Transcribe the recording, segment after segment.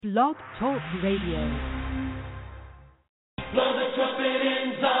Blog Talk Radio. Blow the trumpet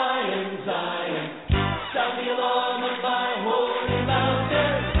in Zion, Zion. Sound the alarm of my holy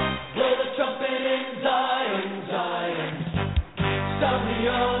mountain. Blow the trumpet in Zion, Zion. Sound the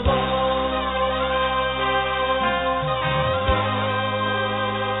alarm.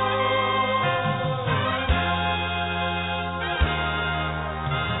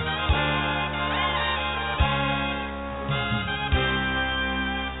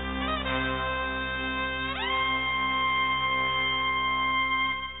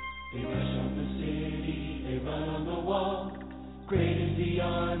 Great is the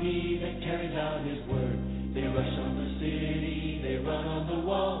army that carries out his word. They rush on the city, they run on the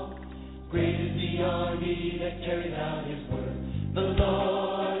wall. Great is the army that carries out his word. The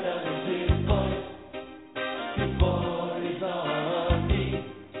Lord utters his voice before his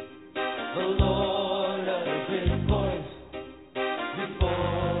army. The Lord utters his voice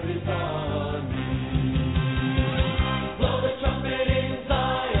before his army. Blow the trumpet in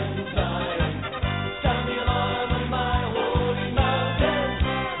Zion, Zion. Sound the alarm of my holy mountain.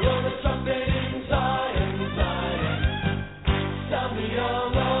 Blow the trumpet in Zion, Zion. Sound the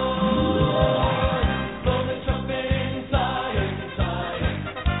alarm. Blow the trumpet in Zion, Zion.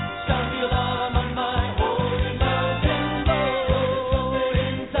 Sound the alarm on my holy mountain. Blow the trumpet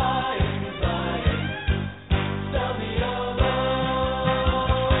in Zion, Zion. Sound the alarm.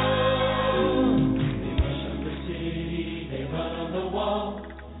 They rush on the city, they run on the wall.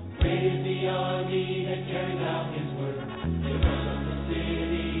 Great is the army that carries out his word. They rush on the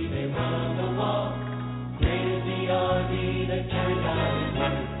city, they run on the wall. Great is the army that carries out his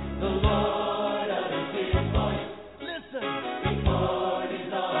word.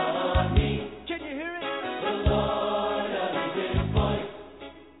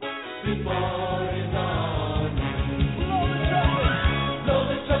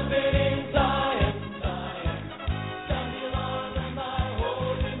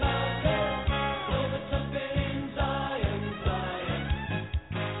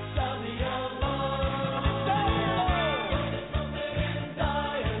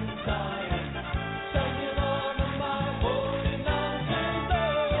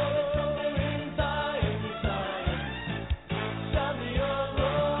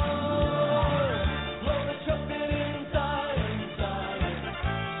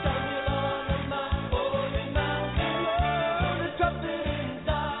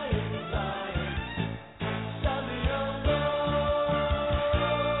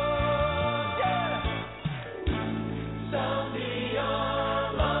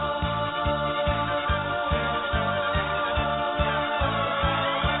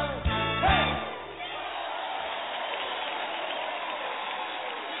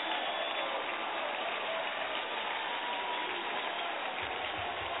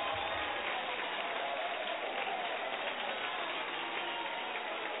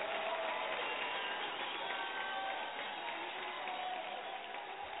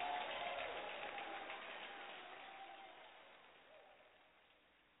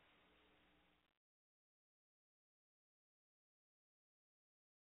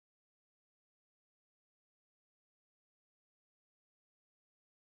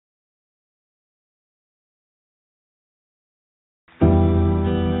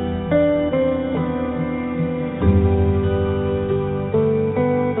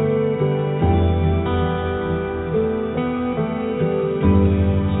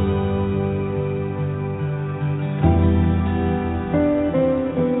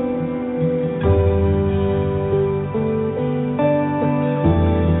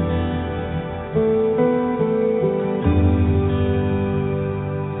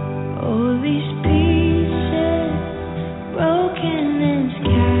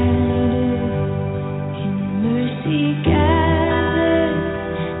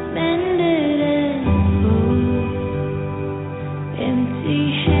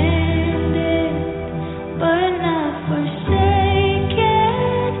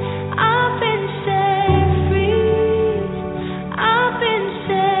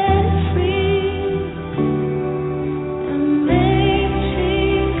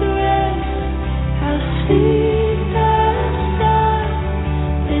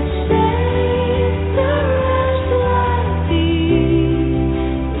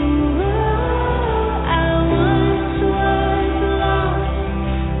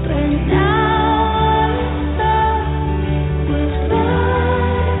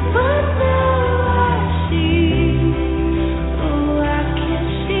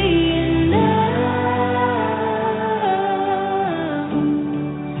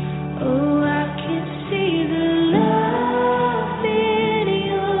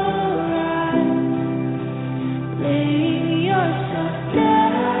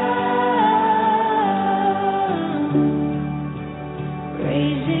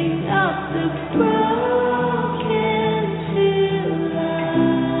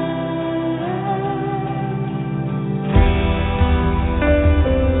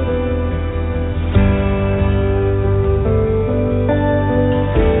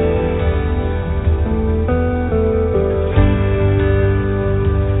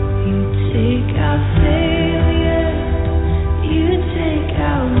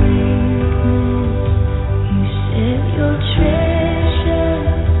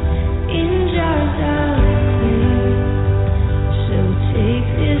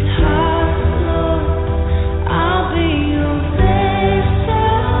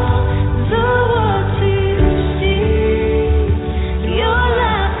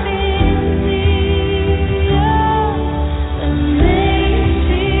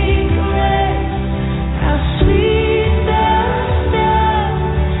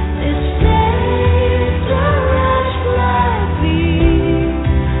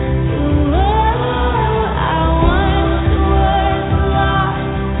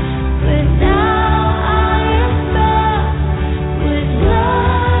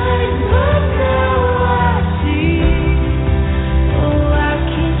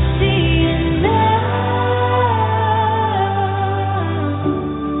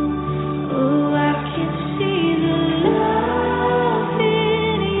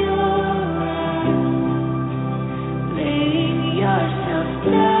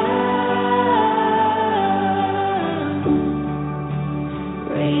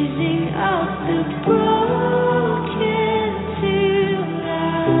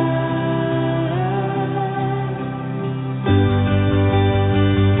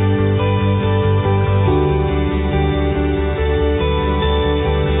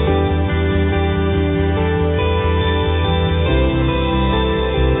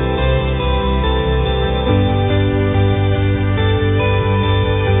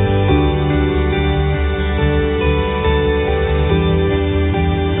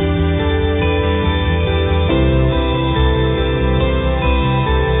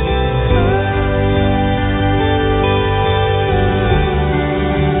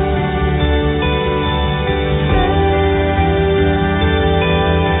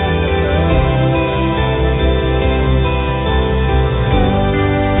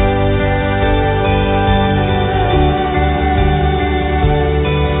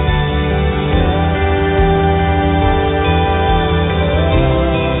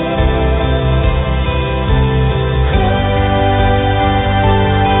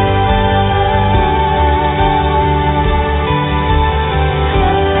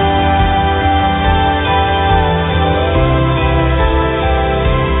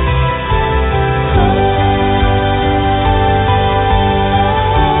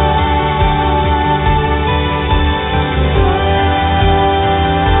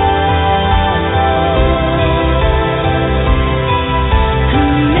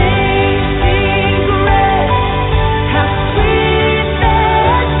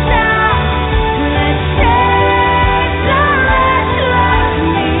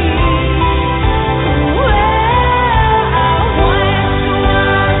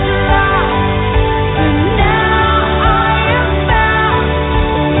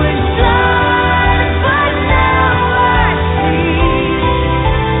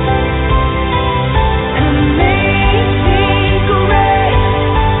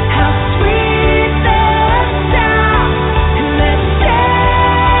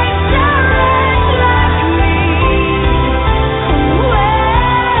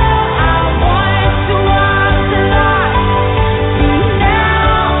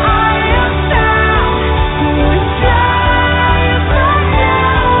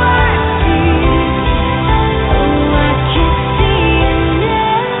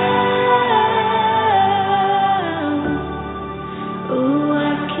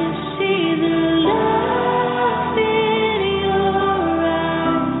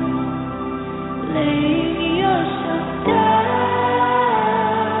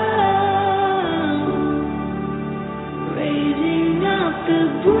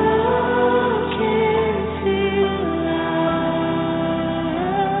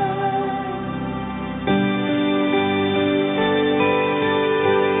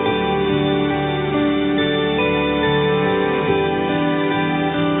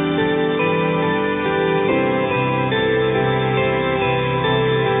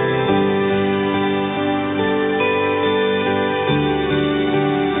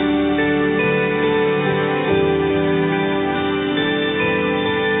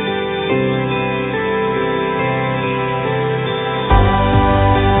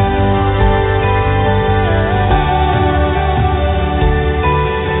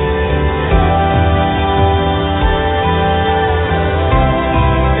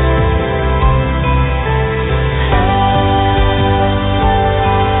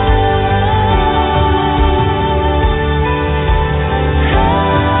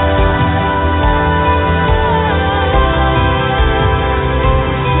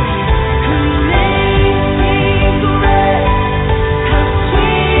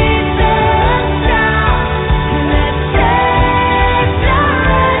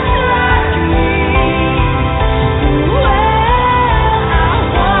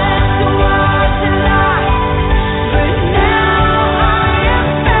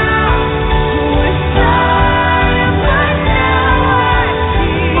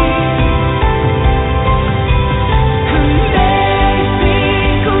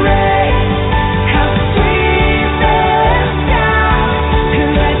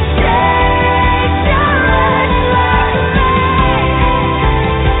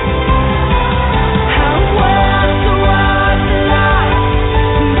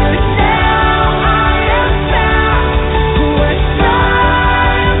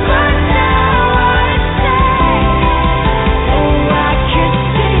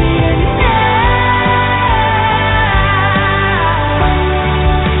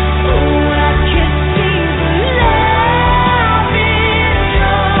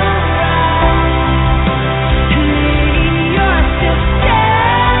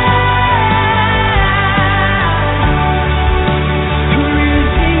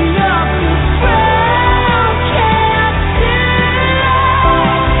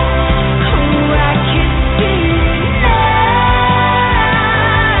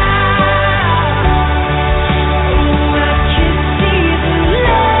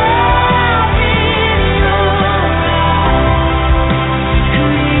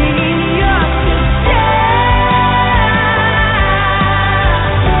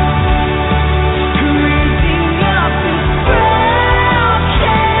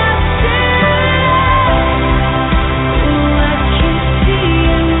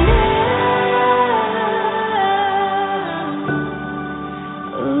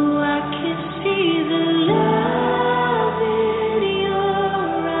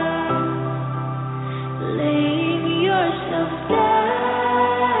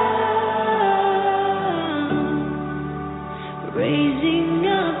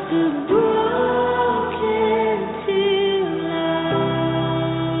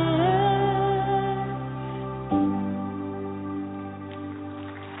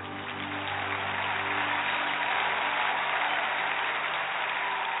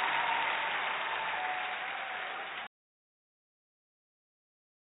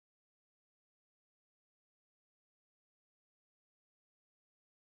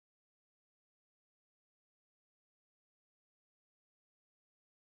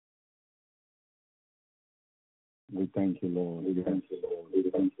 We thank you, Lord. We thank you, Lord. We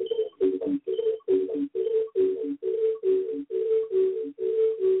thank you, Lord. We thank you, Lord. We thank you, Lord.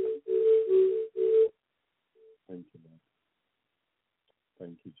 Thank you, Lord.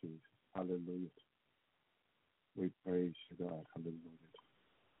 Thank you, Jesus. Hallelujah. We praise you, God. Hallelujah.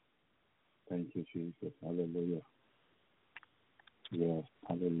 Thank you, Jesus. Hallelujah. Yes,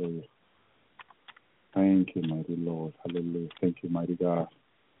 hallelujah. Thank you, mighty Lord. Hallelujah. Thank you, mighty God.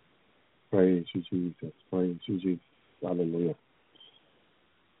 Praise you, Jesus. Praise you, Jesus. Hallelujah.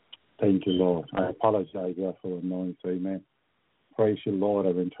 Thank you, Lord. I apologize for the noise. Amen. Praise you, Lord.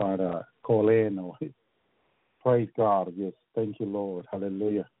 I've been trying to call in. Praise God. Yes. Thank you, Lord.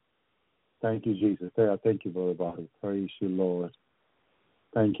 Hallelujah. Thank you, Jesus. Thank you, everybody. Praise you, Lord.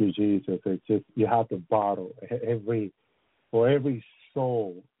 Thank you, Jesus. It's just, you have to battle. For every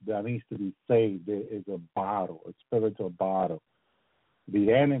soul that needs to be saved, there is a battle, a spiritual battle.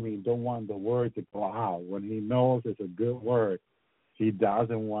 The enemy don't want the word to go out. When he knows it's a good word, he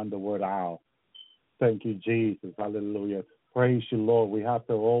doesn't want the word out. Thank you, Jesus. Hallelujah. Praise you, Lord. We have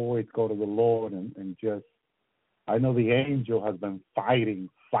to always go to the Lord and just, I know the angel has been fighting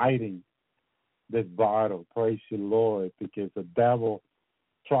this battle. Praise you, Lord, because the devil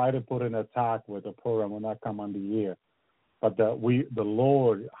tried to put an attack with the program when I come on the air. But the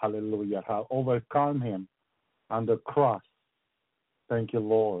Lord, hallelujah, have overcome him on the cross. Thank you,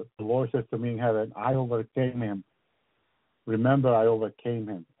 Lord. The Lord says to me in heaven, I overcame him. Remember, I overcame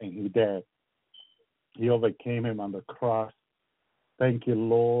him, and he did. He overcame him on the cross. Thank you,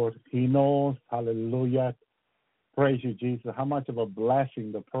 Lord. He knows, hallelujah. Praise you, Jesus, how much of a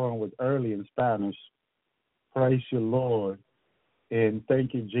blessing the program was early in Spanish. Praise you, Lord. And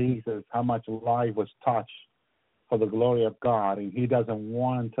thank you, Jesus, how much life was touched for the glory of God. And he doesn't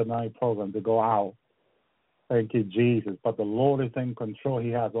want tonight's program to go out. Thank you, Jesus. But the Lord is in control. He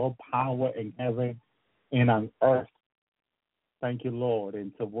has all power in heaven and on earth. Thank you, Lord.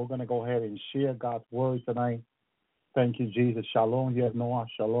 And so we're going to go ahead and share God's word tonight. Thank you, Jesus. Shalom, yes, Noah.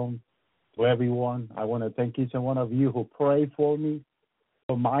 Shalom to everyone. I want to thank each and one of you who prayed for me,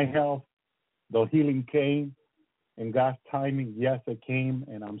 for my health. The healing came in God's timing. Yes, it came,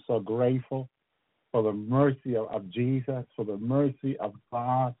 and I'm so grateful for the mercy of Jesus, for the mercy of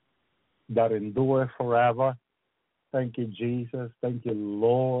God that endures forever. Thank you, Jesus. Thank you,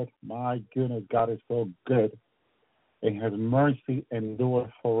 Lord. My goodness, God is so good, and his mercy endures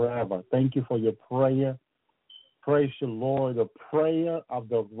forever. Thank you for your prayer. Praise you, Lord. The prayer of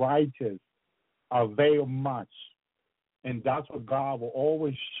the righteous avail much, and that's what God will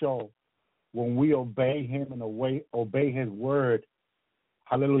always show when we obey him and obey his word.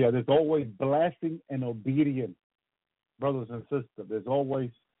 Hallelujah. There's always blessing and obedience, brothers and sisters. There's always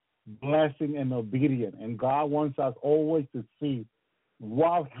blessing and obedience. And God wants us always to see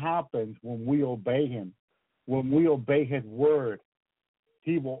what happens when we obey him, when we obey his word.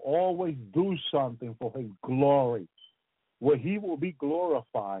 He will always do something for his glory, where he will be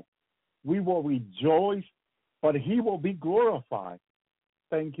glorified. We will rejoice, but he will be glorified.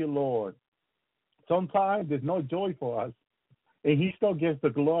 Thank you, Lord. Sometimes there's no joy for us, and he still gets the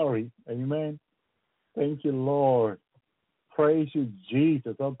glory. Amen. Thank you, Lord. Praise you,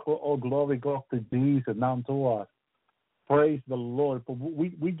 Jesus. Oh, glory goes to Jesus, not to us. Praise the Lord. But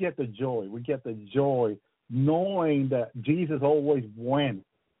we get the joy. We get the joy knowing that Jesus always wins.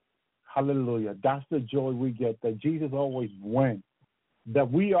 Hallelujah. That's the joy we get, that Jesus always wins,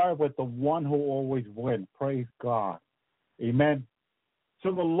 that we are with the one who always wins. Praise God. Amen.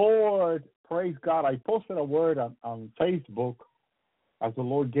 So the Lord, praise God, I posted a word on Facebook as the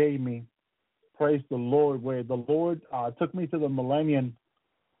Lord gave me. Praise the Lord, where the Lord took me to the millennium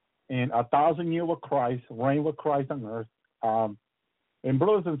in 1,000 years with Christ, reign with Christ on earth. And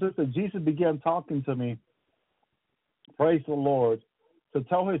brothers and sisters, Jesus began talking to me, praise the Lord, to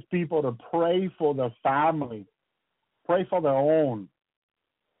tell his people to pray for their family, pray for their own,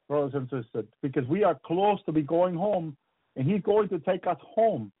 brothers and sisters, because we are close to be going home, and he's going to take us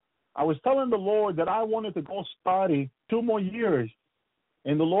home. I was telling the Lord that I wanted to go study 2 more years,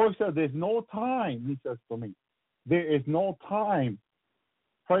 and the Lord said, there's no time, he says to me. There is no time.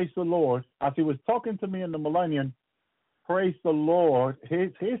 Praise the Lord. As he was talking to me in the millennium, praise the Lord,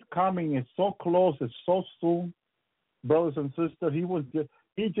 his coming is so close, it's so soon. Brothers and sisters,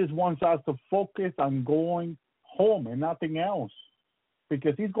 he just wants us to focus on going home and nothing else,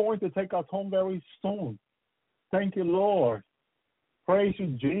 because he's going to take us home very soon. Thank you, Lord. Praise you,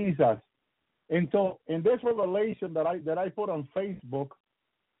 Jesus. And so in this revelation that I put on Facebook,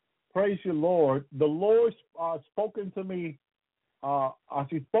 praise you, Lord, the Lord spoken to me as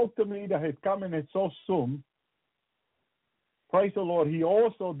he spoke to me that his coming is so soon. Praise the Lord. He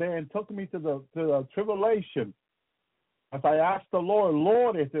also then took me to the tribulation. As I asked the Lord,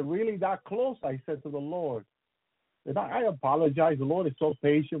 Lord, is it really that close? I said to the Lord. And I apologize. The Lord is so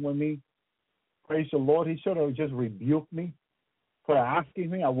patient with me. Praise the Lord. He should have just rebuked me for asking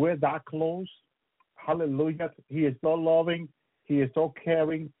me, are we that close? Hallelujah. He is so loving. He is so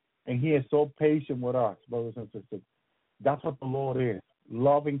caring. And he is so patient with us, brothers and sisters. That's what the Lord is.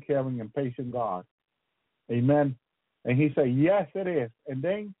 Loving, caring, and patient God. Amen. And he said, yes, it is. And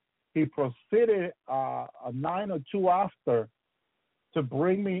then he proceeded a 9 or 2 after to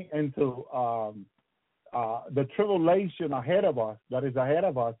bring me into the tribulation ahead of us, that is ahead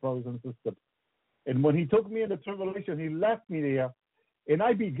of us, brothers and sisters. And when he took me into tribulation, he left me there, and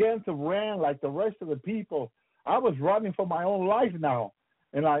I began to run like the rest of the people. I was running for my own life now.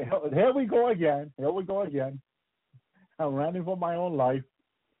 And here we go again. I'm running for my own life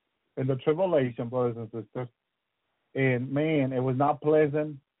in the tribulation, brothers and sisters. And, man, it was not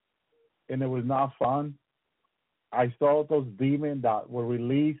pleasant, and it was not fun. I saw those demons that were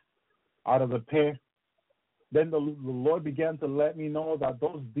released out of the pit. Then the Lord began to let me know that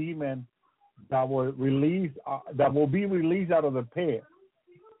those demons that were released, that will be released out of the pit,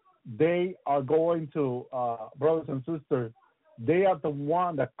 they are going to, brothers and sisters, they are the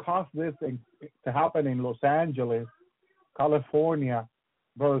one that caused this thing to happen in Los Angeles, California,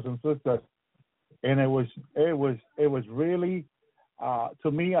 brothers and sisters. And it was really,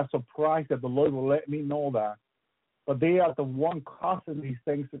 to me, a surprise that the Lord will let me know that. But they are the one causing these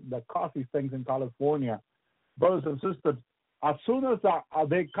things, that cause these things in California. Brothers and sisters, as soon as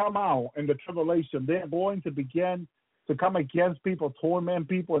they come out in the tribulation, they're going to begin to come against people, torment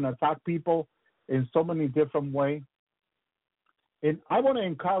people, and attack people in so many different ways. And I want to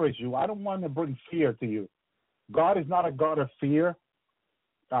encourage you. I don't want to bring fear to you. God is not a God of fear.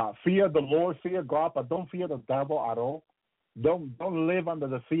 Fear the Lord, fear God, but don't fear the devil at all. Don't live under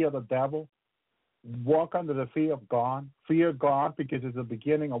the fear of the devil. Walk under the fear of God. Fear God, because it's the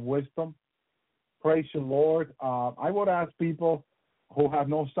beginning of wisdom. Praise the Lord. I would ask people who have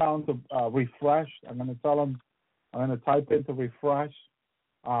no sound to refresh. I'm going to tell them, I'm going to type in to refresh.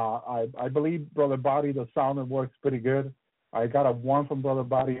 I believe, Brother Body, the sound works pretty good. I got a 1 from Brother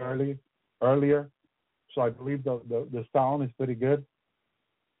Body earlier. So I believe the sound is pretty good.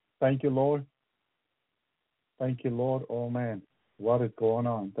 Thank you, Lord. Thank you, Lord. Oh, man, what is going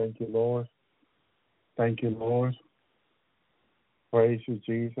on? Thank you, Lord. Thank you, Lord. Praise you,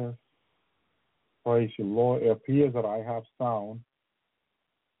 Jesus. Praise you, Lord. It appears that I have sound.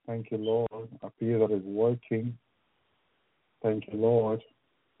 Thank you, Lord. It appears that it's working. Thank you, Lord.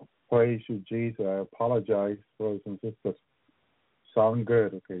 Praise you, Jesus. I apologize, brothers and sisters. Sound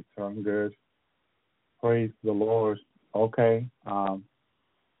good. Okay, sound good. Praise the Lord. Okay.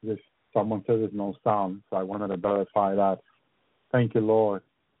 Just someone said there's no sound, so I wanted to verify that. Thank you, Lord.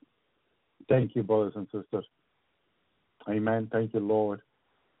 Thank you, brothers and sisters. Amen. Thank you, Lord.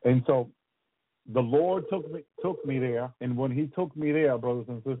 And so the Lord took me there, and when he took me there, brothers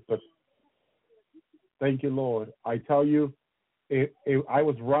and sisters, thank you, Lord. I tell you, I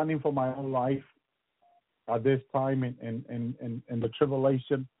was running for my own life at this time in the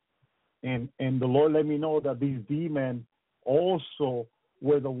tribulation, and the Lord let me know that these demons also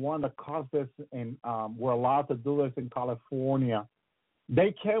were the one that caused this and were allowed to do this in California.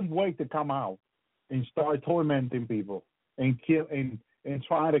 They can't wait to come out and start tormenting people and kill and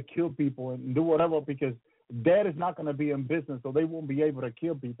try to kill people and do whatever, because that is not going to be in business, so they won't be able to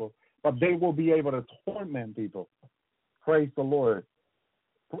kill people, but they will be able to torment people. Praise the Lord.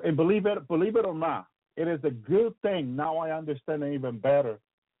 And believe it or not, it is a good thing. Now I understand it even better,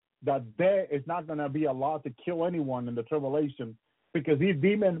 that there is not going to be allowed to kill anyone in the tribulation, because these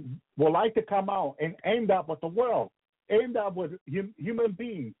demons will like to come out and end up with the world, end up with human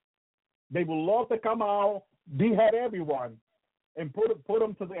beings. They will love to come out, behead everyone, and put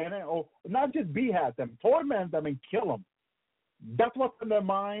them to the end, or not just behead them, torment them and kill them. That's what's in their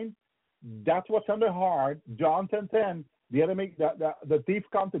mind. That's what's in their heart. John 10:10, the enemy, the thief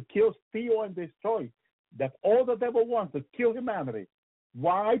comes to kill, steal, and destroy. That's all the devil wants, to kill humanity.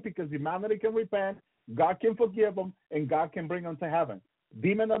 Why? Because humanity can repent, God can forgive them, and God can bring them to heaven.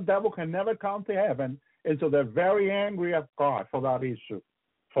 Demon and devil can never come to heaven, and so they're very angry at God for that issue.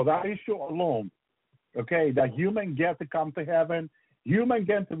 For that issue alone, okay, that human get to come to heaven, human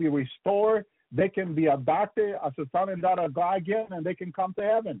get to be restored, they can be adopted as a son and daughter of God again, and they can come to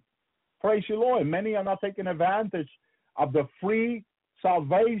heaven. Praise you, Lord. Many are not taking advantage of the free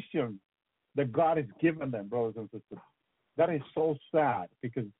salvation that God has given them, brothers and sisters. That is so sad,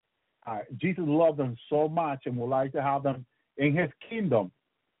 because Jesus loved them so much and would like to have them in his kingdom.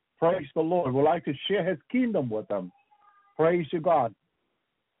 Praise the Lord. Would like to share his kingdom with them. Praise you, God.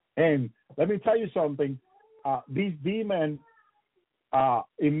 And let me tell you something. these demons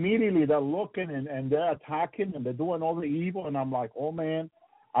immediately they're looking and they're attacking and they're doing all the evil. And I'm like, oh, man,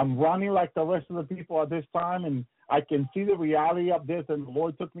 I'm running like the rest of the people at this time. And I can see the reality of this. And the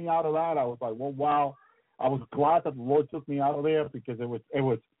Lord took me out of that. I was like, well, wow. I was glad that the Lord took me out of there because it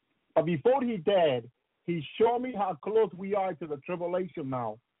was. But before he did, he showed me how close we are to the tribulation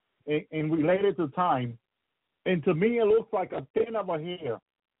now and related to time. And to me, it looks like a thin of a hair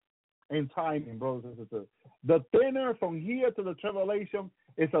in timing, brothers and sisters. The thinner from here to the tribulation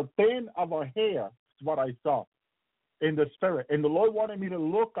is a thin of a hair, is what I saw in the spirit. And the Lord wanted me to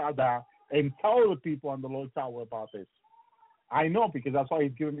look at that and tell the people on the Lord's Tower about this. I know because that's why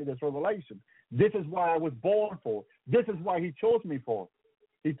he's giving me this revelation. This is why I was born for. This is why he chose me for.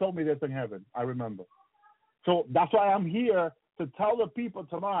 He told me this in heaven, I remember. So that's why I'm here to tell the people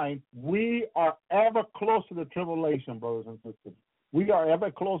tonight, we are ever closer to the tribulation, brothers and sisters. We are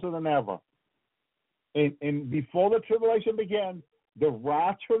ever closer than ever. And before the tribulation begins, the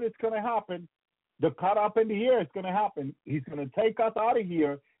rapture is going to happen. The cut up in the air is going to happen. He's going to take us out of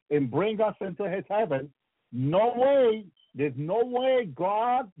here and bring us into his heaven. No way, there's no way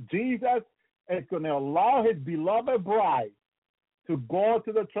God, Jesus, is going to allow his beloved bride to go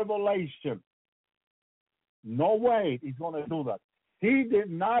to the tribulation. No way he's going to do that. He did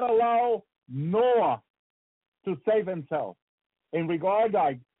not allow Noah to save himself. In regard,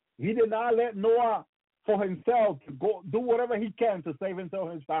 like, he did not let Noah for himself to go do whatever he can to save himself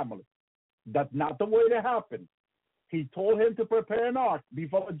and his family. That's not the way that happened. He told him to prepare an ark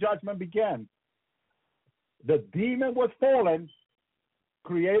before the judgment began. The demon was fallen,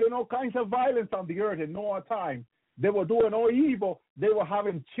 creating all kinds of violence on the earth in Noah's time. They were doing all evil. They were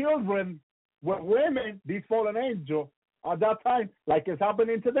having children with women, these fallen angels, at that time, like it's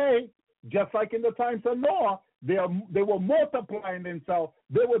happening today, just like in the times of Noah. They were multiplying themselves.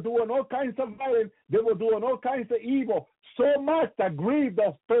 They were doing all kinds of violence. They were doing all kinds of evil, so much that grieved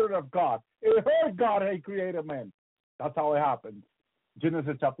the Spirit of God. It hurt God that he created man. That's how it happened.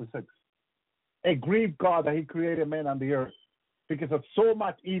 Genesis chapter 6. It grieved God that he created man on the earth because of so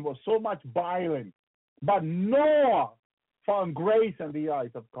much evil, so much violence. But Noah found grace in the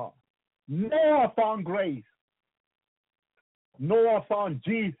eyes of God. Noah found grace. Noah found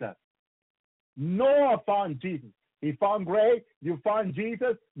Jesus. Noah found Jesus. He found grace. You find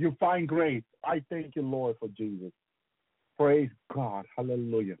Jesus. You find grace. I thank you, Lord, for Jesus. Praise God.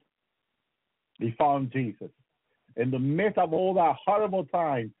 Hallelujah. He found Jesus. In the midst of all that horrible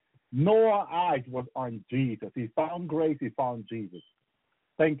time, Noah's eyes was on Jesus. He found grace. He found Jesus.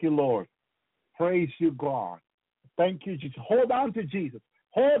 Thank you, Lord. Praise you, God. Thank you, Jesus. Hold on to Jesus.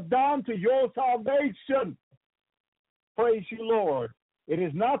 Hold on to your salvation. Praise you, Lord. It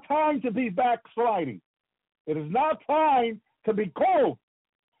is not time to be backsliding. It is not time to be cold,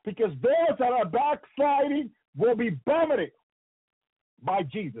 because those that are backsliding will be vomited by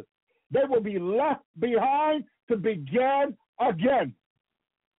Jesus. They will be left behind to begin again.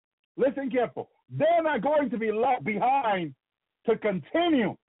 Listen careful. They're not going to be left behind to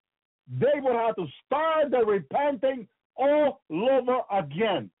continue. They will have to start the repenting all over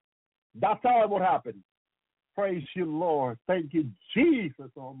again. That's how it would happen. Praise you, Lord. Thank you,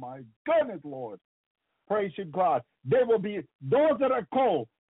 Jesus. Oh, my goodness, Lord. Praise you, God. There will be those that are cold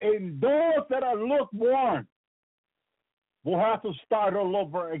and those that are lukewarm will have to start all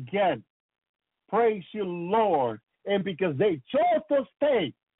over again. Praise you, Lord. And because they chose to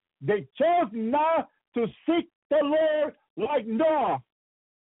stay, they chose not to seek the Lord like Noah.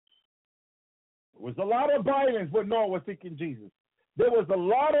 There was a lot of violence when Noah was seeking Jesus. There was a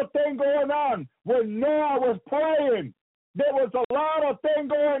lot of things going on when Noah was praying. There was a lot of things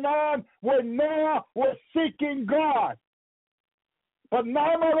going on when Noah was seeking God. But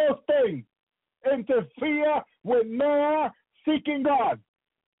none of those things interfere with Noah seeking God.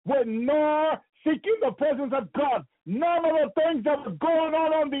 With Noah seeking the presence of God. None of the things that were going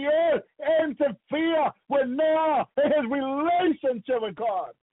on the earth interfere with Noah and his relationship with God.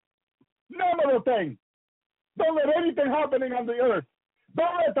 None of the things. Don't let anything happening on the earth.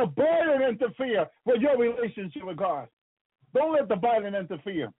 Don't let the violence interfere with your relationship with God. Don't let the violence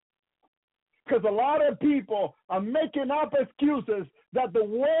interfere. Because a lot of people are making up excuses that the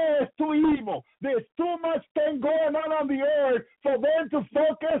world is too evil. There's too much thing going on the earth for them to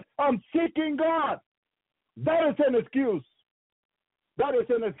focus on seeking God. That is an excuse. That is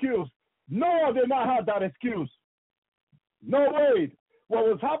an excuse. Noah did not have that excuse. No way. What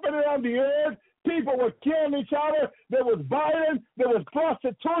was happening on the earth, people were killing each other. There was violence. There was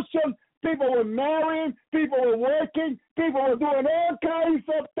prostitution. People were marrying. People were working. People were doing all kinds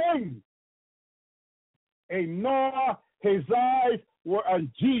of things. And Noah, his eyes were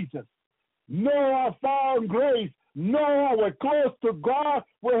on Jesus. Noah found grace. Noah was close to God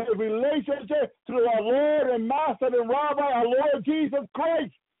with a relationship through our Lord and Master and Rabbi, our Lord Jesus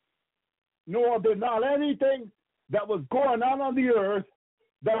Christ. Noah did not anything that was going on the earth,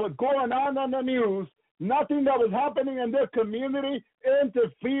 that was going on the news, nothing that was happening in their community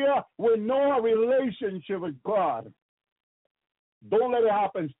interfere with Noah's relationship with God. Don't let it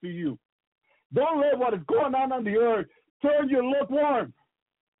happen to you. Don't let what is going on the earth turn you lukewarm.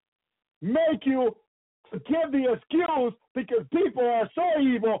 Make you give the excuse because people are so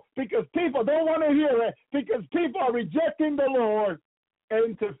evil, because people don't want to hear it, because people are rejecting the Lord,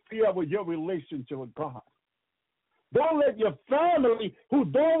 interfere with your relationship with God. Don't let your family who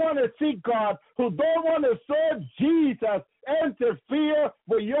don't want to seek God, who don't want to serve Jesus, interfere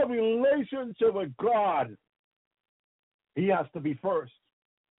with your relationship with God. He has to be first.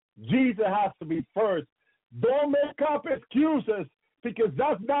 Jesus has to be first. Don't make up excuses because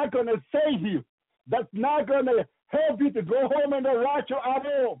that's not going to save you. That's not going to help you to go home in the rapture at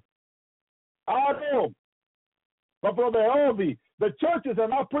all. At all. But Brother Elvi, the churches are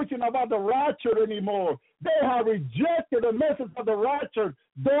not preaching about the rapture anymore. They have rejected the message of the rapture.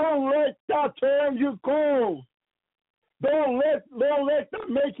 Don't let that turn you cold. Don't let that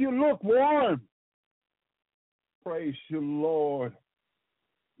make you lukewarm. Praise you, Lord.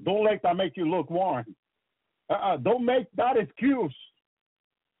 Don't let that make you lukewarm. Don't make that excuse.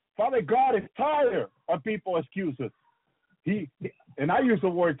 Father God is tired of people's excuses. And I use the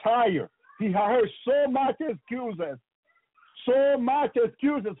word tired. He has heard so much excuses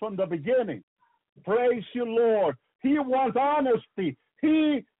from the beginning. Praise you, Lord. He wants honesty.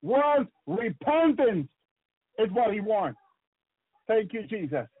 He wants repentance. Is what he wants. Thank you,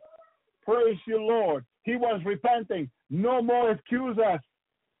 Jesus. Praise you, Lord. He wants repenting. No more excuses.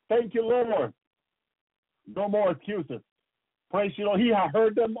 Thank you, Lord. No more excuses. Praise you, Lord. He has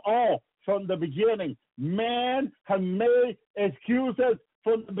heard them all from the beginning. Man has made excuses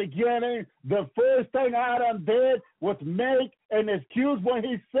from the beginning. The first thing Adam did was make an excuse when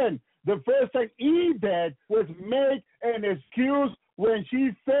he sinned. The first thing Eve did was make an excuse when she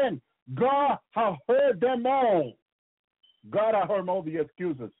sinned. God has heard them all. God has heard all the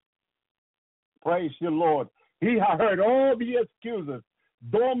excuses. Praise you, Lord. He has heard all the excuses.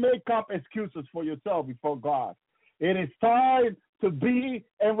 Don't make up excuses for yourself before God. It is time to be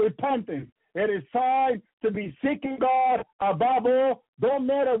in repentance. It is time to be seeking God above all. Don't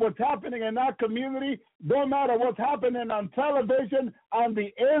matter what's happening in our community. Don't matter what's happening on television, on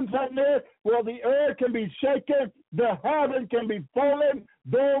the internet, where the earth can be shaken, the heaven can be fallen.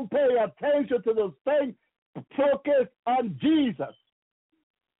 Don't pay attention to those things. Focus on Jesus.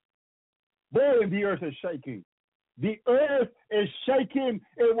 Boy, the earth is shaking. The earth is shaking.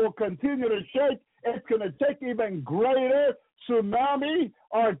 It will continue to shake. It's going to take even greater tsunami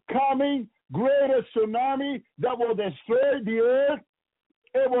are coming, greater tsunami that will destroy the earth.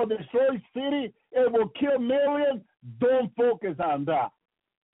 It will destroy city. It will kill millions. Don't focus on that.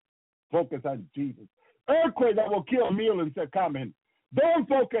 Focus on Jesus. Earthquake that will kill millions are coming. Don't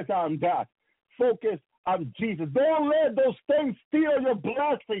focus on that. Focus on Jesus. Don't let those things steal your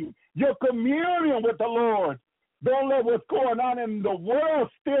blessing, your communion with the Lord. Don't let what's going on in the world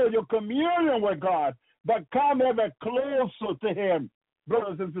steal your communion with God, but come ever closer to him,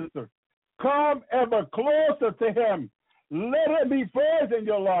 brothers and sisters. Come ever closer to him. Let him be first in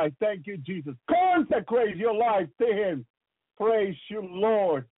your life. Thank you, Jesus. Consecrate your life to him. Praise you,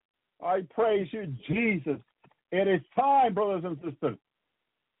 Lord. I praise you, Jesus. It is time, brothers and sisters.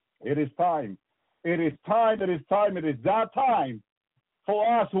 It is time. It is time. It is time. It is that time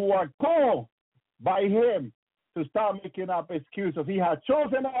for us who are called by him to start making up excuses. He has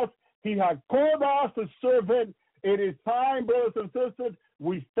chosen us. He has called us to serve him. It is time, brothers and sisters,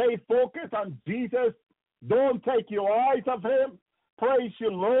 we stay focused on Jesus. Don't take your eyes off him. Praise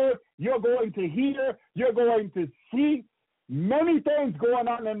you, Lord. You're going to hear. You're going to see many things going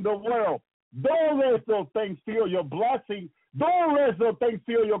on in the world. Don't let those things steal your blessing. Don't let those things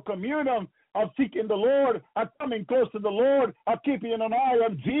steal your communion of seeking the Lord, of coming close to the Lord, of keeping an eye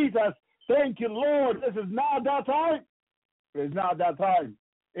on Jesus. Thank you, Lord. This is not that time. It is not that time.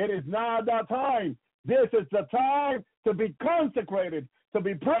 It is not that time. This is the time to be consecrated, to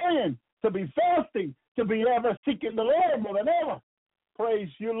be praying, to be fasting, to be ever seeking the Lord more than ever. Praise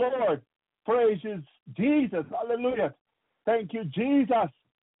you, Lord. Praise you, Jesus. Hallelujah. Thank you, Jesus.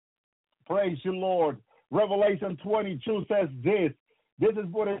 Praise you, Lord. Revelation 22 says this. This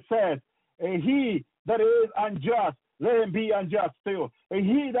is what it says. And he that is unjust, let him be unjust still. And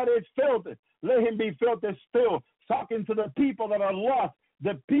he that is filthy, let him be filthy still. Talking to the people that are lost,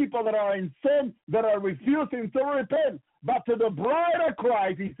 the people that are in sin, that are refusing to repent. But to the bride of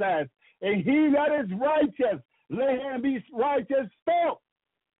Christ, he says, And he that is righteous, let him be righteous still.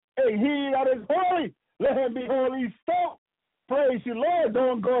 And he that is holy, let him be holy still. Praise you, Lord.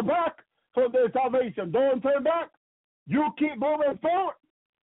 Don't go back from their salvation. Don't turn back. You keep moving forward.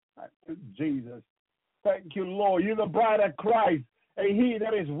 Thank you, Jesus. Thank you, Lord. You're the bride of Christ. And he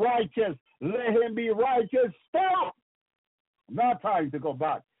that is righteous, let him be righteous still. Not time to go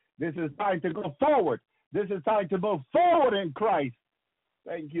back. This is time to go forward. This is time to move forward in Christ.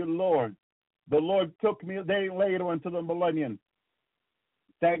 Thank you, Lord. The Lord took me a day later into the millennium.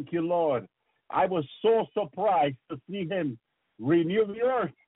 Thank you, Lord. I was so surprised to see him renew the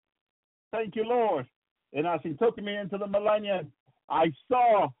earth. Thank you, Lord. And as he took me into the millennium, I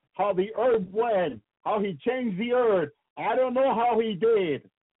saw how the earth went, how he changed the earth. I don't know how he did,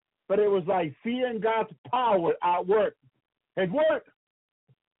 but it was like seeing God's power at work. It worked.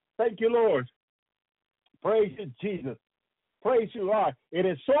 Thank you, Lord. Praise you, Jesus. Praise you, Lord. It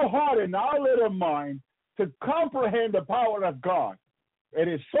is so hard in our little mind to comprehend the power of God. It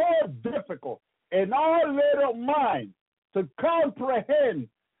is so difficult in our little mind to comprehend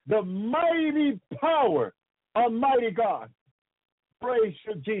the mighty power of mighty God. Praise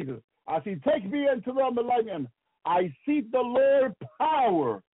you, Jesus. As he takes me into the millennium, I see the Lord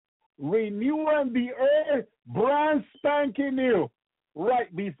power renewing the earth brand spanking new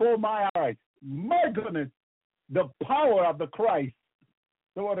right before my eyes. My goodness, the power of the Christ.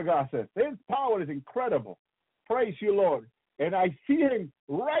 The word of God says, his power is incredible. Praise you, Lord. And I see him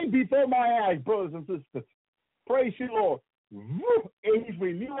right before my eyes, brothers and sisters. Praise you, Lord. And he's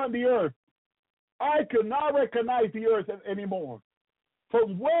renewing the earth. I could not recognize the earth anymore.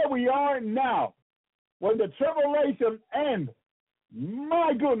 From where we are now, when the tribulation ends,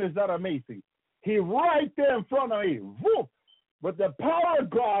 my goodness, that amazing. He right there in front of me. But the power of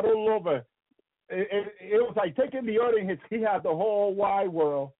God all over. It was like taking the earth in his, he had the whole wide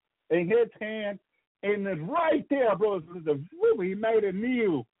world in his hand. And it's right there, brothers and sisters. He made it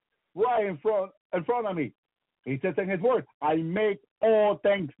new right in front of me. He says in his word, I make all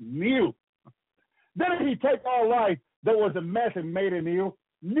things new. Didn't he take our life that was a mess and made it new?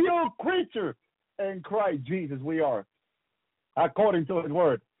 New creature in Christ Jesus we are, according to his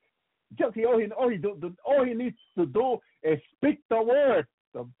word. Just all he needs to do is speak the word,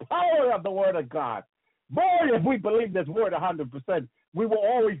 the power of the word of God. Boy, if we believe this word 100%, we will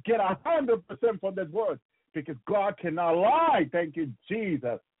always get 100% from this word, because God cannot lie. Thank you,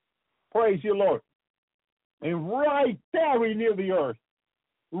 Jesus. Praise you, Lord. And right there renew the earth,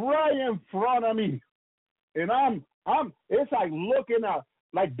 right in front of me. And it's like looking out,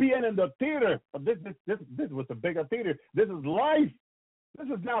 like being in the theater. But this was a bigger theater. This is life. This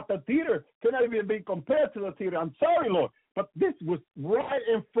is not the theater. Cannot even be compared to the theater. I'm sorry, Lord. But this was right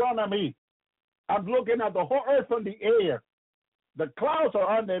in front of me. I'm looking at the whole earth from the air. The clouds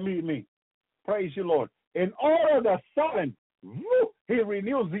are underneath me. Praise you, Lord. And all of a sudden, he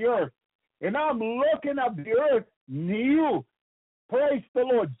renews the earth. And I'm looking at the earth new. Praise the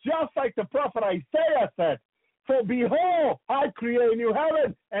Lord. Just like the prophet Isaiah said, for behold, I create a new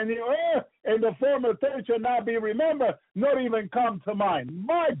heaven and new earth, and the former things shall not be remembered, not even come to mind.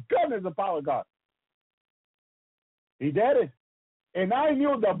 My goodness, the power of God. He did it. And I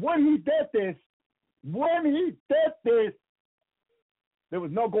knew that when he did this, there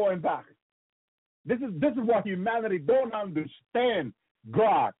was no going back. This is what humanity don't understand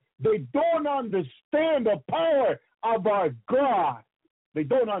God. They don't understand the power of our God. They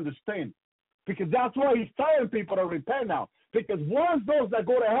don't understand. Because that's why he's telling people to repent now. Because once those that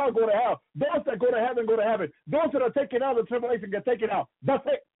go to hell, go to hell. Those that go to heaven, go to heaven. Those that are taken out of the tribulation get taken out. That's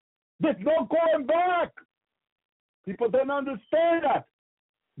it. There's no going back. People don't understand that.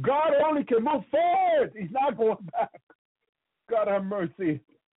 God only can move forward. He's not going back. God have mercy.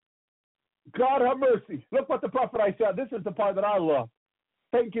 God have mercy. Look what the prophet Isaiah. This is the part that I love.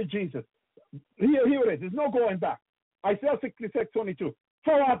 Thank you, Jesus. Here it is. There's no going back. Isaiah 66:22.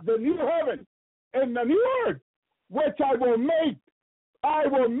 For at the new heaven and the new earth, which I will make.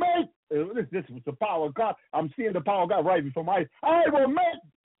 This was the power of God. I'm seeing the power of God right before my eyes. I will make,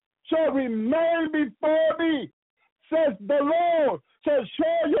 shall remain before me, says the Lord. So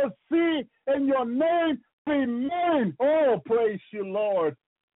shall your seed and your name remain. Oh, praise you, Lord.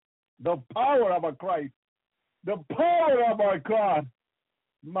 The power of our Christ. The power of our God.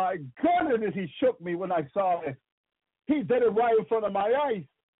 My goodness, he shook me when I saw it. He did it right in front of my eyes.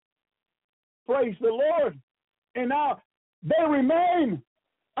 Praise the Lord. And now they remain.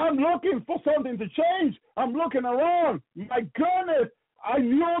 I'm looking for something to change. I'm looking around. My goodness, I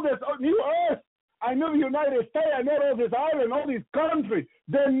knew this new earth. I knew the United States. I know all this island, all these countries.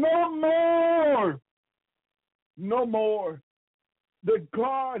 They're no more. No more. They're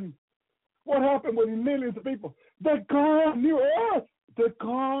gone. What happened with millions of people? They're gone, new earth. They're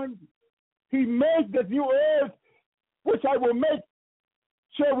gone. He made the new earth, which I will make,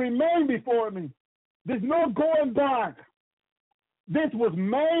 shall remain before me. There's no going back. This was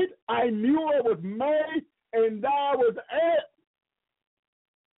made. I knew it was made, and that was it.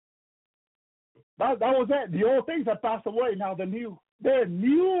 That was it. The old things have passed away. Now they're new. They're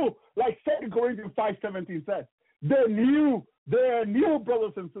new, like 2 Corinthians 5:17 says. They're new. They're new,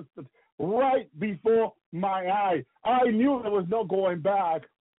 brothers and sisters, right before my eyes. I knew there was no going back.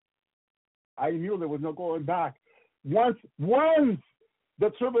 I knew there was no going back. Once the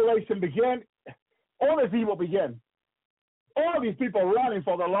tribulation began, all this evil began. All these people running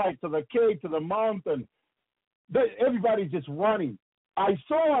for their life to the cave, to the mountain. Everybody's just running. I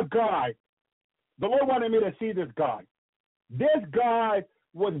saw a guy. The Lord wanted me to see this guy. This guy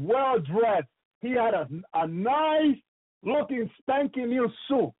was well dressed. He had a nice looking spanking new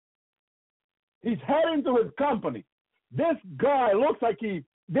suit. He's heading to his company. This guy looks like he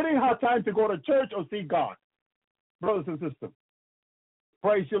didn't have time to go to church or see God. Brothers and sisters,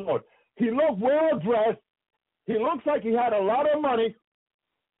 praise the Lord. He looked well dressed. He looks like he had a lot of money.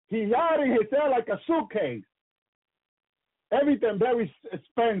 He had in his hair like a suitcase. Everything very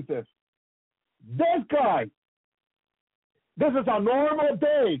expensive. This guy, this is a normal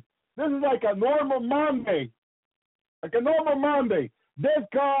day. This is like a normal Monday. Like a normal Monday. This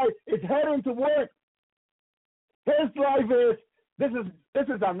guy is heading to work. His life is, this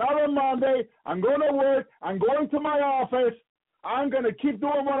is another Monday. I'm going to work. I'm going to my office. I'm going to keep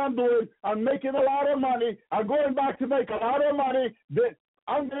doing what I'm doing. I'm making a lot of money. I'm going back to make a lot of money.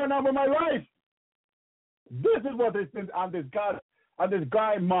 I'm going on with my life. This is what is on this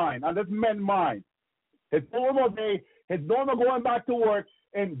guy's mind, on this man's mind. His normal day, his normal going back to work,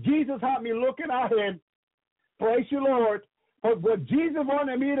 and Jesus had me looking at him. Praise you, Lord. But what Jesus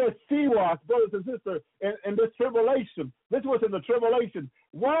wanted me to see was, brothers and sisters, in this tribulation, this was in the tribulation.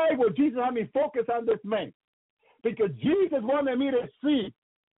 Why would Jesus have me focus on this man? Because Jesus wanted me to see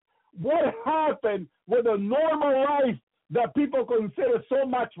what happened with a normal life that people consider so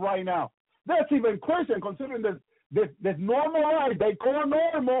much right now. That's even Christian considering this normal life. They call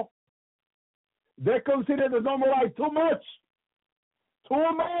normal. They consider the normal life too much.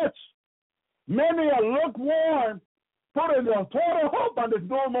 Too much. Many are lukewarm, putting their total hope on this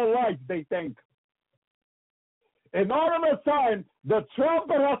normal life, they think. And all of a sudden, the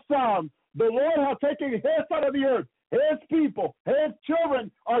trumpet has sounded. The Lord has taken his side of the earth. His people, his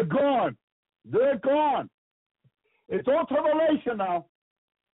children are gone. They're gone. It's all tribulation now.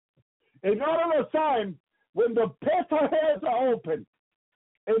 And all of a sudden, when the pits of hell are open,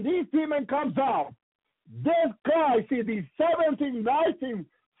 and these demons comes out, this guy see these 17, 19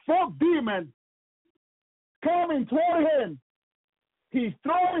 foot demons coming toward him. He's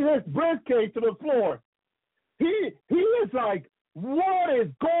throwing his briefcase to the floor. He is like, what is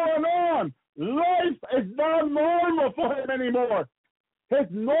going on? Life is not normal for him anymore. His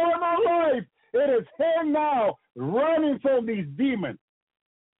normal life, it is him now running from these demons.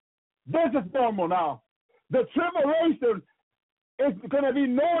 This is normal now. The tribulation is going to be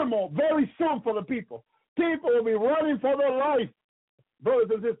normal very soon for the people. People will be running for their life, brothers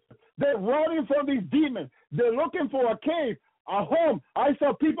and sisters. They're running from these demons. They're looking for a cave, a home. I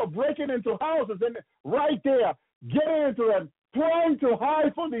saw people breaking into houses and right there, getting into them, trying to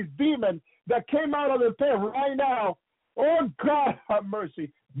hide from these demons that came out of the pit right now. Oh, God have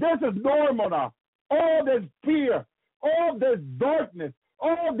mercy. This is normal now. All this fear, all this darkness,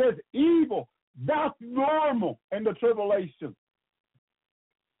 all this evil, that's normal in the tribulation.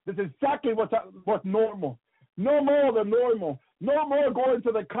 This is exactly what's normal. No more than normal. No more going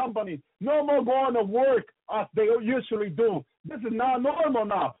to the company. No more going to work as they usually do. This is not normal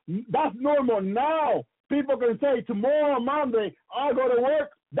now. That's normal now. People can say, tomorrow, Monday, I go to work.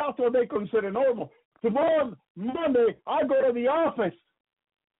 That's what they consider normal. Tomorrow, Monday, I go to the office.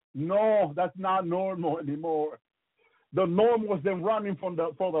 No, that's not normal anymore. The normal is them running for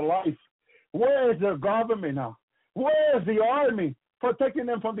the life. Where is their government now? Where is the army protecting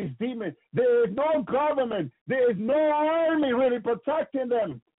them from these demons? There is no government. There is no army really protecting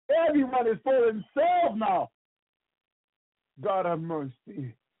them. Everyone is for themselves now. God have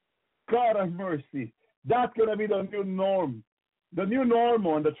mercy. God have mercy. That's going to be the new norm. The new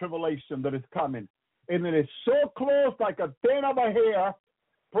normal in the tribulation that is coming. And it is so close like a thin of a hair.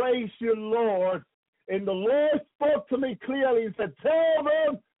 Praise you, Lord. And the Lord spoke to me clearly and said, tell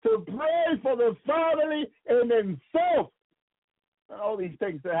them to pray for the family and themselves. And all these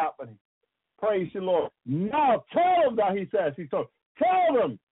things are happening. Praise you, Lord. Now tell them that, he says. He told, tell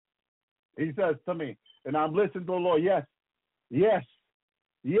them. He says to me. And I'm listening to the Lord. Yes. Yes.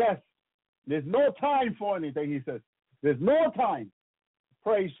 Yes. There's no time for anything, he says. There's no time.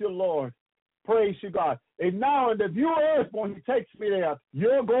 Praise you, Lord. Praise you, God. And now in the new earth, when he takes me there,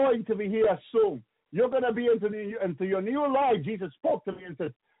 you're going to be here soon. You're going to be into your new life. Jesus spoke to me and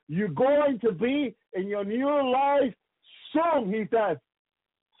said, you're going to be in your new life soon, he says.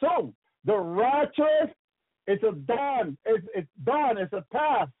 Soon. The rapture is a dawn. It's done. It's a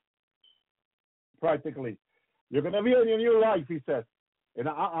past, practically. You're going to be in your new life, he says. And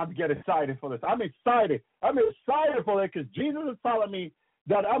I'm getting excited for this. I'm excited. I'm excited for it because Jesus is telling me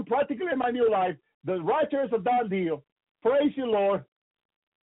that I'm practically in my new life. The rapture is a done deal. Praise you, Lord.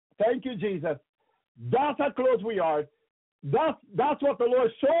 Thank you, Jesus. That's how close we are. That's what the Lord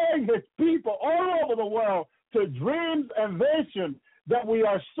is showing his people all over the world to dreams and vision, that we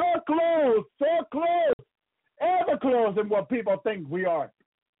are so close, ever closer than what people think we are.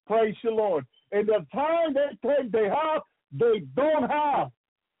 Praise you, Lord. In the time they think they have, they don't have.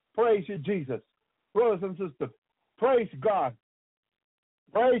 Praise you, Jesus. Brothers and sisters, praise God.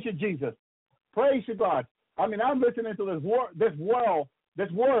 Praise you, Jesus. Praise you, God. I mean, I'm listening to this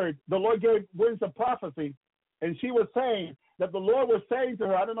word the Lord gave Winds of Prophecy, and she was saying that the Lord was saying to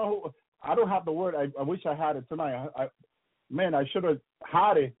her, I don't know who, I don't have the word. I wish I had it tonight. I should have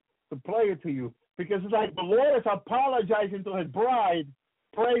had it to play it to you, because it's like the Lord is apologizing to his bride.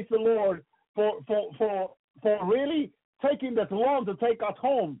 Praise the Lord for really taking this long to take us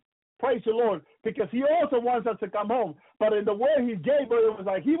home. Praise the Lord, because he also wants us to come home. But in the way he gave her, it was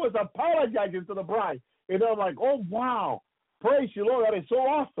like he was apologizing to the bride. And I'm like, oh, wow. Praise you, Lord. That is so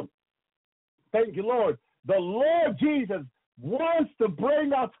awesome. Thank you, Lord. The Lord Jesus wants to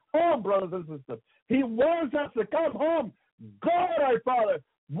bring us home, brothers and sisters. He wants us to come home. God, our Father,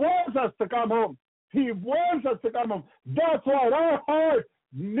 wants us to come home. He wants us to come home. That's why our heart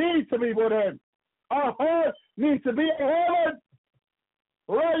needs to be with him. Our heart needs to be in heaven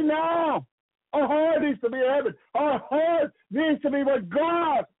right now. Our heart needs to be in heaven. Our heart needs to be with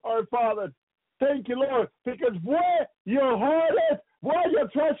God, our Father. Thank you, Lord, because where your heart is, where your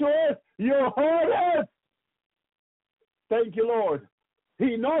treasure is, your heart is. Thank you, Lord.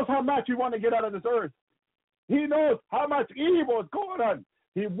 He knows how much you want to get out of this earth. He knows how much evil is going on.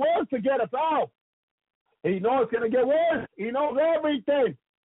 He wants to get us out. He knows it's going to get worse. He knows everything.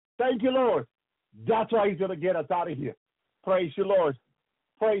 Thank you, Lord. That's why he's going to get us out of here. Praise you, Lord.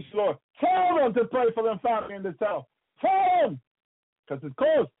 Praise you, Lord. Tell them to pray for their family in this cell. Tell them. Because it's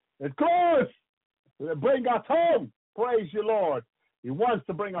close. It's close. Bring us home. Praise you, Lord. He wants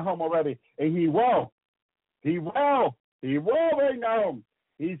to bring us home already. And he will. He will. He will bring us home.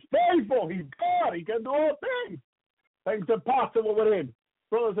 He's faithful. He's God. He can do all things. Things impossible with him.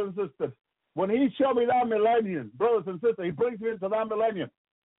 Brothers and sisters, when he showed me that millennium, brothers and sisters, he brings me into that millennium.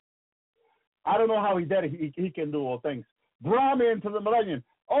 I don't know how he did it. He can do all things. Brought me into the millennium.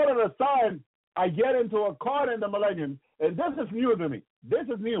 All of a sudden, I get into a car in the millennium, and this is new to me. This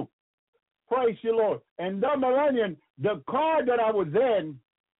is new. Praise you, Lord. And the millennium, the car that I was in,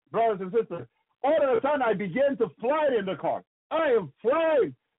 brothers and sisters, all of a sudden I began to fly in the car. I am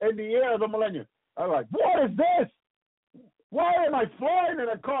flying in the air of the millennium. I'm like, what is this? Why am I flying in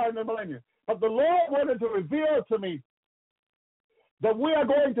a car in the millennium? But the Lord wanted to reveal to me that we are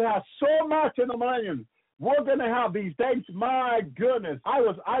going to have so much in the millennium. We're going to have these things. My goodness.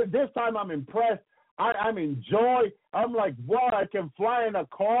 This time I'm impressed. I'm in joy. I'm like, wow, I can fly in a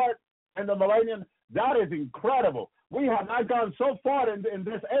car in the millennium. That is incredible. We have not gone so far in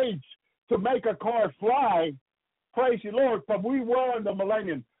this age to make a car fly. Praise you, Lord. But we will in the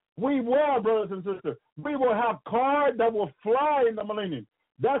millennium. We will, brothers and sisters. We will have cars that will fly in the millennium.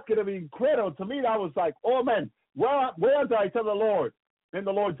 That's going to be incredible. To me, that was like, oh, man, where do I tell the Lord in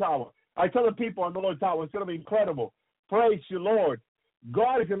the Lord's hour? I tell the people in the Lord's hour, it's going to be incredible. Praise you, Lord.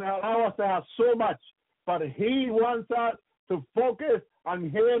 God is going to allow us to have so much, but he wants us to focus on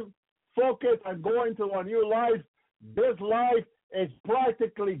him, focus on going to a new life. This life is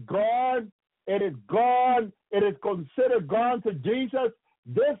practically gone. It is gone. It is considered gone to Jesus.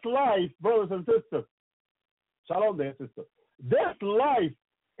 This life, brothers and sisters, shalom there, sister. This life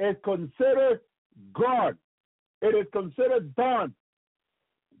is considered gone. It is considered done.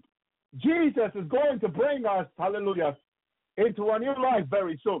 Jesus is going to bring us, hallelujah, into a new life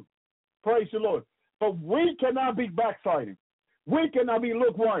very soon. Praise the Lord. But we cannot be backsliding. We cannot be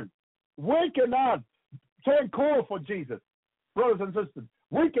lukewarm. We cannot turn cold for Jesus, brothers and sisters.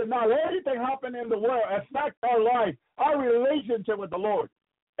 We cannot let anything happen in the world affect our life, our relationship with the Lord.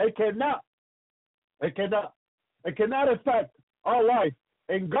 It cannot. It cannot. It cannot affect our life.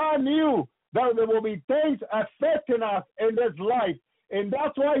 And God knew that there will be things affecting us in this life. And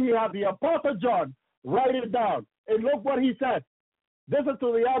that's why he had the Apostle John write it down. And look what he said. This is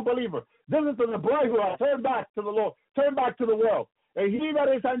to the unbeliever. This is to the blind who are turned back to the Lord, turn back to the world. And he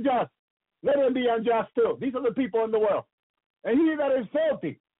that is unjust, let him be unjust still. These are the people in the world. And he that is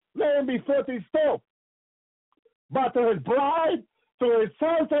filthy, let him be filthy still. But to his bride, to his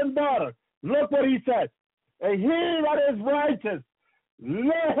sons and daughters, look what he said. And he that is righteous,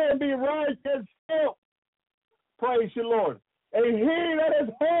 let him be righteous still. Praise you, Lord. And he that is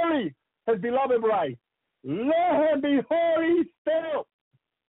holy, his beloved bride, let him be holy still.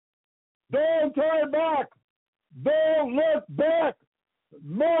 Don't turn back. Don't look back.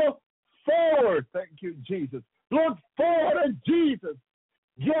 Move forward. Thank you, Jesus. Look forward in Jesus.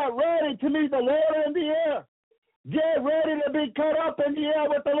 Get ready to meet the Lord in the air. Get ready to be caught up in the air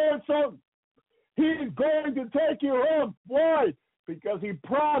with the Lord's Son. He's going to take you home. Why? Because he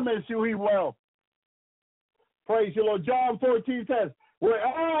promised you he will. Praise the Lord. John 14 says, where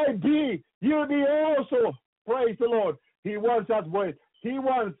I be, you be also. Praise the Lord. He wants us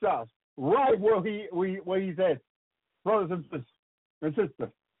right where he's at. Brothers and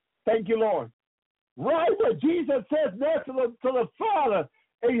sisters. Thank you, Lord. Right where Jesus says next to the Father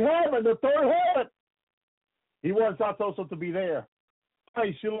in heaven, the third heaven. He wants us also to be there.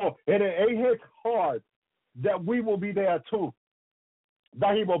 Praise you, Lord. And it ain't his heart that we will be there too.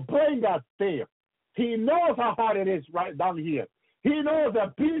 That he will bring us there. He knows how hard it is right down here. He knows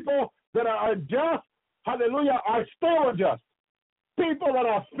that people that are unjust, hallelujah, are still unjust. People that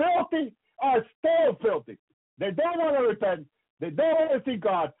are filthy are still filthy. They don't want to repent. They don't want to see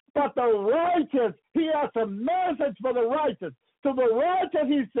God. But the righteous, he has a message for the righteous. To the righteous,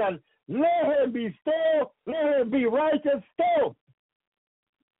 he said, let him be still, let him be righteous still.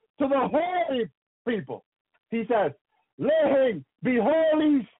 To the holy people, he says, let him be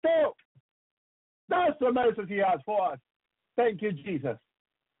holy still. That's the message he has for us. Thank you, Jesus.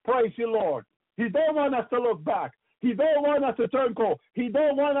 Praise you, Lord. He don't want us to look back. He don't want us to turn cold. He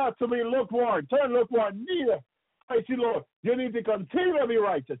don't want us to be lukewarm, turn lukewarm. Neither. Praise you, Lord. You need to continue to be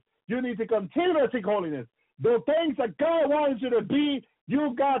righteous. You need to continue to seek holiness. The things that God wants you to be,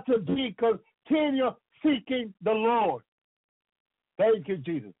 you got to be continue seeking the Lord. Thank you,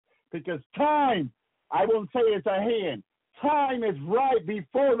 Jesus. Because time, I won't say it's ahead. Time is right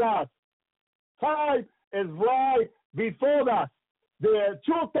before us. Time is right before us. There are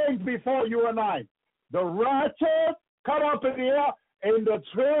two things before you and I. The righteous cut up in the air and the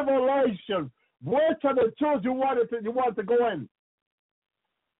tribulation. Which are the two you want to go in?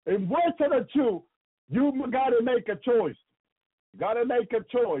 And which are the two? You got to make a choice. Got to make a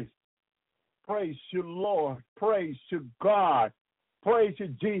choice. Praise you, Lord. Praise you, God. Praise you,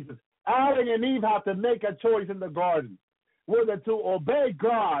 Jesus. Adam and Eve have to make a choice in the garden, whether to obey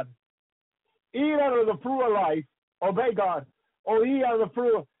God, eat out of the fruit of life, obey God, or eat out of the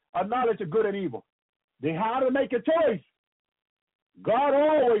fruit of knowledge of good and evil. They had to make a choice. God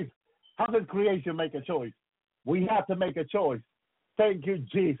always has his creation make a choice. We have to make a choice. Thank you,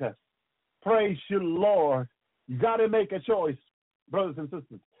 Jesus. Praise you, Lord. You got to make a choice, brothers and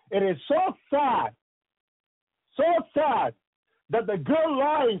sisters. It is so sad that the good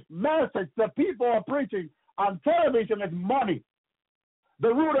life message that people are preaching on television is money, the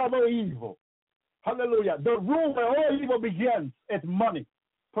root of all evil. Hallelujah. The root where all evil begins is money.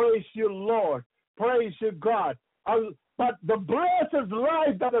 Praise you, Lord. Praise you, God. But the blessed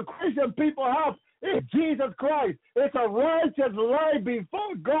life that the Christian people have is Jesus Christ. It's a righteous life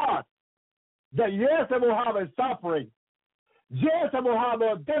before God. That yes, it will have a suffering. Yes, it will have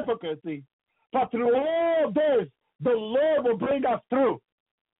a difficulty. But through all this, the Lord will bring us through.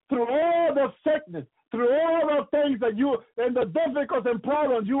 Through all the sickness, through all the things that you, and the difficulties and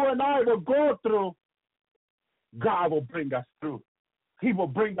problems you and I will go through, God will bring us through. He will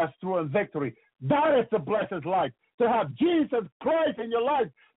bring us through in victory. That is the blessed life. To have Jesus Christ in your life.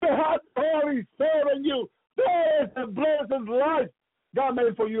 To have the Holy Spirit in you. That is the blessed life God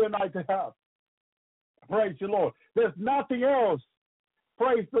made for you and I to have. Praise the Lord. There's nothing else.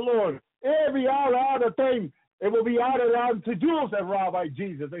 Praise the Lord. Every other thing, it will be added unto you, said Rabbi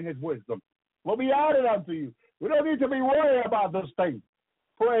Jesus in his wisdom. Will be added unto you. We don't need to be worried about those things.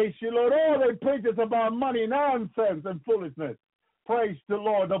 Praise you, Lord. All they preach is about money, nonsense, and foolishness. Praise the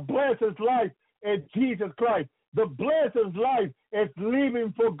Lord. The blessed life is Jesus Christ. The blessed life is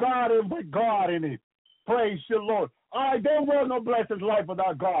living for God and with God in it. Praise the Lord. I don't want no blessed life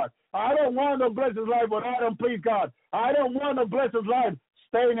without God. I don't want no blessed life without don't please God. I don't want no blessed life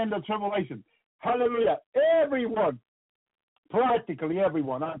staying in the tribulation. Hallelujah. Everyone, practically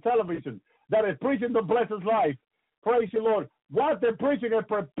everyone on television that is preaching the blessed life, praise the Lord, what they're preaching is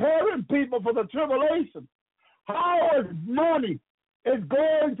preparing people for the tribulation. How is money is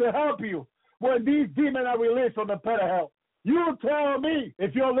going to help you when these demons are released from the pit of hell? You tell me,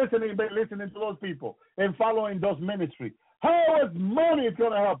 if you're listening to those people and following those ministries, how is money is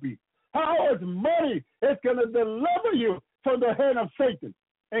going to help you? How is money is going to deliver you from the hand of Satan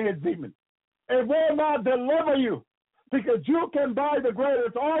and his demons? It will not deliver you because you can buy the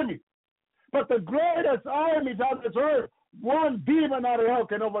greatest army. But the greatest armies on this earth, one demon out of hell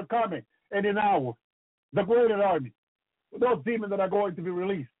can overcome it in an hour. The greatest army. Those demons that are going to be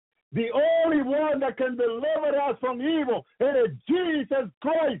released. The only one that can deliver us from evil is Jesus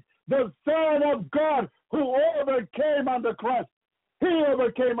Christ, the Son of God, who overcame on the cross. He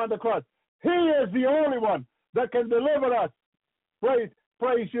overcame on the cross. He is the only one that can deliver us.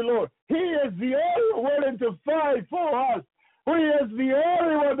 Praise you, Lord. He is the only one willing to fight for us. He is the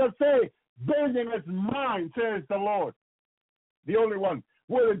only one that says, vengeance is mine, says the Lord. The only one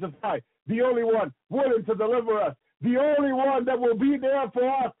willing to fight. The only one willing to deliver us. The only one that will be there for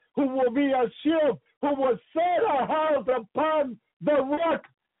us, who will be a shield, who will set our house upon the rock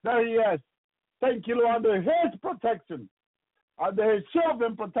that he has. Thank you, Lord, under his protection, under his shield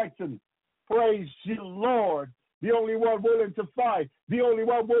and protection. Praise you, Lord. The only one willing to fight, the only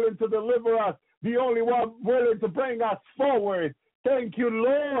one willing to deliver us, the only one willing to bring us forward. Thank you,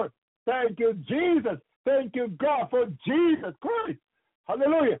 Lord. Thank you, Jesus. Thank you, God, for Jesus Christ.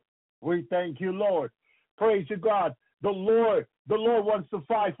 Hallelujah. We thank you, Lord. Praise you, God. The Lord wants to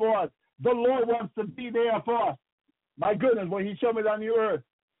fight for us. The Lord wants to be there for us. My goodness, when he showed me on the earth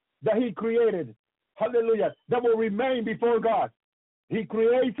that he created, hallelujah, that will remain before God. He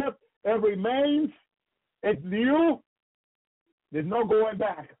creates it and remains. It's new. There's no going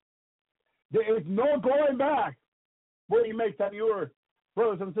back. There is no going back when he makes on the earth,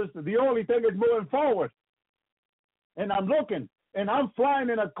 brothers and sisters. The only thing is moving forward. And I'm looking, and I'm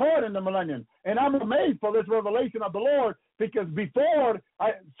flying in a car in the millennium. And I'm amazed for this revelation of the Lord, because before,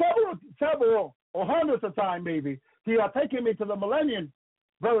 several or hundreds of times maybe, he had taken me to the millennium,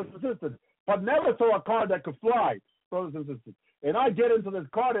 brothers and sisters, but never saw a car that could fly, brothers and sisters. And I get into this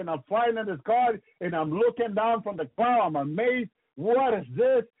car, and I'm flying in this car, and I'm looking down from the cloud. I'm amazed. What is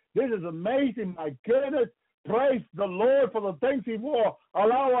this? This is amazing. My goodness. Praise the Lord for the things he will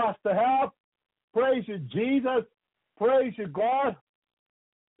allow us to have. Praise you, Jesus. Praise you, God.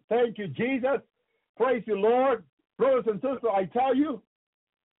 Thank you, Jesus. Praise you, Lord. Brothers and sisters, I tell you,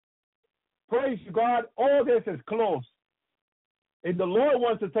 praise you, God, all this is close. And the Lord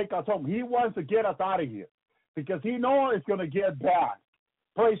wants to take us home. He wants to get us out of here because he knows it's going to get bad.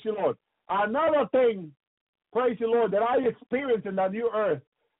 Praise you, Lord. Another thing, praise you, Lord, that I experienced in the new earth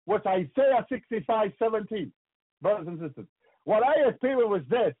was Isaiah 65:17, brothers and sisters. What I experienced was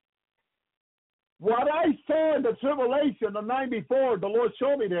this. What I saw in the tribulation the night before, the Lord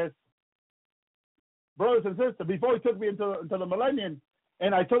showed me this, brothers and sisters, before he took me into the millennium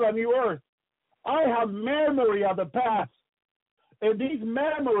and I took a new earth. I have memory of the past. And these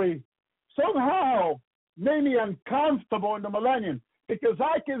memories somehow made me uncomfortable in the millennium, because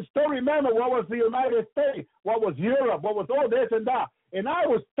I can still remember what was the United States, what was Europe, what was all this and that. And I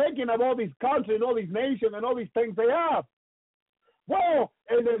was thinking of all these countries and all these nations and all these things they have. Well,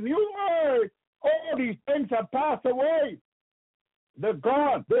 in the new earth, all these things have passed away. They're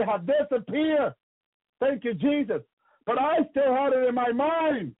gone. They have disappeared. Thank you, Jesus. But I still had it in my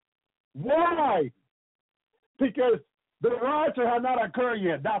mind. Why? Because the rapture had not occurred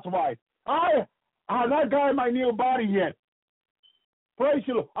yet. That's why. I had not gotten my new body yet. Praise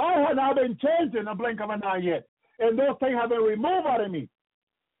you, Lord. I had not been changed in a blink of an eye yet. And those things have been removed out of me.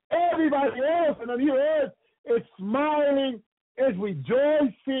 Everybody else in the new earth is smiling, is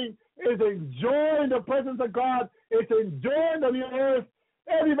rejoicing, is enjoying the presence of God, is enjoying the new earth.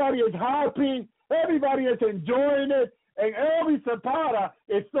 Everybody is happy. Everybody is enjoying it. And every Zapata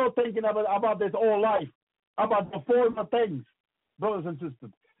is still thinking about this old life, about the former things, brothers and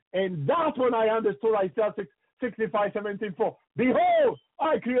sisters. And that's when I understood Isaiah 65:17. Behold,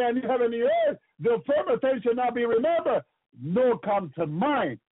 I create a new heaven and new earth. The former things shall not be remembered, nor come to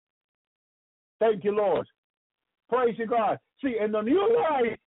mind. Thank you, Lord. Praise you, God. See, in the new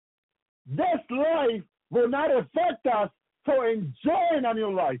life, this life will not affect us for enjoying a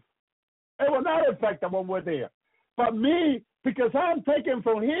new life. It will not affect us when we're there. But me, because I'm taken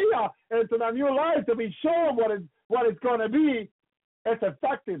from here into the new life to be shown what it's going to be, it's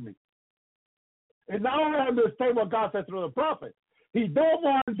affecting me. And now I understand what God said through the prophet. He don't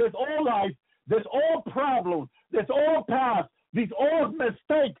want this old life, this old problem, this old past, these old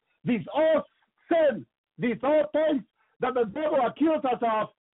mistakes, these old sins, these old things that the devil accused us of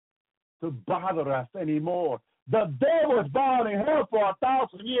to bother us anymore. The devil is bound in hell for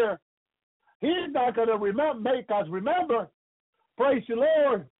 1,000 years. He's not going to make us remember. Praise you,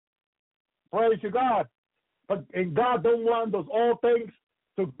 Lord. Praise you, God. And God don't want those old things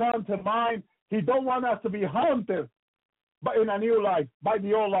to come to mind. He don't want us to be haunted but in a new life, by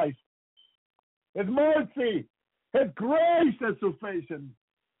the old life. His mercy, His grace is sufficient.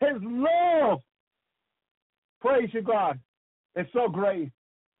 His love, praise you, God, is so great,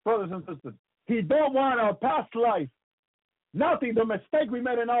 brothers and sisters. He don't want our past life, nothing, the mistake we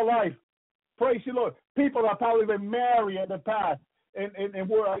made in our life. Praise you, Lord. People that probably been married in the past and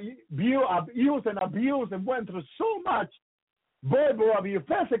were abused and went through so much verbal abuse,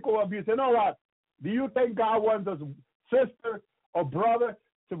 physical abuse, and all that. Do you think God wants us, sister or brother,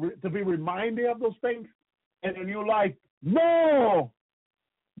 to be reminded of those things in a new life? No!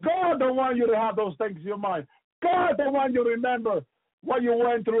 God don't want you to have those things in your mind. God don't want you to remember what you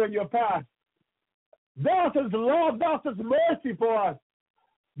went through in your past. That's His love, that's His mercy for us.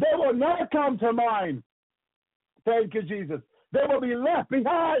 They will not come to mind. Thank you, Jesus. They will be left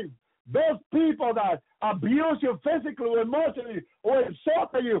behind. Those people that abuse you physically or emotionally or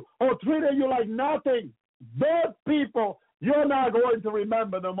insulted you or treated you like nothing, those people you're not going to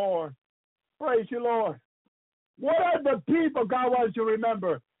remember no more. Praise you, Lord. What are the people God wants you to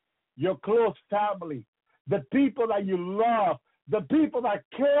remember? Your close family, the people that you love, the people that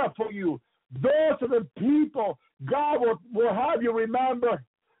care for you. Those are the people God will have you remember.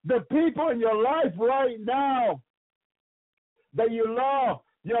 The people in your life right now that you love,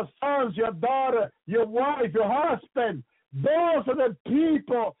 your sons, your daughter, your wife, your husband. Those are the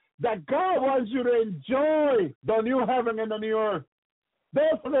people that God wants you to enjoy the new heaven and the new earth.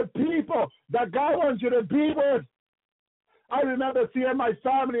 Those are the people that God wants you to be with. I remember seeing my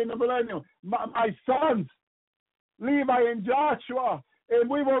family in the millennium, my sons, Levi and Joshua, and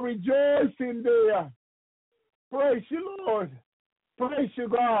we were rejoicing there. Praise you, Lord. Praise you,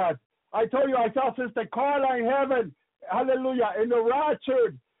 God. I told you I saw Sister Carla in heaven. Hallelujah. In the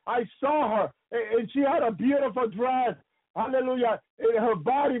rapture, I saw her, and she had a beautiful dress. Hallelujah. Her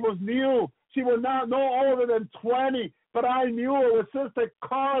body was new. She was not no older than 20, but I knew it was Sister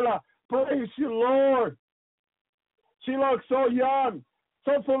Carla. Praise you, Lord. She looked so young,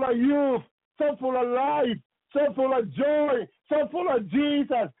 so full of youth, so full of life, so full of joy, so full of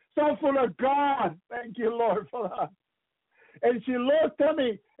Jesus, so full of God. Thank you, Lord, for that. And she looked at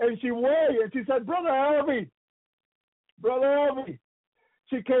me, and she waved, and she said, Brother Elvie,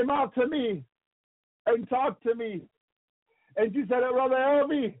 she came out to me and talked to me. And she said, Brother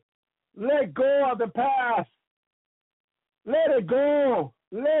Elvie, let go of the past. Let it go.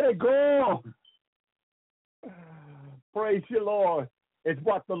 Let it go. Praise you, Lord. It's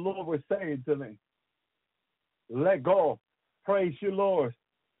what the Lord was saying to me. Let go. Praise you, Lord.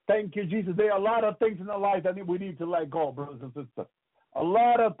 Thank you, Jesus. There are a lot of things in our life that we need to let go, brothers and sisters. A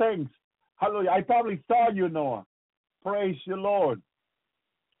lot of things. Hallelujah. I probably saw you, Noah. Praise you, Lord.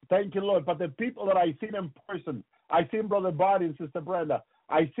 Thank you, Lord. But the people that I've seen in person, I've seen Brother Bobby and Sister Brenda.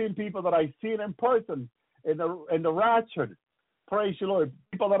 I've seen people that I've seen in person in the rapture. Praise you, Lord.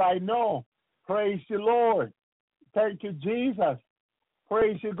 People that I know. Praise you, Lord. Thank you, Jesus.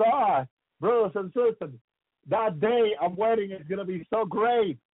 Praise you, God. Brothers and sisters, that day of wedding is going to be so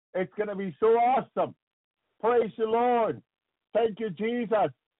great. It's going to be so awesome. Praise you, Lord. Thank you,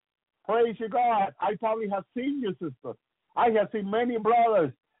 Jesus. Praise you, God. I probably have seen you, sister. I have seen many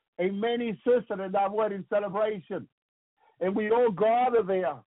brothers and many sisters in that wedding celebration. And we all gather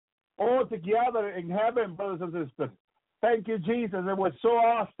there, all together in heaven, brothers and sisters. Thank you, Jesus. It was so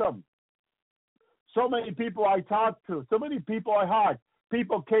awesome. So many people I talked to, so many people I hugged.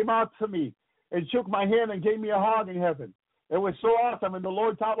 People came out to me and shook my hand and gave me a hug in heaven. It was so awesome in the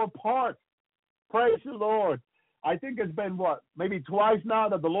Lord Tower Park. Praise the Lord. I think it's been, maybe twice now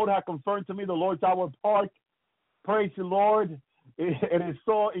that the Lord has confirmed to me the Lord Tower Park. Praise the Lord. It is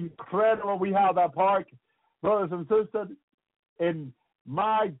so incredible we have that park, brothers and sisters. And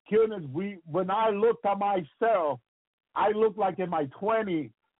my goodness, when I looked at myself, I looked like in my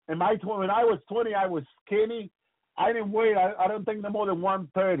 20s. When I was 20, I was skinny. I didn't weigh, I don't think no more than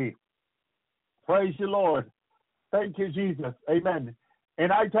 130. Praise the Lord. Thank you, Jesus. Amen.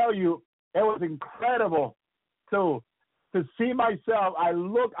 And I tell you, it was incredible to see myself. I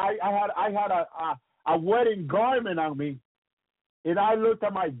had a wedding garment on me, and I looked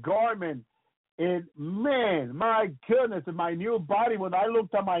at my garment, and man, my goodness, and my new body, when I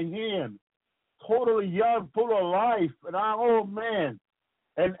looked at my hand, totally young, full of life, and oh man.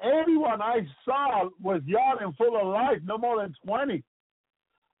 And everyone I saw was young and full of life, no more than 20.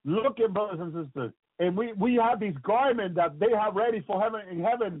 Looking, brothers and sisters. And we have these garments that they have ready for heaven, in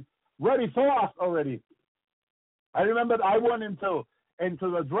heaven, ready for us already. I remember I went into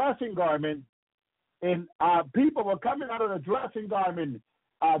the dressing garment, and people were coming out of the dressing garment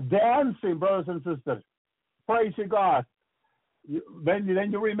dancing, brothers and sisters. Praise you, God. Then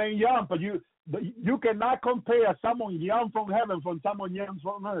you remain young, but you cannot compare someone young from heaven from someone young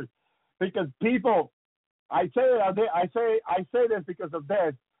from earth, because people, I say this because of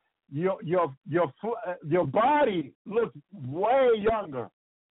this. Your body looks way younger,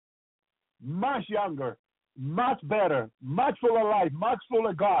 much better, much full of life, much full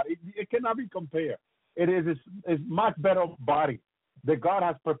of God. It cannot be compared. It's much better body that God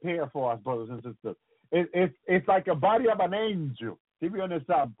has prepared for us, brothers and sisters. It's like a body of an angel. Give you an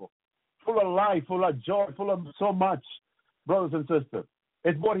example. Full of life, full of joy, full of so much, brothers and sisters.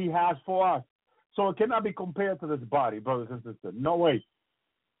 It's what he has for us. So it cannot be compared to this body, brothers and sisters. No way.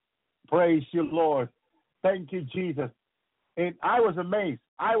 Praise you, Lord. Thank you, Jesus. And I was amazed.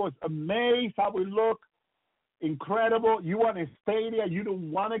 How we look. Incredible. You want to stay there. You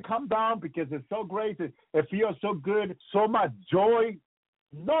don't want to come down because it's so great. It feels so good. So much joy.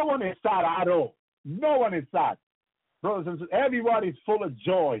 No one is sad at all. No one is sad. Brothers and sisters, everybody is full of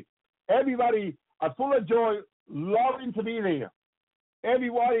joy. Everybody are full of joy, loving to be there.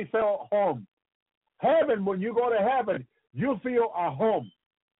 Everybody felt home. Heaven, when you go to heaven, you feel at home.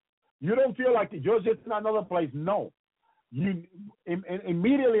 You don't feel like you're just in another place. No. You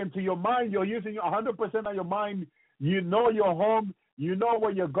immediately into your mind, you're using 100% of your mind. You know you're home. You know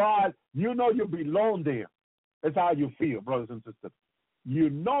where you're God. You know you belong there. That's how you feel, brothers and sisters.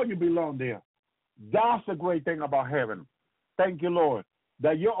 You know you belong there. That's the great thing about heaven. Thank you, Lord,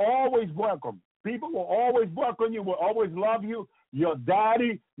 that you're always welcome. People will always welcome you, will always love you. Your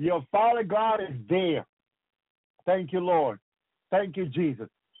daddy, your Father God is there. Thank you, Lord. Thank you, Jesus.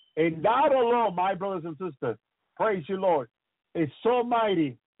 And that alone, my brothers and sisters, praise you, Lord, is so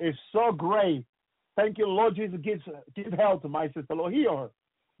mighty. It's so great. Thank you, Lord Jesus. Give health to my sister, Lord. Heal her.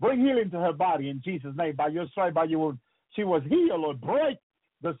 Bring healing to her body in Jesus' name. By your stripe, by your wound, she was healed, Lord. Break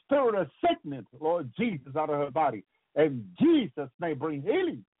the spirit of sickness, Lord Jesus, out of her body. In Jesus' name, bring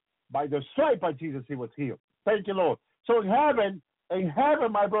healing. By the stripe by Jesus, he was healed. Thank you, Lord. So in heaven,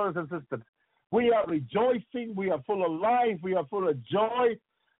 my brothers and sisters, we are rejoicing. We are full of life. We are full of joy.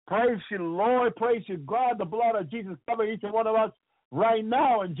 Praise you, Lord. Praise you, God. The blood of Jesus cover each and one of us right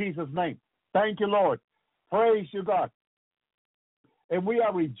now in Jesus' name. Thank you, Lord. Praise you, God. And we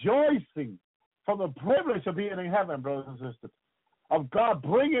are rejoicing for the privilege of being in heaven, brothers and sisters, of God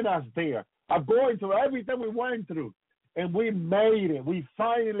bringing us there, of going through everything we went through. And we made it. We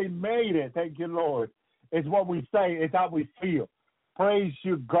finally made it. Thank you, Lord. It's what we say. It's how we feel. Praise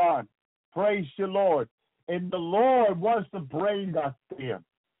you, God. Praise you, Lord. And the Lord wants to bring us there.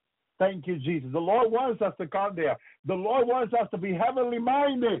 Thank you, Jesus. The Lord wants us to come there. The Lord wants us to be heavenly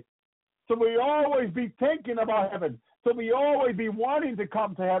minded. So we always be thinking about heaven. So we always be wanting to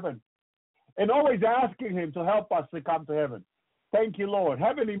come to heaven. And always asking him to help us to come to heaven. Thank you, Lord.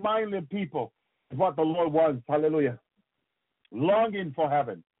 Heavenly minded people is what the Lord wants. Hallelujah. Longing for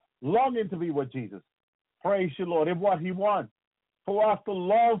heaven. Longing to be with Jesus. Praise you, Lord. And what he wants. For us to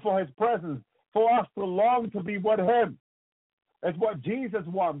long for his presence. For us to long to be with him. It's what Jesus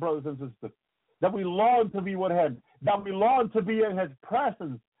wants, brothers and sisters. That we long to be with him. That we long to be in his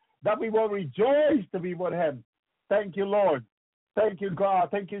presence. That we will rejoice to be with him. Thank you, Lord. Thank you, God.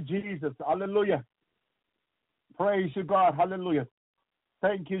 Thank you, Jesus. Hallelujah. Praise you, God. Hallelujah.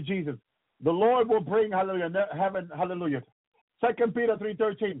 Thank you, Jesus. The Lord will bring, hallelujah, heaven, hallelujah. 2 Peter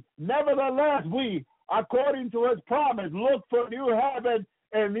 3:13. Nevertheless, we, according to his promise, look for new heaven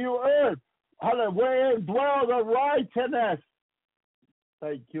and new earth, hallelujah, wherein dwells the righteousness.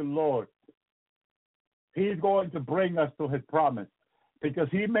 Thank you, Lord. He's going to bring us to his promise because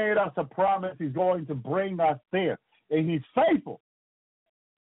he made us a promise. He's going to bring us there. And he's faithful.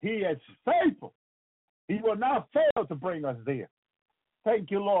 He is faithful. He will not fail to bring us there.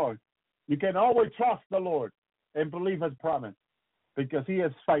 Thank you, Lord. You can always trust the Lord and believe his promise because he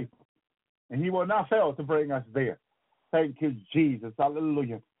is faithful. And he will not fail to bring us there. Thank you, Jesus.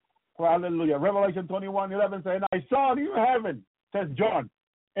 Hallelujah. Hallelujah. Revelation 21:11 says, and I saw a new heaven, says John,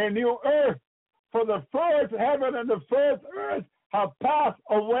 and new earth. For the first heaven and the first earth have passed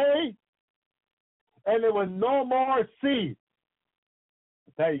away, and there was no more sea.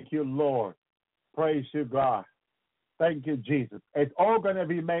 Thank you, Lord. Praise you, God. Thank you, Jesus. It's all going to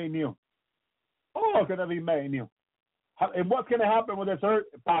be made new. All going to be made new. And what's going to happen when this earth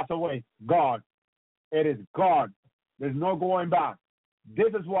pass away? Gone. It is gone. There's no going back.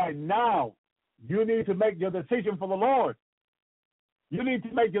 This is why now you need to make your decision for the Lord. You need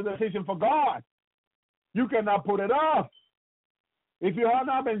to make your decision for God. You cannot put it off. If you have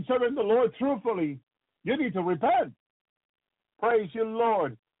not been serving the Lord truthfully, you need to repent. Praise you,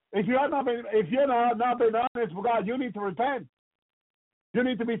 Lord. If you have not been honest with God, you need to repent. You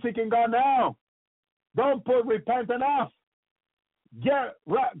need to be seeking God now. Don't put repenting off. Get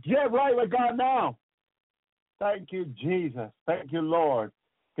right with God now. Thank you, Jesus. Thank you, Lord.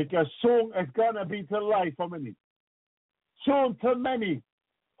 Because soon it's going to be too late for many. Soon too many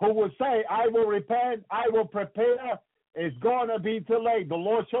who will say, I will repent, I will prepare. It's going to be too late. The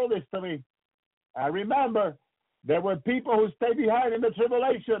Lord showed this to me. I remember there were people who stayed behind in the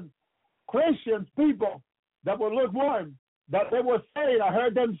tribulation. Christians, people that were lukewarm, that they were saying, I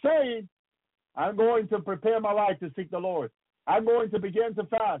heard them saying, I'm going to prepare my life to seek the Lord. I'm going to begin to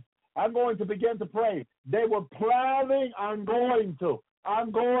fast. I'm going to begin to pray. They were planning on going to.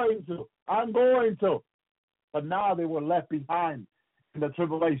 I'm going to. But now they were left behind in the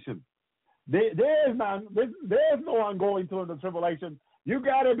tribulation. There's no one going to in the tribulation. You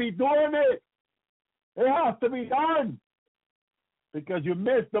got to be doing it. It has to be done. Because you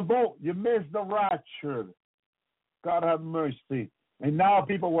missed the boat. You missed the rapture. God have mercy. And now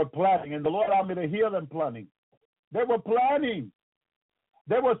people were planning. And the Lord allowed me to hear them planning. They were planning.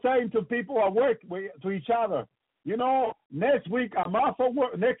 They were saying to people at work, to each other, you know, next week I'm off of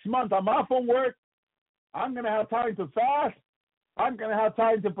work. Next month I'm off of work. I'm going to have time to fast. I'm going to have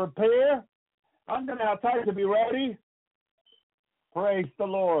time to prepare. I'm going to have time to be ready. Praise the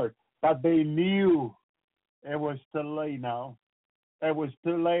Lord. But they knew it was too late now. It was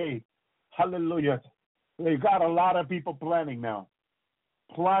too late. Hallelujah. They got a lot of people planning now.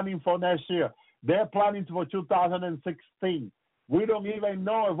 Planning for next year. They're planning for 2016. We don't even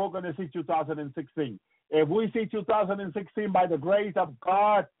know if we're going to see 2016. If we see 2016 by the grace of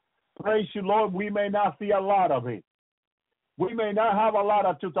God, praise you, Lord, we may not see a lot of it. We may not have a lot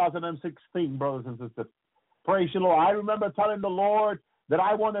of 2016, brothers and sisters. Praise you, Lord. I remember telling the Lord that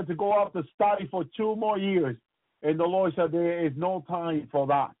I wanted to go up to study for 2 more years. And the Lord said, there is no time for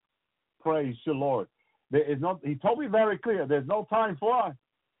that. Praise you, Lord. There is no. He told me very clear, there's no time for it.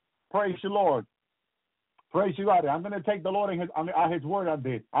 Praise you, Lord. Praise you, God. I'm going to take the Lord at his word on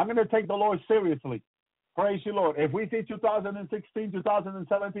this. I'm going to take the Lord seriously. Praise you, Lord. If we see 2016,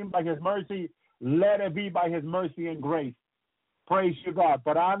 2017 by his mercy, let it be by his mercy and grace. Praise you, God.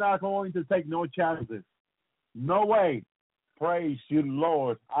 But I'm not going to take no chances. No way. Praise you,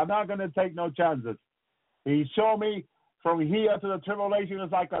 Lord. I'm not going to take no chances. He showed me from here to the tribulation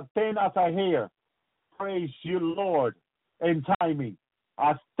is like a thin as a hair. Praise you, Lord, in timing.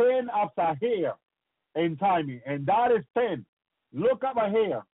 As thin as a hair in timing. And that is thin. Look at a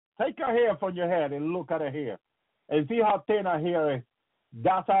hair. Take a hair from your head and look at a hair. And see how thin a hair is.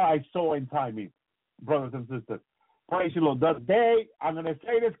 That's how I saw in timing, brothers and sisters. Praise you, Lord. The day, I'm going to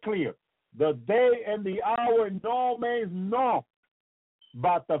say this clear. The day and the hour no man knows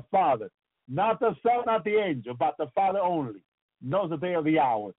but the Father. Not the Son, not the angel, but the Father only knows the day of the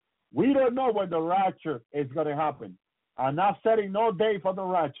hour. We don't know when the rapture is going to happen. I'm not setting no day for the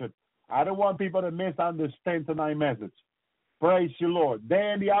rapture. I don't want people to misunderstand tonight's message. Praise you, Lord.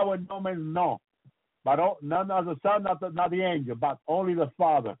 Day and the hour no man knows. But none of the Son, not the angel, but only the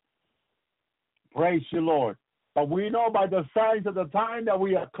Father. Praise you, Lord. But we know by the signs of the time that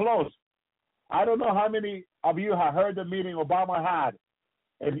we are close. I don't know how many of you have heard the meeting Obama had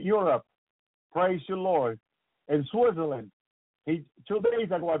in Europe. Praise you, Lord. In Switzerland. 2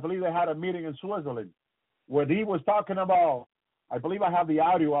 days ago, I believe they had a meeting in Switzerland where he was talking about, I believe I have the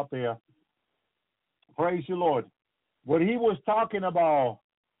audio up there. Praise you, Lord. Where he was talking about,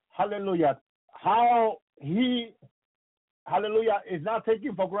 hallelujah, how he, hallelujah, is not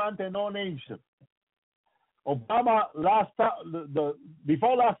taking for granted no nation. Obama,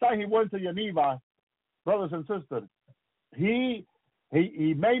 before last time he went to Geneva, brothers and sisters, he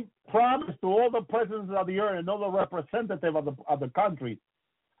made promise to all the presidents of the earth and all the representatives of the country,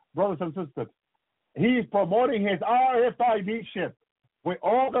 brothers and sisters. He's promoting his RFID ship with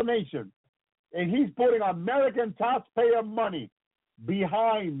all the nations, and he's putting American taxpayer money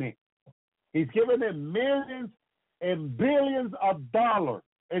behind it. He's giving them millions and billions of dollars.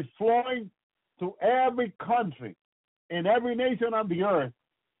 It's flowing to every country in every nation on the earth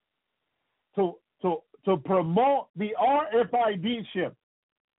to promote the RFID ship.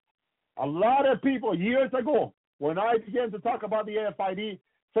 A lot of people years ago, when I began to talk about the RFID,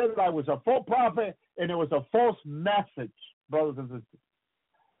 said that I was a false prophet and it was a false message, brothers and sisters.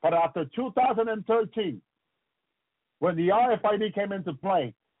 But after 2013, when the RFID came into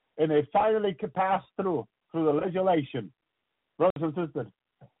play and it finally passed through the legislation, brothers and sisters,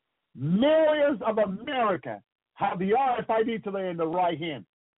 millions of Americans have the RFID today in the right hand.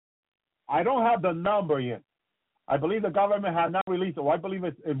 I don't have the number yet. I believe the government has not released it. I believe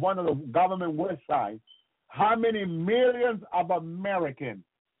it's in one of the government websites. How many millions of Americans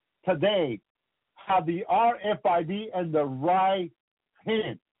today have the RFID in the right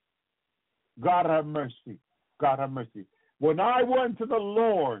hand? God have mercy. God have mercy. When I went to the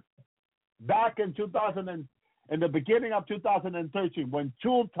Lord back in in the beginning of 2013, when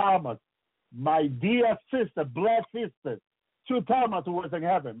Jewel Thomas, my dear sister, blessed sister, Jewel Thomas, who was in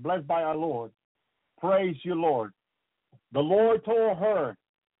heaven, blessed by our Lord, praise you, Lord. The Lord told her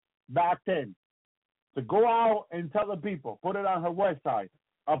back then to go out and tell the people, put it on her website,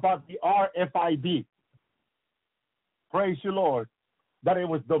 about the RFID. Praise you, Lord. That it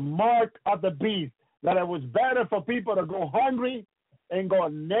was the mark of the beast, that it was better for people to go hungry and go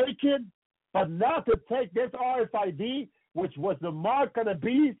naked, but not to take this RFID, which was the mark of the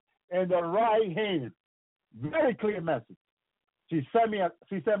beast, in the right hand. Very clear message. She sent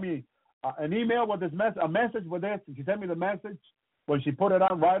me an email with this message, a message with this. She sent me the message. When she put it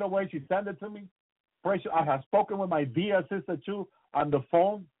on right away, she sent it to me. Praise you. I have spoken with my dear sister too on the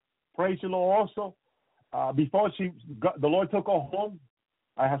phone. Praise you, Lord. Also, before the Lord took her home,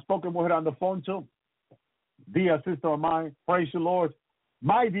 I have spoken with her on the phone too. Dear sister of mine, praise you, Lord.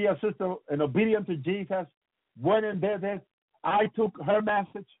 My dear sister, in obedience to Jesus, went and did this. I took her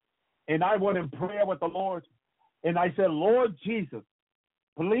message and I went in prayer with the Lord. And I said, Lord Jesus,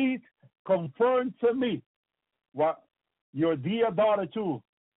 please confirm to me what your dear daughter too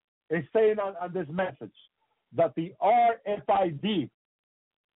is saying on this message, that the RFID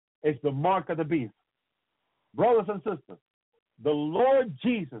is the mark of the beast. Brothers and sisters, the Lord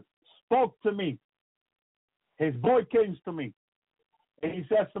Jesus spoke to me. His voice came to me. And he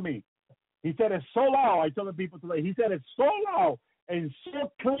says to me, he said, it's so loud. I tell the people today, he said, it's so loud and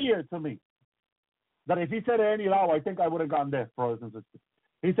so clear to me that if he said it any louder, I think I would have gone deaf, brothers and sisters.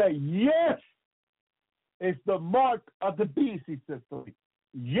 He said, yes, it's the mark of the beast, he says to me.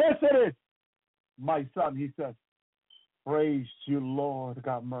 Yes, it is, my son, he says. Praise you, Lord.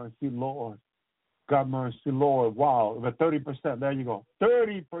 God mercy, Lord. God mercy, Lord. Wow, the 30%. There you go.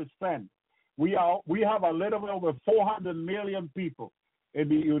 30%. We have a little bit over 400 million people in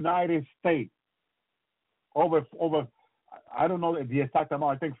the United States. Over I don't know the exact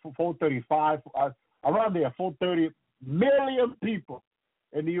amount. I think 435, around there, 430 million people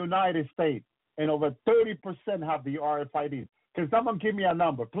in the United States, and over 30% have the RFID. Can someone give me a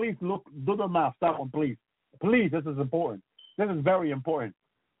number? Please do the math. Someone, please. Please, this is important. This is very important.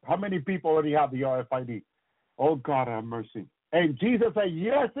 How many people already have the RFID? Oh, God have mercy. And Jesus said,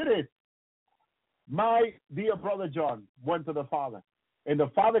 yes, it is. My dear brother John went to the Father, and the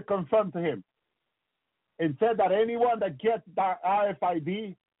Father confirmed to him and said that anyone that gets that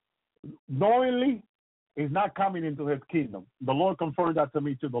RFID knowingly is not coming into his kingdom. The Lord confirmed that to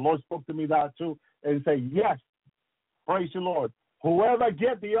me too. The Lord spoke to me that too and said, yes, praise the Lord. Whoever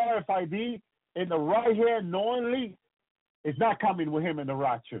gets the RFID in the right hand knowingly is not coming with him in the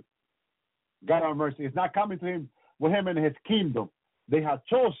rapture. God have mercy. It's not coming to him with him in his kingdom. They have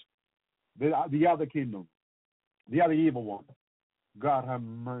chosen the other kingdom, the other evil one. God have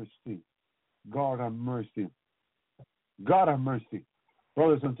mercy. God have mercy. God have mercy.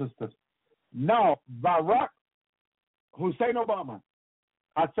 Brothers and sisters. Now, Barack Hussein Obama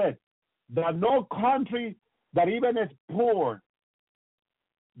has said that no country that even is poor,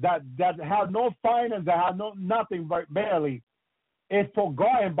 that have no finance, that have nothing barely, is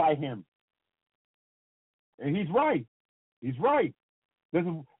forgotten by him. And he's right. He's right. This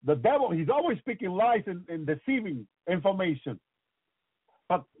is the devil. He's always speaking lies and deceiving information.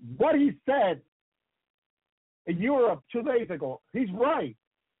 But what he said in Europe 2 days ago, he's right.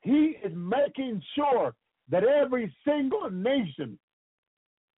 He is making sure that every single nation,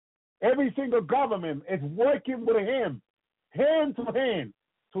 every single government is working with him, hand to hand,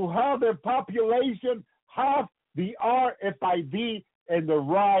 to have their population have the RFID in the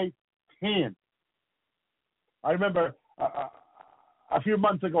right hand. I remember a few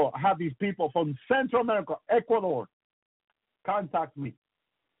months ago, I had these people from Central America, Ecuador, contact me.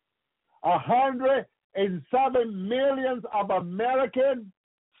 107 million of American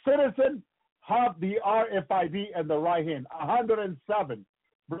citizens have the RFID in the right hand. 107.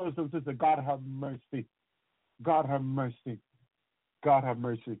 Brothers and sisters, God have mercy. God have mercy. God have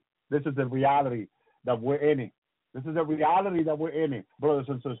mercy. This is the reality that we're in. This is the reality that we're in, brothers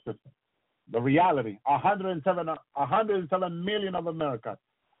and sisters. The reality. 107 million of America.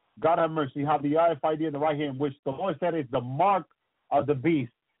 God have mercy. Have the RFID in the right hand, which the Lord said is the mark of the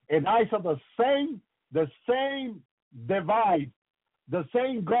beast. And I saw the same device, the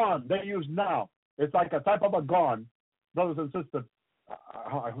same gun they use now. It's like a type of a gun, brothers and sisters.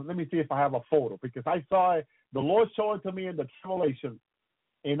 Let me see if I have a photo, because I saw it. The Lord showed it to me in the Revelation,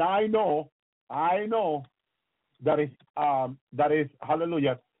 and I know that is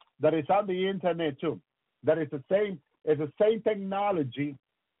hallelujah, that is on the internet too. That is the same. It's the same technology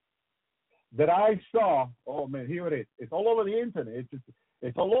that I saw. Oh man, here it is. It's all over the internet.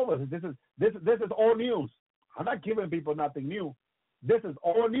 It's all over. This is all news. I'm not giving people nothing new. This is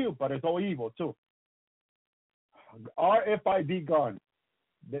all new, but it's all evil too. RFID gun.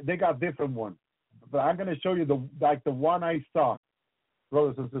 They got different ones, but I'm gonna show you the one I saw,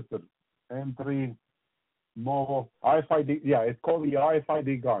 brothers and sisters. M3 mobile RFID. Yeah, it's called the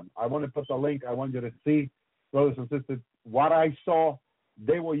RFID gun. I want to put the link. I want you to see, brothers and sisters, what I saw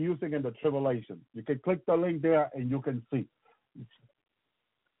they were using in the tribulation. You can click the link there and you can see.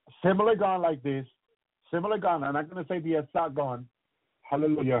 Similar gun like this, similar gun. I'm not going to say the exact gun.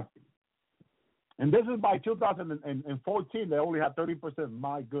 Hallelujah. And this is by 2014. They only had 30%.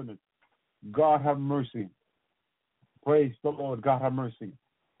 My goodness. God have mercy. Praise the Lord. God have mercy.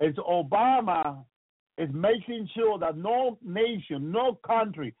 It's Obama is making sure that no nation, no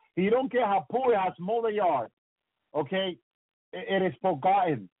country, he don't care how poor, how small they are, okay, it is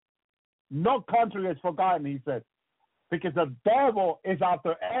forgotten. No country is forgotten, he said, because the devil is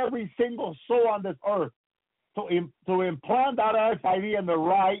after every single soul on this earth to implant that RFID in the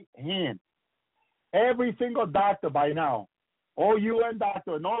right hand. Every single doctor by now, all UN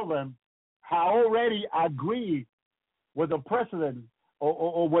doctor and all of them, have already agreed with the president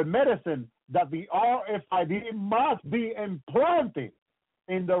or with medicine that the RFID must be implanted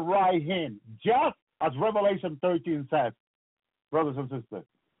in the right hand, just as Revelation 13 says, brothers and sisters.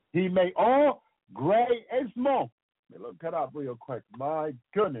 He made all great and small. Let me look it up real quick. My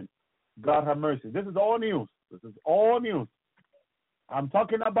goodness. God have mercy. This is all news. This is all news. I'm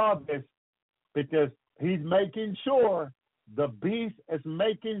talking about this because he's making sure, the beast is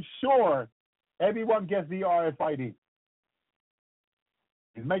making sure everyone gets the RFID.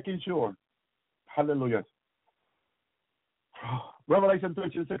 He's making sure. Hallelujah. Revelation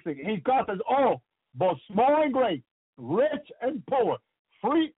 13:16. He causes all, both small and great, rich and poor,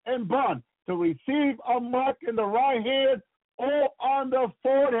 free and bond, to receive a mark in the right hand or on the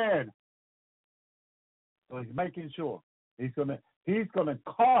forehead. So he's making sure. He's gonna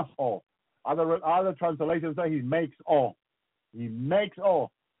cause all. Other translations say he makes all. He makes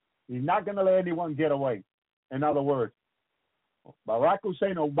all. He's not gonna let anyone get away. In other words, Barack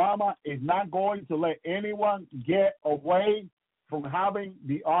Hussein Obama is not going to let anyone get away from having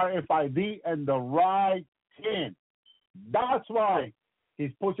the RFID and the right hand. That's why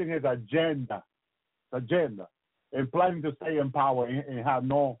he's pushing his agenda, and planning to stay in power and have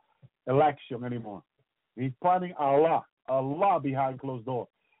no election anymore. He's planning a lot behind closed doors.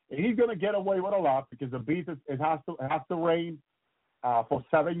 And he's going to get away with a lot because the beast it has to reign for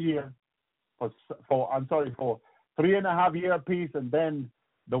 7 years, for 3.5 year peace, and then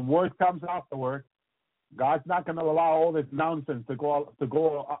the worst comes afterward. God's not going to allow all this nonsense to go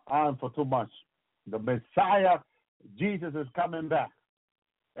on for too much. The Messiah, Jesus, is coming back,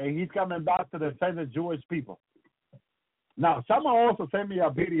 and he's coming back to defend the Jewish people. Now, someone also sent me a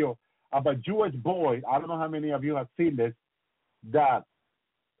video of a Jewish boy. I don't know how many of you have seen this, that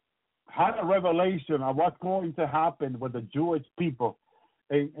had a revelation of what's going to happen with the Jewish people.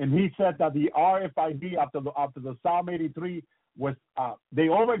 And he said that the RFID after the Psalm 83 was they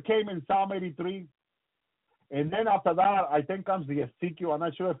overcame in Psalm 83, and then after that I think comes the Ezekiel. I'm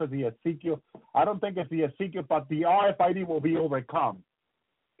not sure if it's the Ezekiel. I don't think it's the Ezekiel, but the RFID will be overcome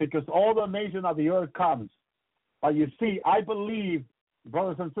because all the nations of the earth comes. But you see, I believe,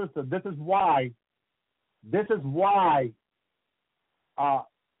 brothers and sisters, this is why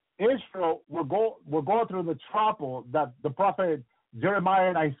Israel will go through the trouble that the prophet Jeremiah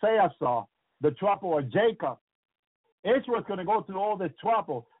and Isaiah saw, the trouble of Jacob. Israel's going to go through all this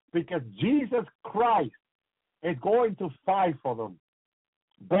trouble because Jesus Christ is going to fight for them.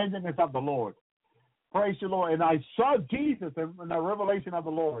 Vengeance is of the Lord. Praise the Lord. And I saw Jesus in the revelation of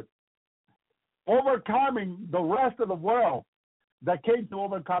the Lord overcoming the rest of the world that came to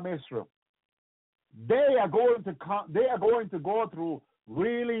overcome Israel. They are going to go through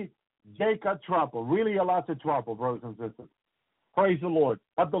really Jacob trouble, really a lot of trouble, brothers and sisters. Praise the Lord.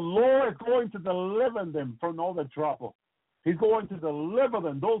 But the Lord is going to deliver them from all the trouble. He's going to deliver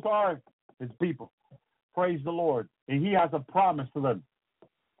them. Those are his people. Praise the Lord. And he has a promise to them.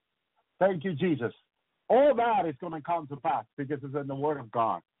 Thank you, Jesus. All that is going to come to pass because it's in the word of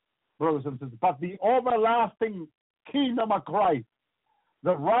God, brothers and sisters. But the everlasting kingdom of Christ,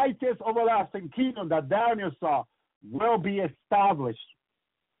 the righteous everlasting kingdom that Daniel saw, will be established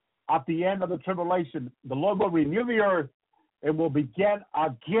at the end of the tribulation. The Lord will renew the earth and will begin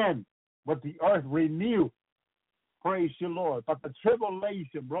again with the earth renewed. Praise you, Lord. But the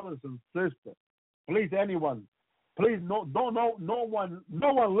tribulation, brothers and sisters, please, anyone, please, no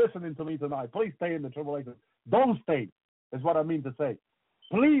one listening to me tonight, please stay in the tribulation. Don't stay, is what I mean to say.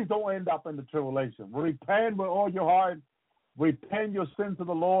 Please don't end up in the tribulation. Repent with all your heart. Repent your sin to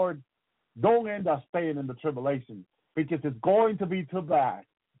the Lord. Don't end up staying in the tribulation because it's going to be too bad.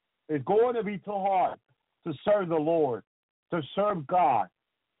 It's going to be too hard to serve the Lord, to serve God.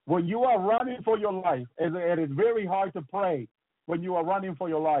 When you are running for your life, it is very hard to pray when you are running for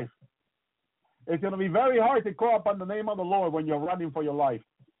your life. It's going to be very hard to call upon the name of the Lord when you're running for your life.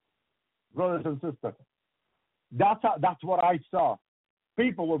 Brothers and sisters, that's what I saw.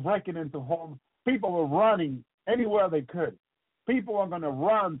 People were breaking into homes. People were running anywhere they could. People are going to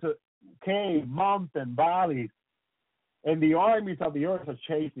run to cave, mountain, valleys. And the armies of the earth are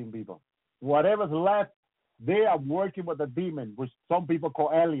chasing people. Whatever's left, they are working with the demon, which some people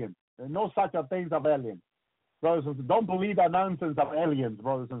call aliens. There's no such a thing as aliens. Brothers and sisters, don't believe that nonsense of aliens,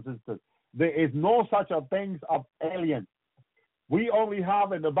 brothers and sisters. There is no such a thing of aliens. We only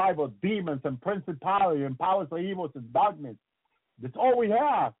have in the Bible demons and principalities and powers of evil and darkness. That's all we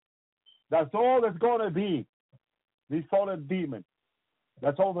have. That's all there's going to be. These fallen demons.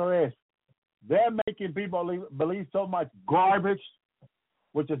 That's all there is. They're making people believe so much garbage,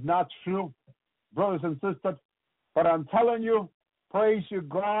 which is not true, brothers and sisters. But I'm telling you, praise you,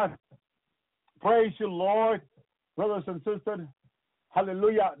 God. Praise you, Lord, brothers and sisters.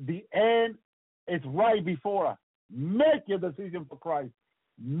 Hallelujah. The end is right before us. Make your decision for Christ.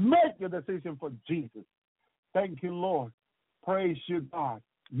 Make your decision for Jesus. Thank you, Lord. Praise you, God.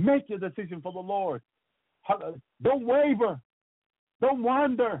 Make your decision for the Lord. Don't waver. Don't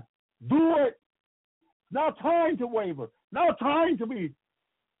wander. Do it. It's not time to waver. Not time to be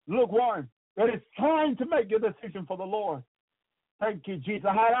lukewarm. But it's time to make your decision for the Lord. Thank you, Jesus.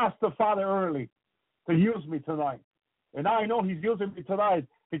 I had asked the Father early to use me tonight. And I know He's using me tonight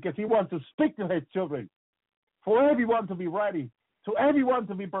because He wants to speak to His children. For everyone to be ready. To everyone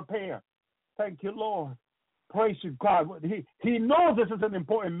to be prepared. Thank you, Lord. Praise you, God. He knows this is an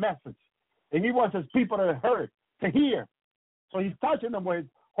important message. And He wants His people to hear. So He's touching them with His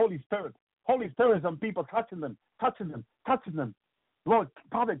Holy Spirit. Holy Spirit is on people, touching them. Lord,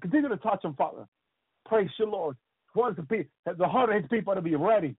 Father, continue to touch them, Father. Praise you, Lord. He wants the heart of His people to be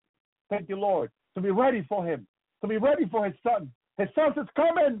ready. Thank you, Lord. To be ready for Him. To be ready for His Son. His Son is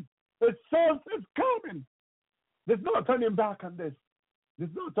coming. His Son is coming. There's no turning back on this.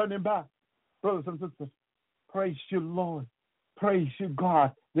 There's no turning back. Brothers and sisters, praise you, Lord. Praise you,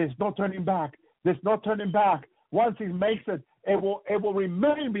 God. There's no turning back. There's no turning back. Once He makes it, it will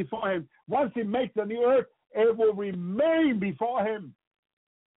remain before Him. Once He makes the new earth, it will remain before Him.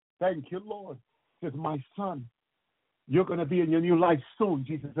 Thank you, Lord. Because my son, you're going to be in your new life soon.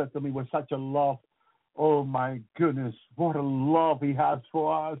 Jesus said to me with such a love. Oh, my goodness. What a love He has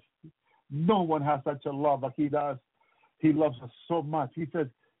for us. No one has such a love like He does. He loves us so much. He says,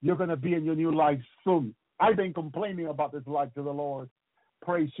 you're going to be in your new life soon. I've been complaining about this life to the Lord.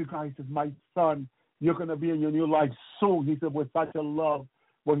 Praise you, Christ, as my son. You're going to be in your new life soon. He said with such a love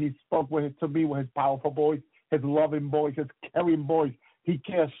when He spoke to me with His powerful voice, His loving voice, His caring voice. He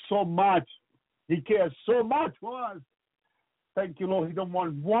cares so much. He cares so much for us. Thank you, Lord. He don't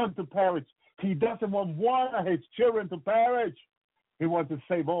want one to perish. He doesn't want one of His children to perish. He wants to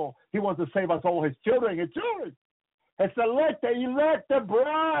save all. He wants to save us all, His children. His elected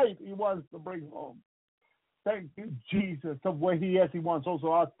bride He wants to bring home. Thank you, Jesus. Of where He is, He wants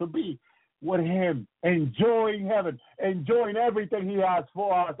also us to be with Him, enjoying heaven, enjoying everything He has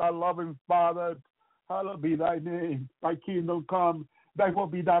for us. I love Him, Father. Hallowed be Thy name. Thy kingdom come. Thy will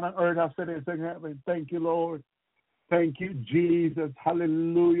be done on earth as it is in heaven. Thank you, Lord. Thank you, Jesus.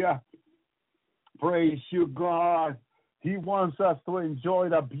 Hallelujah. Praise you, God. He wants us to enjoy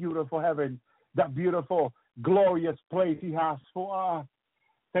that beautiful heaven, that beautiful, glorious place He has for us.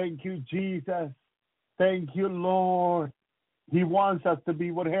 Thank you, Jesus. Thank you, Lord. He wants us to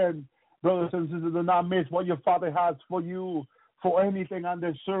be with Him. Brothers and sisters, do not miss what your Father has for you. For anything on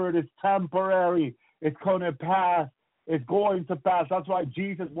this earth is temporary. It's going to pass. It's going to pass. That's why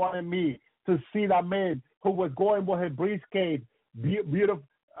Jesus wanted me to see that man who was going with his briefcase, beautiful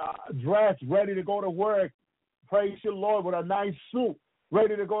dress, ready to go to work. Praise you, Lord, with a nice suit,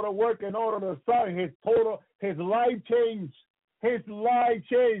 ready to go to work, and all of a sudden his life changed. His life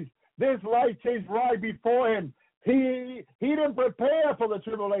changed. This life changed right before him. He didn't prepare for the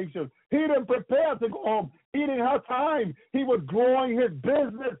tribulation. He didn't prepare to go home. He didn't have time. He was growing his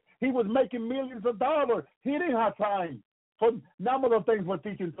business. He was making millions of dollars. He didn't have time for none of the things we're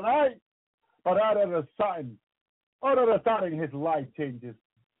teaching tonight. But all of a sudden, his life changes.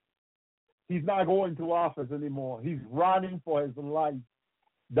 He's not going to office anymore. He's running for his life.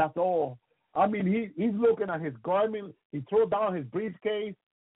 That's all. I mean, he's looking at his garment. He threw down his briefcase.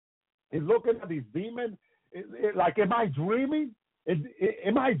 He's looking at these demons. Like, am I dreaming?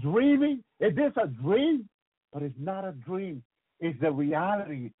 Am I dreaming? Is this a dream? But it's not a dream. It's the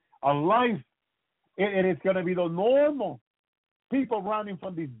reality of life. It is going to be the normal. People running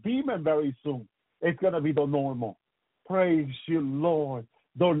from this demon very soon. It's going to be the normal. Praise you, Lord.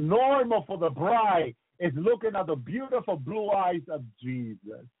 The normal for the bride is looking at the beautiful blue eyes of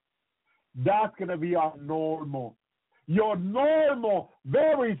Jesus. That's going to be our normal. Your normal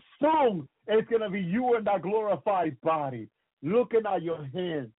very soon is going to be you in that glorified body. Looking at your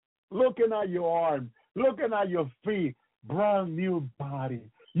hands, looking at your arms, looking at your feet, brand new body.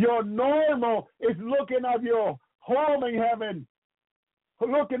 Your normal is looking at your home in heaven,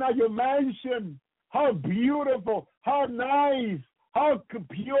 looking at your mansion, how beautiful, how nice, how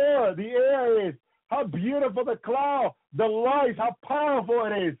pure the air is, how beautiful the cloud, the light, how powerful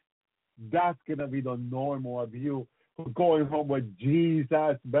it is. That's going to be the normal of you going home with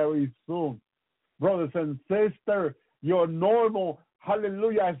Jesus very soon. Brothers and sisters, your normal,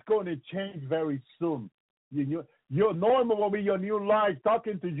 hallelujah, is going to change very soon. Your normal will be your new life,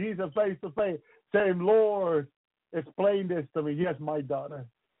 talking to Jesus face to face, saying, Lord, explain this to me. Yes, my daughter.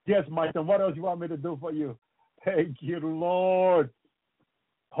 Yes, my son. What else you want me to do for you? Thank you, Lord.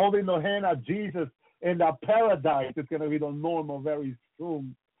 Holding the hand of Jesus in the paradise is going to be the normal very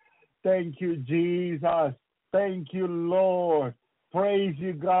soon. Thank you, Jesus. Thank you, Lord. Praise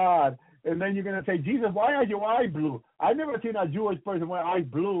you, God. And then you're going to say, Jesus, why are your eyes blue? I've never seen a Jewish person with eyes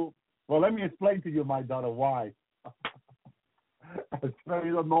blue. Well, let me explain to you, my daughter, why. It's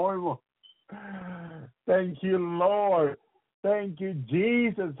very normal. Thank you, Lord. Thank you,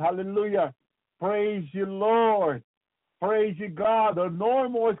 Jesus. Hallelujah. Praise you, Lord. Praise you, God. The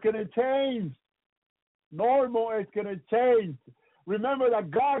normal is going to change. Normal is going to change. Remember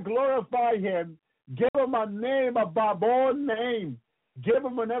that God glorified him, gave him a name above all names, gave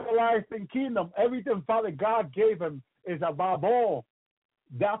him an everlasting kingdom. Everything Father God gave him is above all.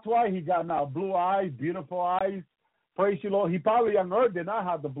 That's why he got now blue eyes, beautiful eyes. Praise you, Lord. He probably on earth did not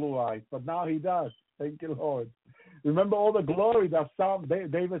have the blue eyes, but now he does. Thank you, Lord. Remember all the glory that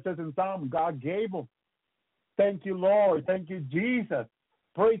David says in Psalm, God gave him. Thank you, Lord. Thank you, Jesus.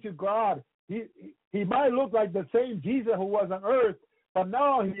 Praise you, God. He might look like the same Jesus who was on earth, but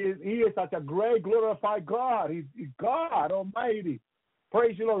now he is such a great, glorified God. He's God Almighty.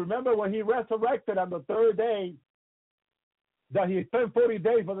 Praise you, Lord. Remember when he resurrected on the third day, that he spent 40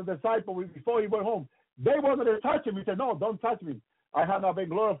 days for the disciples before he went home. They wanted to touch him. He said, no, don't touch me. I have not been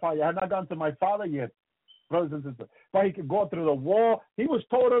glorified. I have not gone to my Father yet, brothers and sisters. But he could go through the wall. He was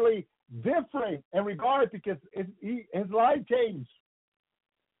totally different in regard because his life changed.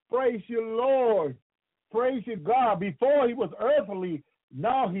 Praise you, Lord. Praise you, God. Before he was earthly,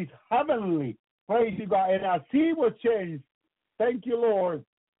 now he's heavenly. Praise you, God. And as he was changed, thank you, Lord.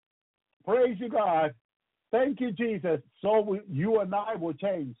 Praise you, God. Thank you, Jesus. So you and I will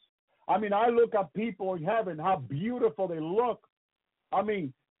change. I mean, I look at people in heaven, how beautiful they look. I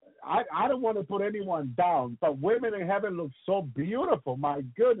mean, I don't want to put anyone down, but women in heaven look so beautiful. My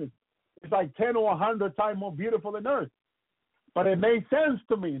goodness. It's like 10 or 100 times more beautiful than earth. But it made sense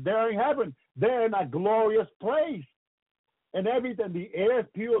to me. They're in heaven. They're in a glorious place. And everything, the air is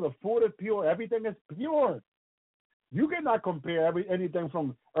pure, the food is pure, everything is pure. You cannot compare anything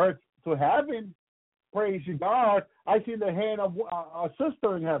from earth to heaven. Praise you, God. I see the hand of a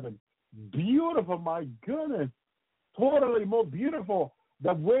sister in heaven. Beautiful, my goodness. Totally more beautiful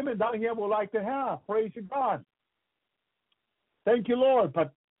than women down here would like to have. Praise you, God. Thank you, Lord.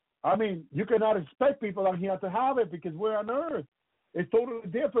 But, I mean, you cannot expect people down here to have it because we're on earth. It's totally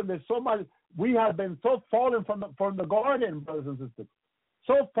different. There's so much. We have been so fallen from the garden, brothers and sisters.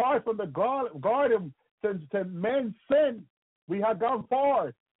 So far from the garden since men sinned. We have gone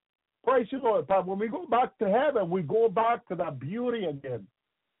far. Praise you, Lord. But when we go back to heaven, we go back to that beauty again.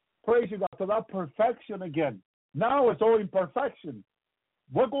 Praise you, God, to that perfection again. Now it's all in perfection.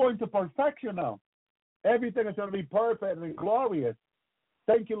 We're going to perfection now. Everything is going to be perfect and glorious.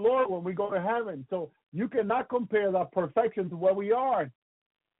 Thank you, Lord, when we go to heaven. So you cannot compare that perfection to where we are.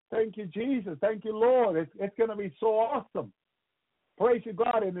 Thank you, Jesus. Thank you, Lord. It's going to be so awesome. Praise you,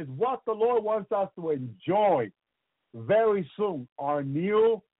 God. And it's what the Lord wants us to enjoy very soon, our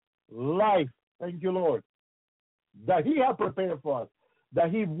new life. Thank you, Lord, that he has prepared for us, that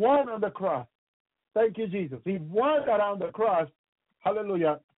he won on the cross. Thank you, Jesus. He won that on the cross.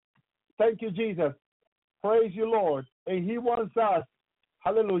 Hallelujah. Thank you, Jesus. Praise you, Lord. And he wants us,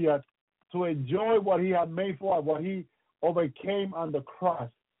 hallelujah, to enjoy what he had made for us, what he overcame on the cross.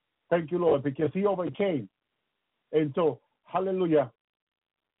 Thank you, Lord, because he overcame. And so, hallelujah.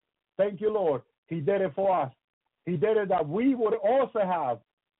 Thank you, Lord. He did it for us. He did it that we would also have,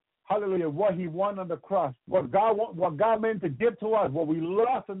 hallelujah, what he won on the cross, what God meant to give to us, what we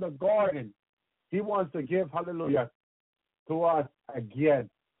lost in the garden, he wants to give, hallelujah, to us again.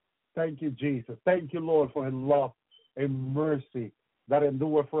 Thank you, Jesus. Thank you, Lord, for his love and mercy that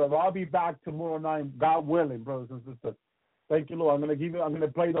endure forever. I'll be back tomorrow night, God willing, brothers and sisters. Thank you, Lord. I'm going to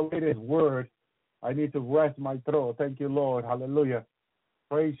play the latest word. I need to rest my throat. Thank you, Lord. Hallelujah.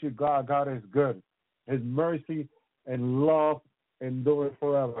 Praise you, God. God is good. His mercy and love endure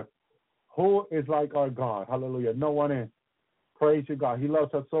forever. Who is like our God? Hallelujah. No one is. Praise you, God. He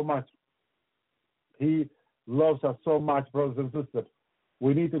loves us so much. He loves us so much, brothers and sisters.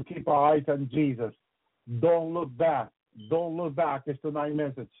 We need to keep our eyes on Jesus. Don't look back. Don't look back. It's tonight's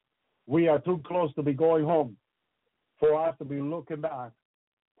message. We are too close to be going home for us to be looking back.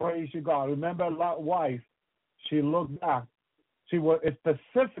 Praise you, God. Remember Lot's wife, she looked back. She was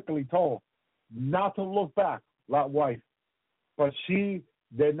specifically told not to look back, Lot's wife. But she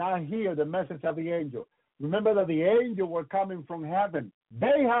did not hear the message of the angel. Remember that the angel were coming from heaven.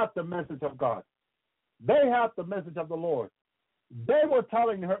 They have the message of God. They have the message of the Lord. They were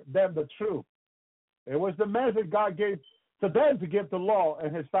telling them the truth. It was the message God gave to them to give the law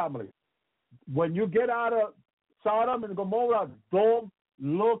and his family. When you get out of Sodom and Gomorrah, don't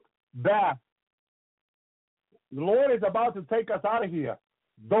look back. The Lord is about to take us out of here.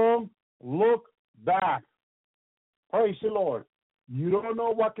 Don't look back. Praise the Lord. You don't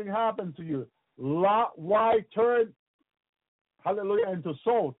know what can happen to you. Lot wife turned, hallelujah, into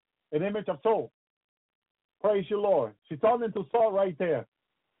salt, an image of salt. Praise you, Lord. She turned into salt right there.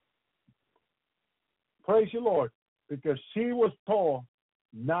 Praise you, Lord, because she was told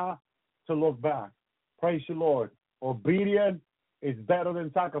not to look back. Praise you, Lord. Obedience is better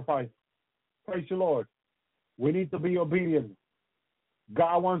than sacrifice. Praise you, Lord. We need to be obedient.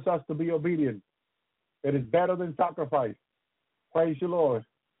 God wants us to be obedient. It is better than sacrifice. Praise you, Lord.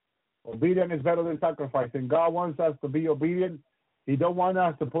 Obedience is better than sacrifice. And God wants us to be obedient. He don't want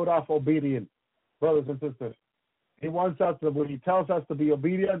us to put off obedience, brothers and sisters. He wants us to, when he tells us to be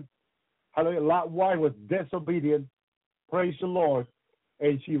obedient, hallelujah, Lot's wife was disobedient. Praise the Lord.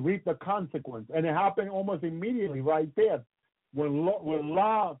 And she reaped the consequence. And it happened almost immediately right there. When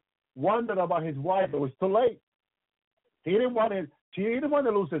Lot wondered about his wife, it was too late. She didn't want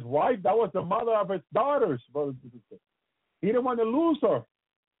to lose his wife. That was the mother of his daughters, brothers and sisters. He didn't want to lose her.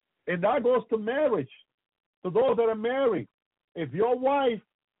 And that goes to marriage, to those that are married. If your wife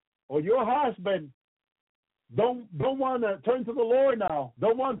or your husband don't want to turn to the Lord now,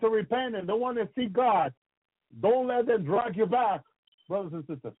 don't want to repent and don't want to seek God, don't let them drag you back, brothers and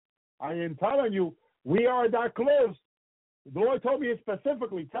sisters. I am telling you, we are that close. The Lord told me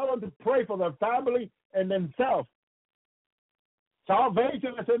specifically, tell them to pray for their family and themselves.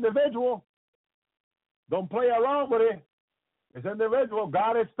 Salvation is individual. Don't play around with it. It's individual.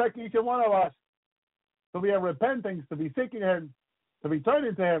 God expects each and one of us to be a repentance, to be seeking him, to be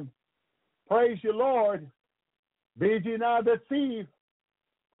turning to him. Praise you, Lord. Be ye not deceived.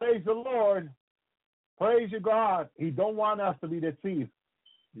 Praise the Lord. Praise you, God. He don't want us to be deceived.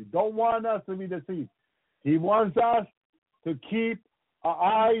 He don't want us to be deceived. He wants us to keep our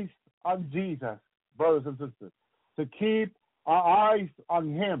eyes on Jesus, brothers and sisters. To keep our eyes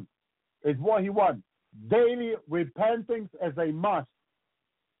on him is what he wants. Daily repentance is a must.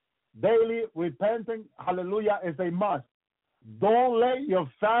 Daily repentance, hallelujah, is a must. Don't let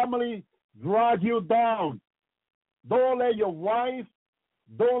your family drag you down. Don't let your wife,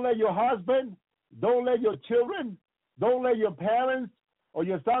 don't let your husband, don't let your children, don't let your parents or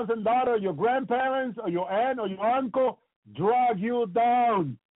your sons and daughters, your grandparents or your aunt or your uncle drag you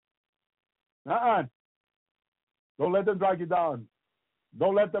down. Don't let them drag you down.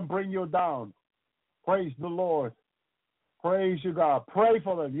 Don't let them bring you down. Praise the Lord. Praise you, God. Pray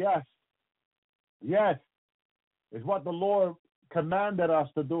for them. Yes. Yes. It's what the Lord commanded us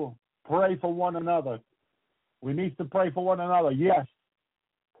to do. Pray for one another. We need to pray for one another. Yes.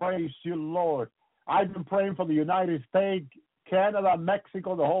 Praise you, Lord. I've been praying for the United States, Canada,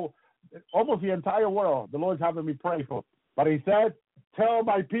 Mexico, almost the entire world. The Lord's having me pray for. But he said, tell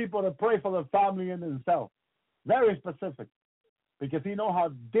my people to pray for their family and themselves. Very specific. Because he knows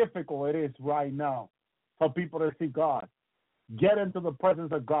how difficult it is right now for people to see God. Get into the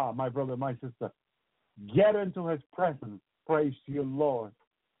presence of God, my brother, my sister. Get into his presence. Praise you, Lord.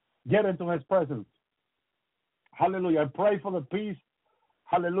 Get into his presence. Hallelujah. And pray for the peace,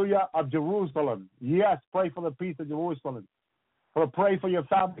 hallelujah, of Jerusalem. Yes, pray for the peace of Jerusalem. Pray for your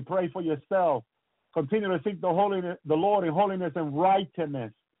family. Pray for yourself. Continue to seek the Lord in holiness and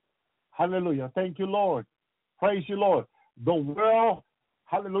righteousness. Hallelujah. Thank you, Lord. Praise you, Lord. The world,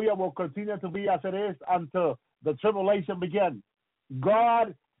 hallelujah, will continue to be as it is until the tribulation begins.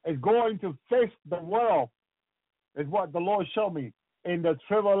 God is going to fix the world, is what the Lord showed me in the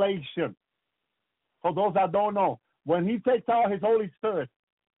tribulation. For those that don't know, when he takes out his Holy Spirit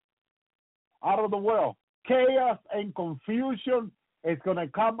out of the world, chaos and confusion is going to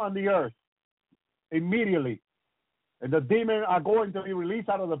come on the earth immediately. And the demons are going to be released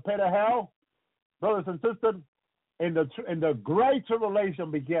out of the pit of hell. Brothers and sisters, and the great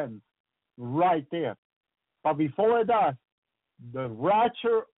tribulation begins right there. But before it does, the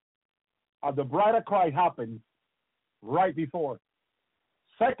rapture of the bride of Christ happens right before.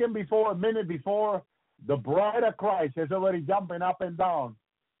 Second before, a minute before, the bride of Christ is already jumping up and down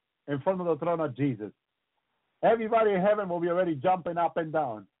in front of the throne of Jesus. Everybody in heaven will be already jumping up and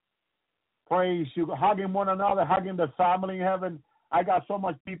down. Praise you, hugging one another, hugging the family in heaven. I got so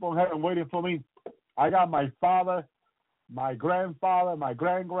much people in heaven waiting for me. I got my father, my grandfather, my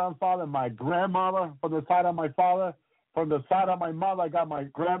grandfather, my grandmother from the side of my father. From the side of my mother, I got my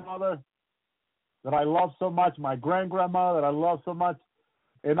grandmother that I love so much, my grandmother that I love so much.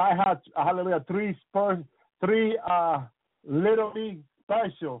 And I had, hallelujah, three little me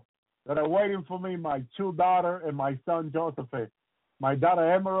special that are waiting for me, my two daughters and my son Joseph. My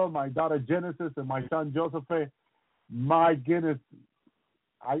daughter Emerald, my daughter Genesis, and my son Joseph. My goodness,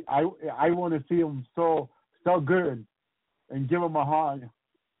 I want to see them so good and give them a hug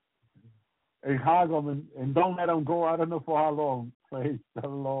and hug them and don't let them go. I don't know for how long. Praise the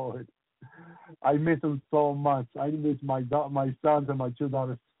Lord. I miss them so much. I miss my sons and my two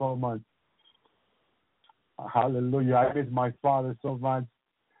daughters so much. Hallelujah. I miss my father so much.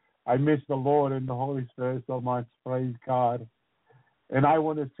 I miss the Lord and the Holy Spirit so much. Praise God. And I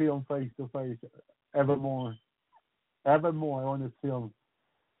want to see them face to face evermore. Evermore, I want to see them.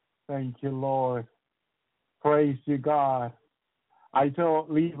 Thank you, Lord. Praise you, God. I told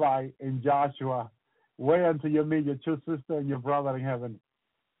Levi and Joshua, wait until you meet your true sister and your brother in heaven.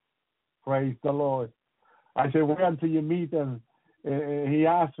 Praise the Lord. I said, wait until you meet them. And he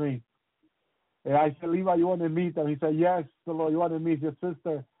asked me, and I said, Levi, you want to meet them? He said, yes, the Lord, you want to meet your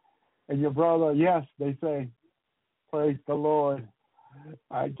sister and your brother? Yes, they say. Praise the Lord.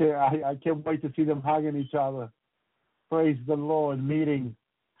 I can't wait to see them hugging each other. Praise the Lord, meeting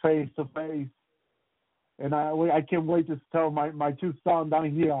face to face. And I can't wait to tell my two sons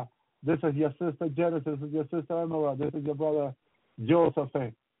down here, this is your sister Genesis, this is your sister Emerald, this is your brother Joseph.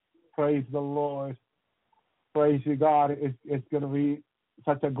 Praise the Lord. Praise you, God. It's going to be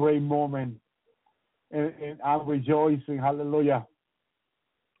such a great moment. And I'm rejoicing. Hallelujah.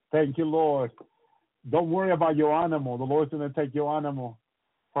 Thank you, Lord. Don't worry about your animal. The Lord's going to take your animal.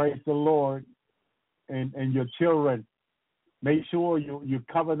 Praise the Lord. And your children. Make sure you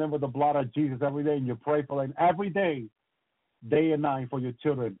cover them with the blood of Jesus every day and you pray for them every day, day and night for your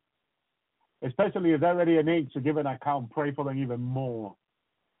children. Especially if they're already an age to give an account, pray for them even more.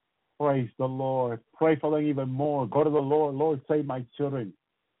 Praise the Lord. Pray for them even more. Go to the Lord. Lord, save my children.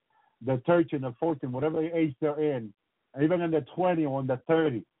 The 13, the 14, whatever age they're in, even in the 20 or in the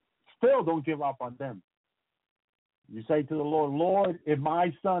 30, still don't give up on them. You say to the Lord, Lord, if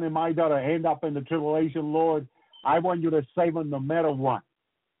my son and my daughter end up in the tribulation, Lord, I want you to save them no matter what.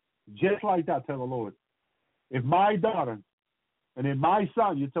 Just like that, tell the Lord. If my daughter and if my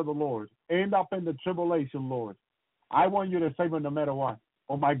son, you tell the Lord, end up in the tribulation, Lord, I want you to save them no matter what.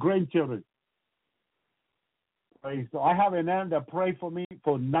 Or my grandchildren. Praise God. I have an aunt that prayed for me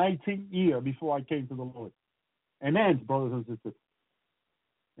for 19 years before I came to the Lord. An aunt, brothers and sisters.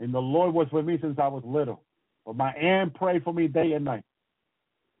 And the Lord was with me since I was little. But my aunt prayed for me day and night.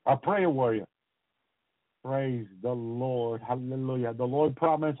 A prayer warrior. Praise the Lord. Hallelujah. The Lord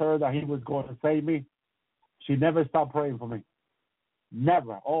promised her that he was going to save me. She never stopped praying for me.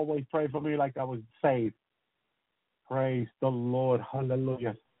 Never. Always prayed for me like I was saved. Praise the Lord.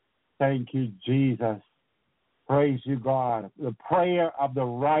 Hallelujah. Thank you, Jesus. Praise you, God. The prayer of the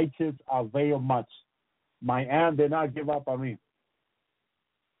righteous avail much. My aunt did not give up on me.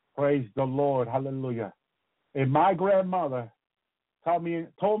 Praise the Lord. Hallelujah. And my grandmother told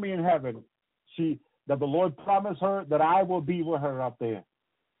me in heaven that the Lord promised her that I will be with her up there.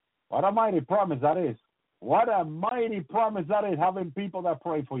 What a mighty promise that is. What a mighty promise that is, having people that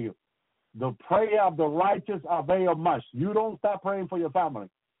pray for you. The prayer of the righteous avail much. You don't stop praying for your family.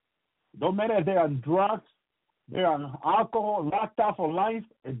 Don't matter if they're on drugs, they're on alcohol, locked up for life.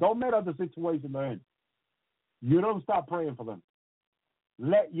 It don't matter the situation they're in. You don't stop praying for them.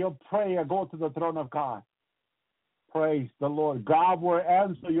 Let your prayer go to the throne of God. Praise the Lord. God will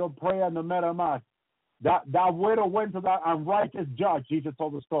answer your prayer no matter what. That widow went to that unrighteous judge. Jesus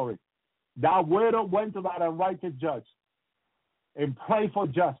told the story. That widow went to that unrighteous judge and prayed for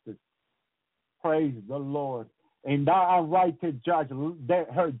justice. Praise the Lord. And that unrighteous judge,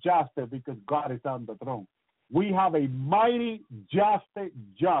 her justice, because God is on the throne. We have a mighty justice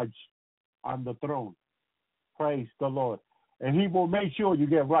judge on the throne. Praise the Lord. And he will make sure you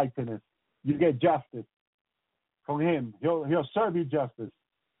get righteousness. You get justice from him. He'll serve you justice.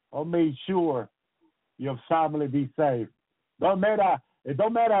 He'll make sure your family be saved. It don't matter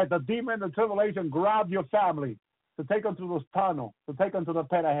if the demon and tribulation grab your family to take them to this tunnel, to take them to the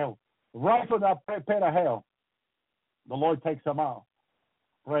pit of hell. Right from that pit of hell, the Lord takes them out.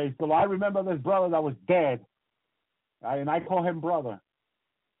 Praise the Lord. I remember this brother that was dead, and I call him brother.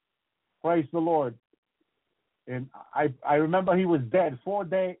 Praise the Lord. And I remember he was dead 4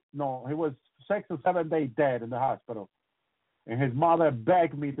 days. No, he was 6 or 7 days dead in the hospital. And his mother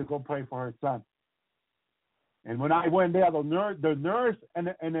begged me to go pray for her son. And when I went there, the nurse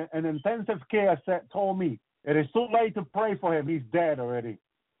and intensive care told me, it is too late to pray for him. He's dead already.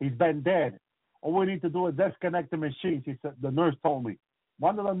 He's been dead. All we need to do is disconnect the machine. She said, the nurse told me.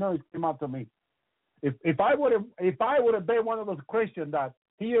 One of the nurses came up to me. If I would have been one of those Christians that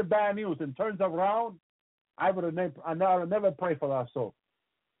hear bad news and turns around, I would have never prayed for that soul.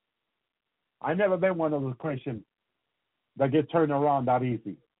 I never been one of those Christians that get turned around that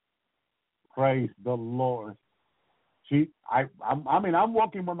easy. Praise the Lord. I'm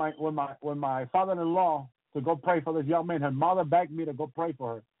working with my father-in-law to go pray for this young man. Her mother begged me to go pray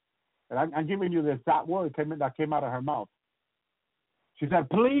for her, and I'm giving you that word that came out of her mouth. She said,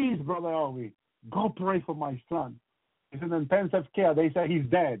 "Please, Brother Owie, go pray for my son. He's in intensive care. They said he's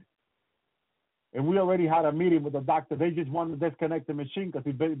dead." And we already had a meeting with the doctor. They just wanted to disconnect the machine because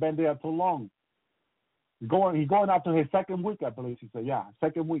he's been there too long. He's going out to his second week, I believe. She said, yeah,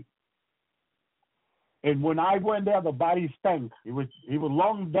 second week. And when I went there, the body stank. He was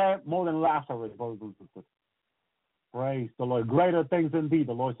long dead, more than Lazarus. Praise the Lord. Greater things indeed,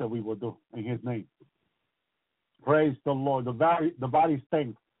 the Lord said we will do in his name. Praise the Lord. The body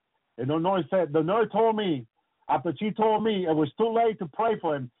stinks. And the nurse told me, after she told me it was too late to pray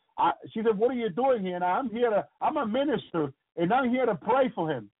for him, she said, what are you doing here? And I'm a minister, and I'm here to pray for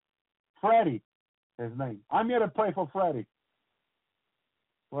him. Freddie, his name. I'm here to pray for Freddie.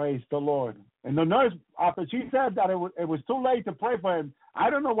 Praise the Lord. And the nurse, after she said that it was too late to pray for him, I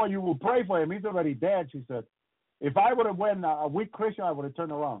don't know why you will pray for him. He's already dead, she said. If I would have been a weak Christian, I would have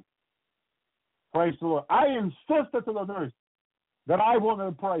turned around. Praise the Lord. I insisted to the nurse that I wanted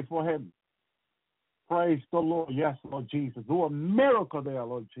to pray for him. Praise the Lord. Yes, Lord Jesus. Do a miracle there,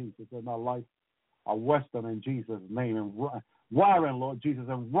 Lord Jesus, in our life. A Western in Jesus' name. And Warren, Lord Jesus.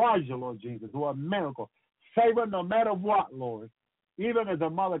 And Roger, Lord Jesus. Do a miracle. Save her no matter what, Lord. Even if the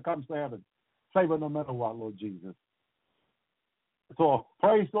mother comes to heaven. Save her no matter what, Lord Jesus. So,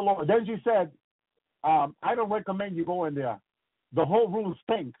 praise the Lord. Then she said, I don't recommend you going there. The whole room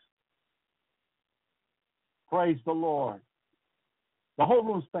stinks. Praise the Lord. The whole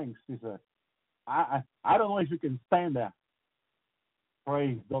room stinks, she said. I don't know if you can stand there.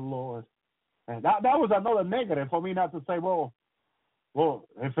 Praise the Lord. And that was another negative for me not to say, well,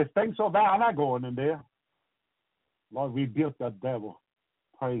 if it stinks so bad, I'm not going in there. Lord, rebuke the devil.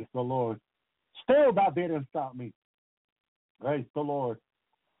 Praise the Lord. Still, that didn't stop me. Praise the Lord.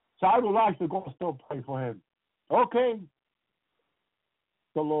 So I would like to go and still pray for him. Okay.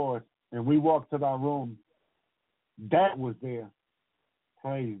 The Lord. And we walked to that room. Dad was there.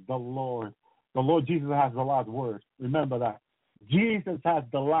 Praise the Lord. The Lord Jesus has the last word. Remember that. Jesus has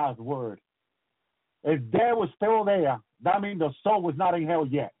the last word. If Dad was still there, that means the soul was not in hell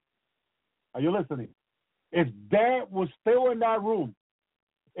yet. Are you listening? If Dad was still in that room,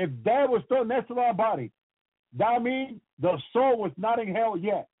 if Dad was still next to our body, that means the soul was not in hell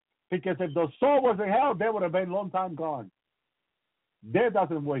yet. Because if the soul was in hell, they would have been a long time gone. Dad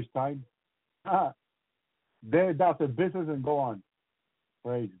doesn't waste time. Dad does the business and go on.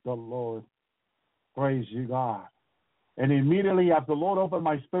 Praise the Lord. Praise you, God. And immediately after the Lord opened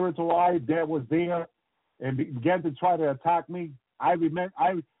my spiritual eye, Dad was there and began to try to attack me. I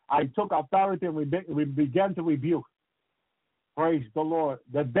took authority and we began to rebuke. Praise the Lord.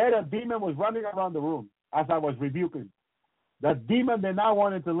 The demon was running around the room as I was rebuking. The demon did not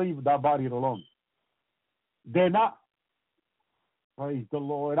want to leave that body alone. They're not. Praise the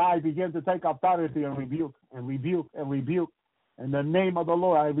Lord. I began to take authority and rebuke and rebuke and rebuke. In the name of the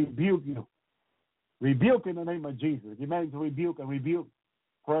Lord, I rebuke you. Rebuke in the name of Jesus. You meant to rebuke and rebuke.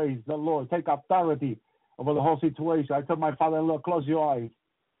 Praise the Lord. Take authority over the whole situation. I told my father-in-law, close your eyes.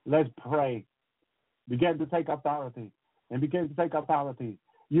 Let's pray. Begin to take authority. And begin to take authority.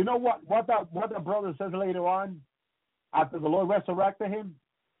 You know what the brother says later on? After the Lord resurrected him?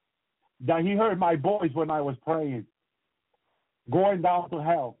 That he heard my voice when I was praying. Going down to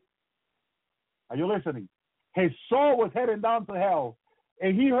hell. Are you listening? His soul was heading down to hell.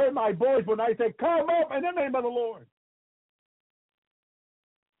 And he heard my voice when I said, come up in the name of the Lord.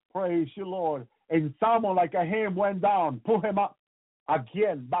 Praise you, Lord. And someone like a hand went down, pulled him up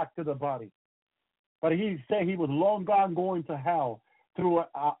again back to the body. But he said he was long gone going to hell through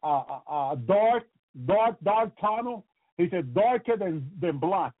a dark tunnel. He said darker than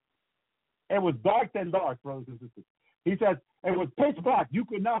black. It was dark than dark, brothers and sisters. He said it was pitch black. You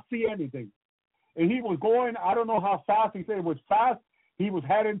could not see anything. And he was going, I don't know how fast. He said it was fast. He was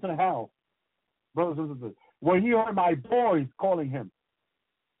heading to hell, brothers and sisters. When he heard my voice calling him,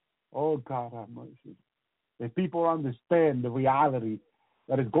 oh, God have mercy. If people understand the reality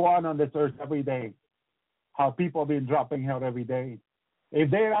that is going on this earth every day, how people are being dropping out every day, if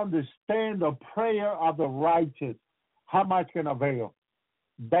they understand the prayer of the righteous, how much can avail?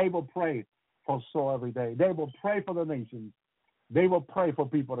 They will pray for soul every day. They will pray for the nations. They will pray for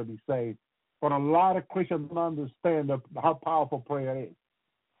people to be saved. But a lot of Christians don't understand how powerful prayer is.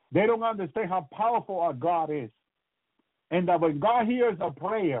 They don't understand how powerful our God is. And that when God hears a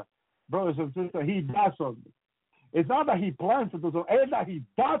prayer, brothers and sisters, he does something. It's not that he plans to do something, it's that he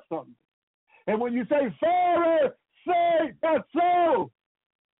does something. And when you say, Father, say that's so.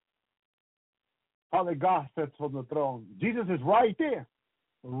 Father God sits on the throne. Jesus is right there.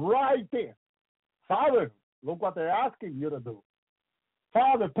 Right there. Father, look what they're asking you to do.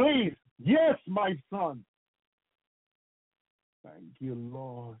 Father, please. Yes, my son. Thank you,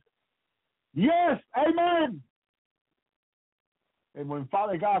 Lord. Yes, amen. And when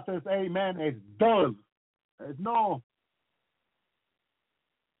Father God says amen, it's done. There's no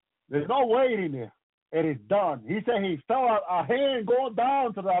waiting there. It is done. He said he saw a hand going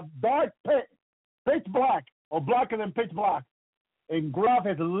down to the dark pit, pitch black, or blacker than pitch black, and grab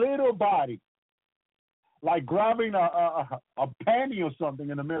his little body, like grabbing a penny or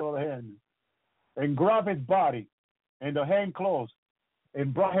something in the middle of the hand, and grab his body, and the hand closed,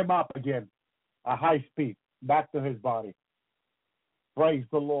 and brought him up again, at high speed, back to his body. Praise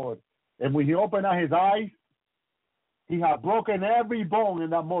the Lord. And when he opened up his eyes, he had broken every bone in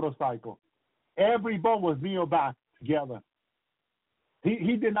that motorcycle. Every bone was nailed back together.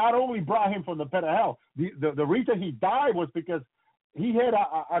 He did not only brought him from the pit of hell. The reason he died was because he had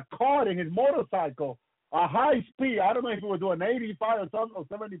a car in his motorcycle, a high speed. I don't know if he was doing 85 or something, or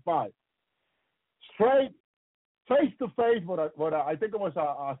 75. Straight, face to face with I think it was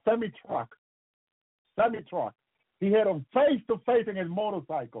a semi-truck. He hit him face to face in his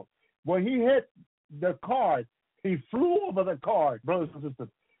motorcycle. When he hit the car, he flew over the car, brothers and sisters,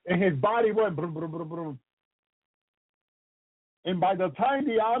 and his body went brum, brum, brum, brum. And by the time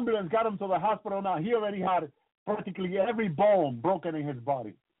the ambulance got him to the hospital now, he already had practically every bone broken in his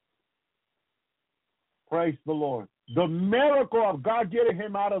body. Praise the Lord. The miracle of God getting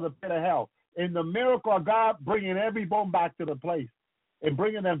him out of the pit of hell, and the miracle of God bringing every bone back to the place and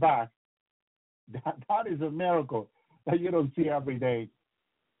bringing them back. That is a miracle that you don't see every day.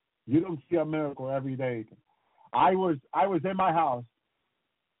 You don't see a miracle every day. I was in my house.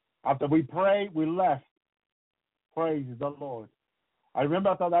 After we prayed, we left. Praise the Lord. I remember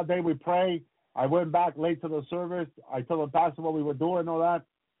after that day we prayed. I went back late to the service. I told the pastor what we were doing and all that.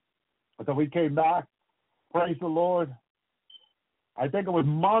 Until we came back. Praise the Lord. I think it was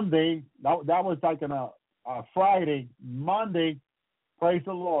Monday. That was like a Friday. Monday. Praise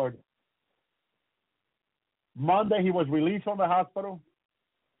the Lord. Monday he was released from the hospital.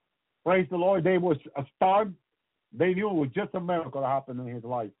 Praise the Lord. They was stunned. They knew it was just a miracle that happened in his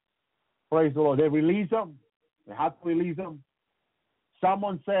life. Praise the Lord. They released him. They had to release him.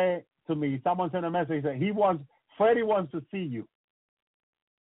 Someone said to me, someone sent a message, that Freddie wants to see you.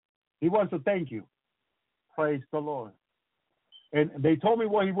 He wants to thank you. Praise the Lord. And they told me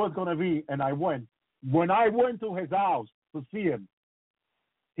where he was going to be, and I went. When I went to his house to see him,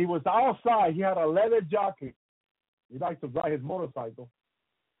 he was outside. He had a leather jacket. He likes to ride his motorcycle.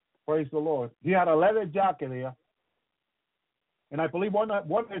 Praise the Lord. He had a leather jacket there. And I believe one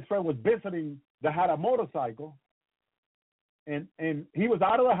of his friends was visiting that had a motorcycle. And he was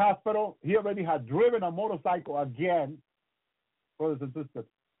out of the hospital. He already had driven a motorcycle again, brothers and sisters.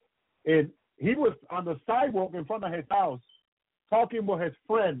 And he was on the sidewalk in front of his house talking with his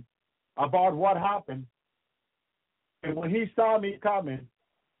friend about what happened. And when he saw me coming,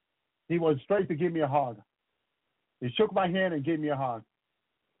 he went straight to give me a hug. He shook my hand and gave me a hug.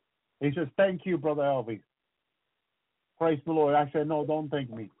 He says, thank you, Brother Elvis. Praise the Lord. I said, no, don't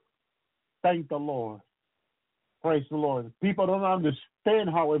thank me. Thank the Lord. Praise the Lord. People don't understand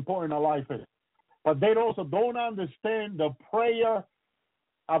how important a life is. But they also don't understand the prayer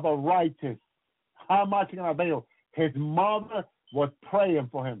of a righteous. How much can avail? His mother was praying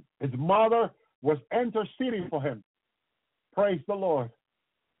for him. His mother was interceding for him. Praise the Lord.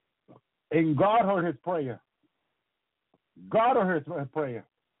 And God heard his prayer. God heard his prayer,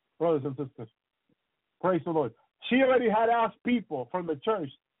 brothers and sisters. Praise the Lord. She already had asked people from the church.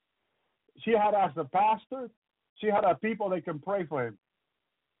 She had asked the pastor. She had asked people that can pray for him.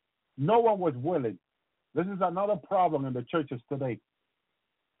 No one was willing. This is another problem in the churches today.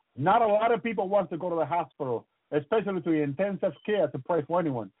 Not a lot of people want to go to the hospital, especially to the intensive care, to pray for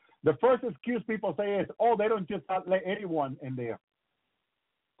anyone. The first excuse people say is, oh, they don't just let anyone in there.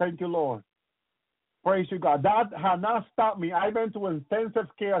 Thank you, Lord. Praise you, God. That has not stopped me. I've been to intensive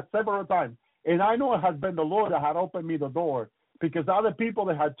care several times, and I know it has been the Lord that had opened me the door, because other people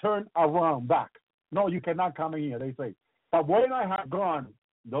that had turned around back. No, you cannot come in here, they say. But when I had gone,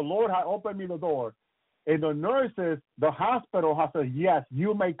 the Lord had opened me the door, and the nurses, the hospital has said, yes,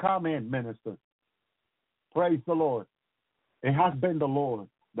 you may come in, minister. Praise the Lord. It has been the Lord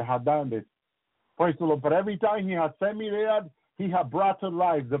that has done this. Praise the Lord. But every time he has sent me there, he has brought to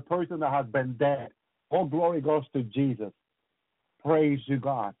life the person that has been dead. All glory goes to Jesus. Praise you,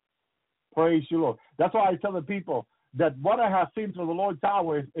 God. Praise you, Lord. That's why I tell the people that what I have seen through the Lord's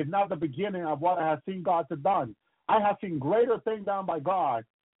hour is not the beginning of what I have seen God have done. I have seen greater things done by God,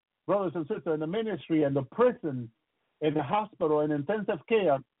 brothers and sisters, in the ministry and the prison, in the hospital, in intensive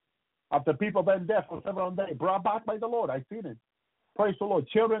care, after people been dead for several days, brought back by the Lord. I've seen it. Praise the Lord.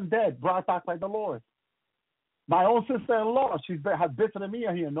 Children dead, brought back by the Lord. My own sister-in-law, she has visited me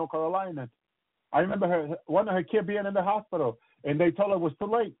here in North Carolina. I remember one of her kids being in the hospital, and they told her it was too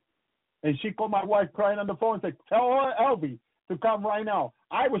late. And she called my wife crying on the phone and said, tell her, Elvie, to come right now.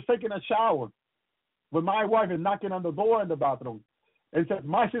 I was taking a shower with my wife and knocking on the door in the bathroom. And said,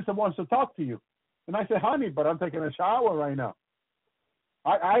 my sister wants to talk to you. And I said, honey, but I'm taking a shower right now.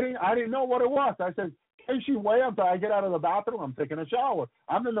 I didn't know what it was. I said, can she wait until I get out of the bathroom? I'm taking a shower.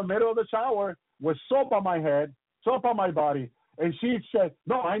 I'm in the middle of the shower with soap on my head, soap on my body. And she said,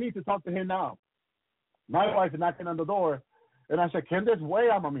 no, I need to talk to him now. My wife is knocking on the door. And I said, can this wait?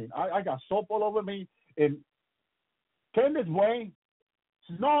 I got soap all over me. And can this wait?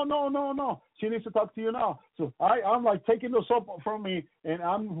 She said, no. She needs to talk to you now. So I'm like taking the soap from me, and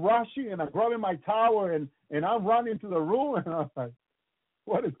I'm rushing, and I'm grabbing my towel, and I'm running to the room. And I'm like,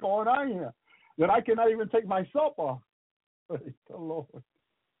 what is going on here? That I cannot even take my soap off. Praise the Lord.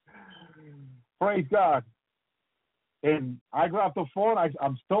 Praise God. And I grabbed the phone.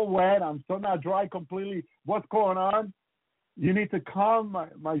 I'm still wet. I'm still not dry completely. What's going on? You need to come,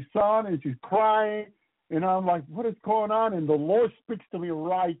 my son. And she's crying. And I'm like, what is going on? And the Lord speaks to me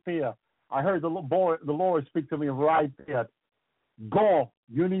right there. I heard the Lord speak to me right there. Go.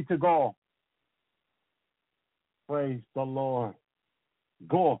 You need to go. Praise the Lord.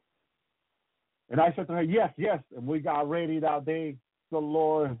 Go. And I said to her, yes. And we got ready that day. The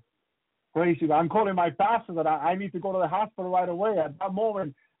Lord. Praise you. I'm calling my pastor that I need to go to the hospital right away. At that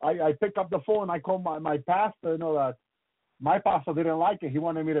moment, I picked up the phone. I called my pastor. You know that my pastor didn't like it. He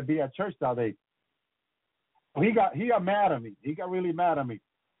wanted me to be at church that day. He got mad at me. He got really mad at me.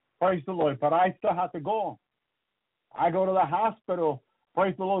 Praise the Lord. But I still had to go. I go to the hospital.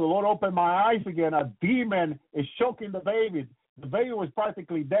 Praise the Lord. The Lord opened my eyes again. A demon is choking the baby. The baby was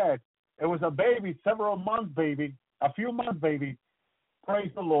practically dead. It was a baby, several months baby, a few months baby. Praise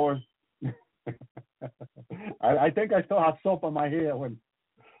the Lord. I think I still have soap on my hair.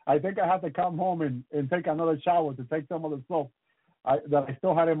 I think I had to come home and take another shower to take some of the soap that I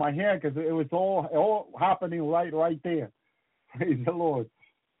still had in my hair, because it was all happening right there. Praise the Lord.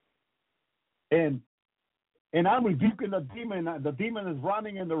 And I'm rebuking the demon. The demon is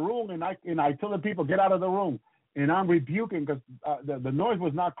running in the room, and I tell the people, get out of the room. And I'm rebuking, because the noise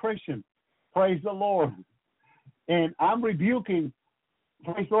was not Christian. Praise the Lord. And I'm rebuking,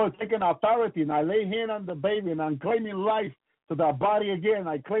 praise the Lord, taking authority, and I lay hand on the baby, and I'm claiming life to that body again.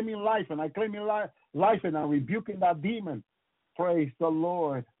 I'm claiming life, and and I'm rebuking that demon. Praise the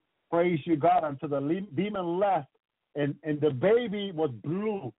Lord. Praise you, God. Until the demon left, and the baby was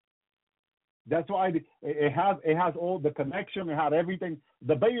blue. That's why it has all the connection. It had everything.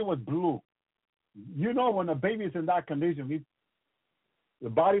 The baby was blue. You know, when a baby is in that condition, the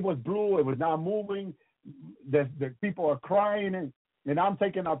body was blue. It was not moving. The people are crying, and I'm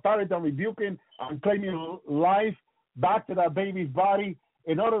taking authority. I'm rebuking. I'm claiming life back to that baby's body.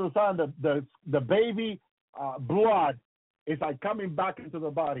 In order to find the baby blood is like coming back into the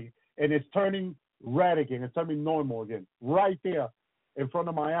body, and it's turning red again. It's turning normal again, right there in front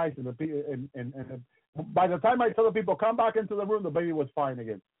of my eyes. And by the time I tell the people, come back into the room, the baby was fine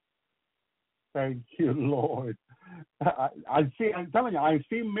again. Thank you, Lord. I'm telling you, I've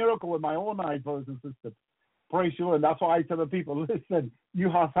seen miracle with my own eyes, brothers and sisters. Praise you, and that's why I tell the people, listen, you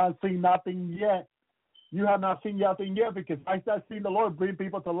have not seen nothing yet. You have not seen nothing yet, because I start seeing the Lord bring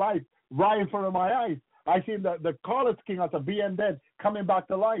people to life right in front of my eyes. I seen the college king after being dead coming back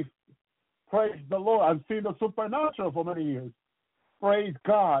to life. Praise the Lord. I've seen the supernatural for many years. Praise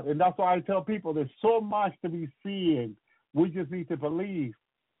God. And that's why I tell people there's so much to be seeing. We just need to believe.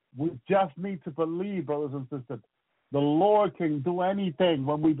 We just need to believe, brothers and sisters. The Lord can do anything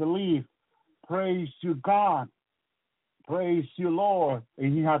when we believe. Praise you, God. Praise you, Lord.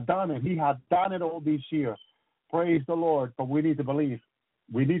 And He had done it. He had done it all these years. Praise the Lord. But we need to believe.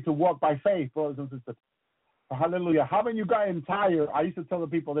 We need to walk by faith, brothers and sisters. Hallelujah. Haven't you gotten tired? I used to tell the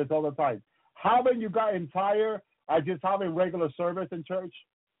people this all the time. Haven't you gotten tired of just having regular service in church?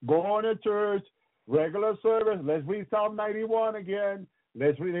 Going to church, regular service. Let's read Psalm 91 again.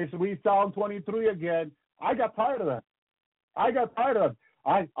 Let's read Psalm 23 again. I got tired of that.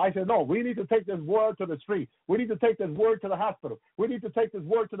 I said, no, we need to take this word to the street. We need to take this word to the hospital. We need to take this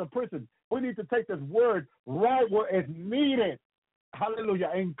word to the prison. We need to take this word right where it's needed. Hallelujah.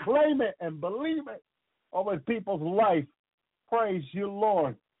 And claim it and believe it over people's life. Praise you,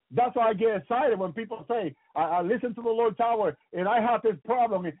 Lord. That's why I get excited when people say, I listen to the Lord's hour and I have this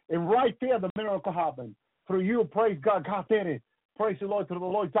problem. And right there, the miracle happened. Through you, praise God. God did it. Praise the Lord, through the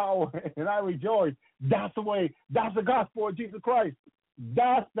Lord's hour. And I rejoice. That's the way. That's the gospel of Jesus Christ.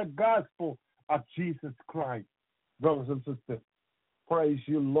 That's the gospel of Jesus Christ. Brothers and sisters, praise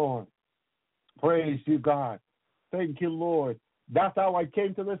you, Lord. Praise you, God. Thank you, Lord. That's how I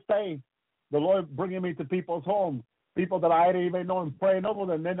came to this day. The Lord bringing me to people's homes. People that I didn't even know and praying over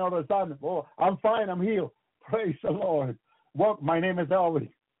them. Then all of a sudden, oh, I'm fine, I'm healed. Praise the Lord. Well, my name is Elvis.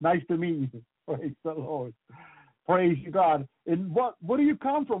 Nice to meet you. Praise the Lord. Praise you, God. And where do you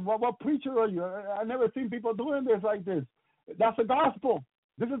come from? What preacher are you? I've never seen people doing this like this. That's the gospel.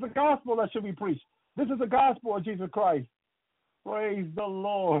 This is the gospel that should be preached. This is the gospel of Jesus Christ. Praise the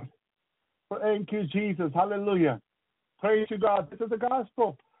Lord. Thank you, Jesus. Hallelujah. Praise you, God. This is the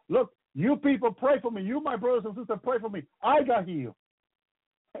gospel. Look, you people pray for me. You, my brothers and sisters, pray for me. I got healed.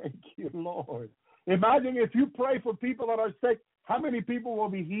 Thank you, Lord. Imagine if you pray for people that are sick, how many people will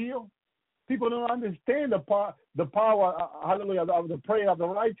be healed? People don't understand the power, hallelujah, of the prayer of the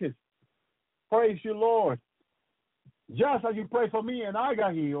righteous. Praise you, Lord. Just as you pray for me and I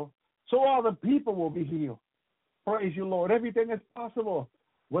got healed, so other people will be healed. Praise you, Lord. Everything is possible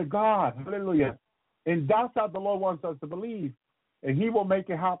with God. Hallelujah. And that's how the Lord wants us to believe. And He will make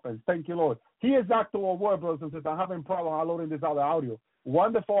it happen. Thank you, Lord. He is back to our word, brothers and sisters. I'm having problems loading this other audio.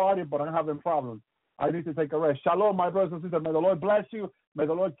 Wonderful audio, but I'm having problems. I need to take a rest. Shalom, my brothers and sisters. May the Lord bless you. May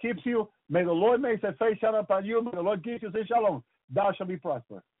the Lord keep you. May the Lord make His face shine upon you. May the Lord give you say shalom. Thou shalt be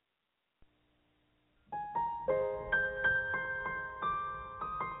prosperous.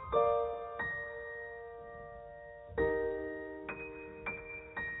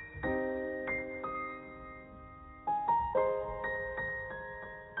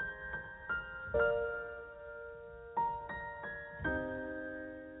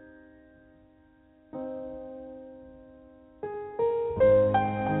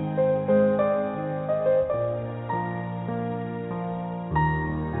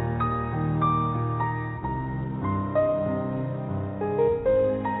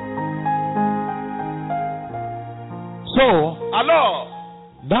 Alors,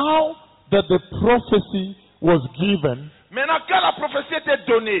 now that the prophecy was given, maintenant que la prophétie était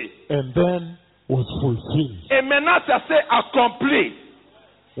donnée, and then was fulfilled, et maintenant ça s'est accompli,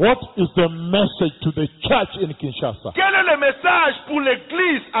 what is the message to the church in Kinshasa? quel est le message pour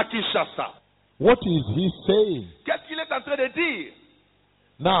l'église à Kinshasa? What is he saying? Qu'est-ce qu'il est en train de dire?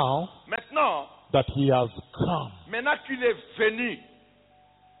 Now Maintenant, that he has come maintenant qu'il est venu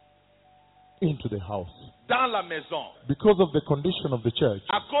into the house, dans la maison, because of the condition of the church,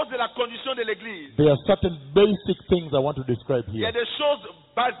 à cause de la condition de l'église, there are certain basic things I want to describe il y a here. des choses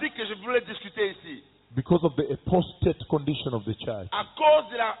basiques que je voulais discuter ici. Because of the apostate condition of the church, À cause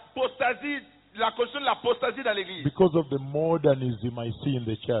de l'apostasie, la condition de l'apostasie dans l'église, because of the modernism I see in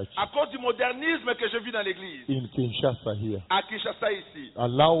the church à cause du modernisme que je vis dans l'église, in Kinshasa here, à Kinshasa ici.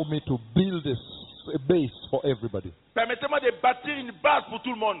 allow me to build a base for everybody. Permettez-moi de bâtir une base pour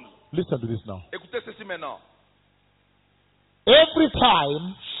tout le monde. Listen to this now. Écoutez ceci maintenant. Every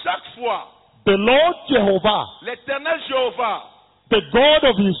time Chaque fois, the Lord Jehovah, l'Éternel Jéhovah, the God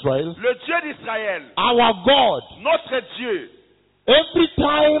of Israel, le Dieu d'Israël, our God, notre Dieu, every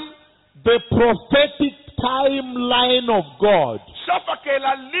time the prophetic timeline of God chaque fois que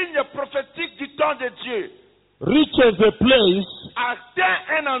la ligne prophétique du temps de Dieu reaches a place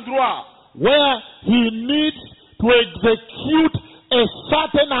atteint un endroit where he needs to execute a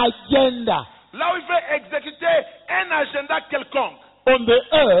certain agenda, là où il veut exécuter on the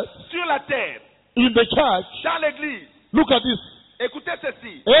earth, sur la terre, in the church, dans l'église. look at this. Écoutez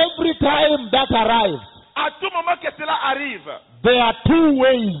ceci. Every time that arrives, À tout moment que cela arrive, there are two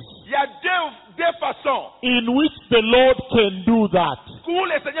ways il y a deux façons in which the Lord can do that. où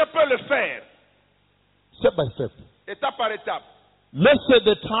le Seigneur peut le faire, Step by step. étape par étape. Let's say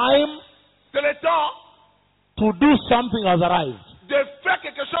the time C'est le temps to do something has arrived. de faire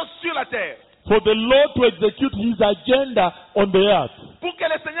quelque chose sur la terre. For the Lord to execute his agenda on the earth. Pour que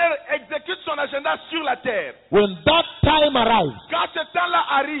le Seigneur exécute son agenda sur la terre. When that time arrives, Quand ce temps-là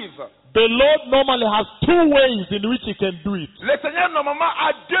arrive, the Lord normally has two ways in which he can do it. le Seigneur normalement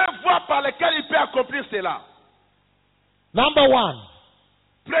a deux voies par lesquelles il peut accomplir cela. Number one,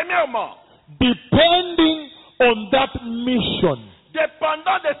 Premièrement, depending on that mission,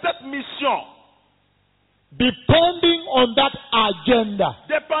 dépendant de cette mission, depending on that agenda.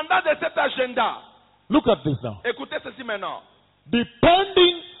 dépendant de cet agenda. Look at this now. Écoutez ceci maintenant.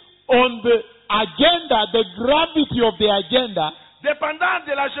 Depending on the agenda, the gravity of the agenda, Dépendant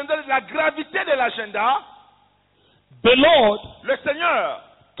de l'agenda, de la gravité de l'agenda, the Lord le Seigneur,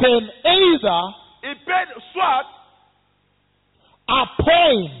 can either il peut soit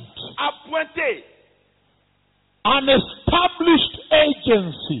appointer an established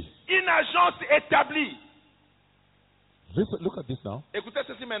agency. une agence établie. Listen, look at this now. Écoutez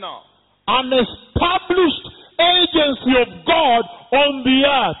ceci maintenant. An established agency of God on the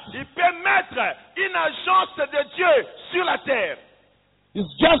earth. Il peut mettre une agence de Dieu sur la terre. It's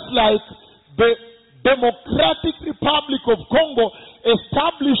just like the Democratic Republic of Congo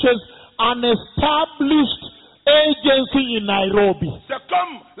establishes an established agency in Nairobi. C'est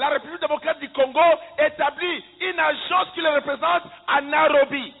comme la République démocratique du Congo établit une agence qui le représente à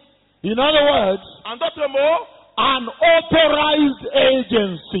Nairobi. In other words, En d'autres mots, an authorized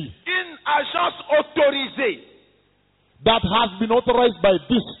agency une agence autorisée that has been authorized by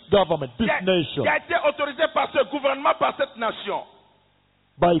this government, this nation, qui a été autorisée par ce gouvernement, par cette nation,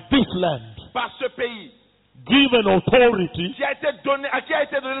 by this land, par ce pays, given authority à qui a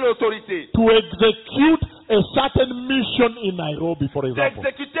été donnée l'autorité to execute a certain mission in Nairobi, for example.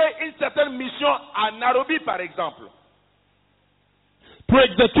 d'exécuter une certaine mission à Nairobi, par exemple. To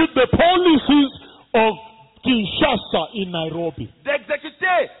execute the policies of Kinshasa in Nairobi.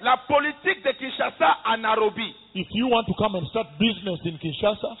 D'exécuter la politique de Kinshasa à Nairobi. If you want to come and start business in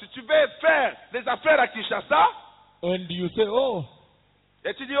Kinshasa, Si tu veux faire des affaires à Kinshasa, and you say, oh,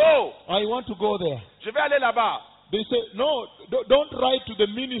 et tu dis, oh, I want to go there. je vais aller là-bas. They say, no, don't write to the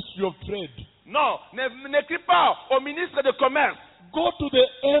Ministry of Trade. Non, n'écris pas au ministre de Commerce. Go to the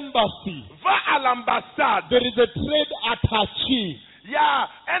embassy. Va à l'ambassade. There is a trade attaché. Il y a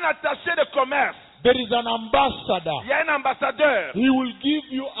un attaché de commerce. There is an ambassador. Il y a un ambassadeur. He will give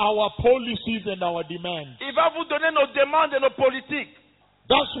you our policies and our demands. Il va vous donner nos demandes et nos politiques.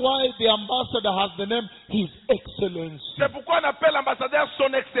 That's why the ambassador has the name His Excellency. C'est pourquoi on appelle l'ambassadeur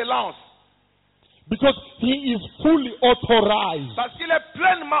son excellence. Because he is fully authorized Parce qu'il est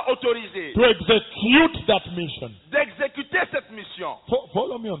pleinement autorisé to execute that mission. d'exécuter cette mission.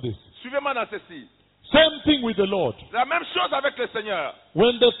 Follow me on this. Suivez-moi dans ceci. Same thing with the Lord. La même chose avec le Seigneur.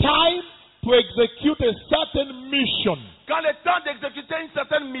 When the time to execute a certain mission, Quand le temps d'exécuter une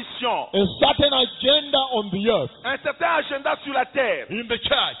certaine mission, a certain agenda on the earth, un certain agenda sur la terre, in the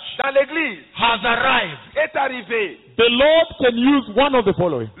church, dans l'église, has arrived, est arrivé, the Lord can use one of the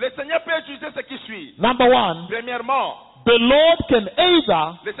following. le Seigneur peut utiliser ce qui suit. Number one, Premièrement, the Lord can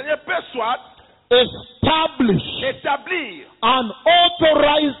either le Seigneur peut soit establish établir an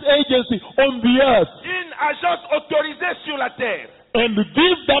authorized agency on the earth une agence autorisée sur la terre and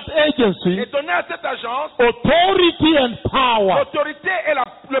give that agency et donner à cette agence authority and power l'autorité et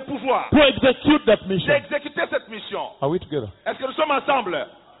le pouvoir to execute that mission. d'exécuter cette mission. Are we together? Est-ce que nous sommes ensemble?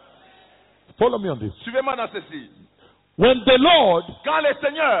 Follow me on this. Suivez-moi dans ceci. When the Lord Quand le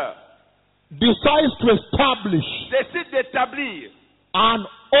Seigneur decides to establish décide d'établir an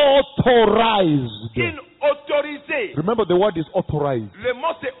authorized, une autorisée, remember the word is authorized, le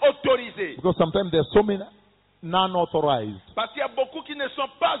mot c'est autorisé, because sometimes there are so many non-authorized. parce qu'il y a beaucoup qui ne sont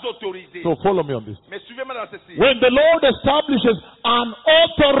pas autorisés. So follow me on this. Mais suivez-moi dans ceci. When the Lord establishes an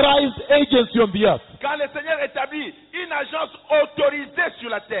authorized agency on the earth, Quand le Seigneur établit une agence autorisée sur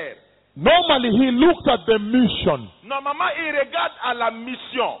la terre, normally he looks at the mission, normalement il regarde à la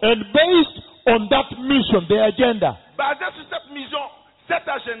mission. and based on that mission, the agenda, Basé sur cette mission, cet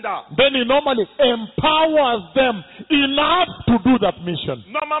agenda, then he normally empowers them enough to do that mission.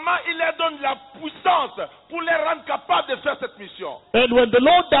 normalement il leur donne la puissance pour les rendre capables de faire cette mission. And when the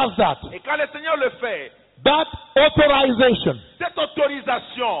Lord does that, Et quand le Seigneur le fait, that authorization cette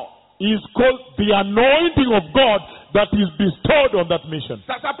autorisation is called the anointing of God that is bestowed on that mission.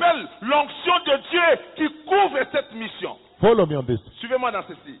 Ça s'appelle l'onction de Dieu qui couvre cette mission. Follow me on this. Suivez-moi dans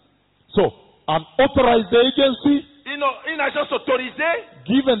ceci. So, an authorized agency, Une agence autorisée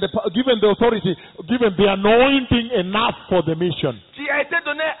given the authority, given the anointing enough for the mission. qui a été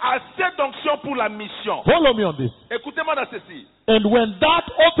donnée assez d'onction pour la mission. Follow me on this. Écoutez-moi dans ceci. And when that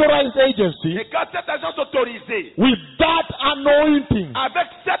authorized agency, Et quand cette agence autorisée, with that anointing avec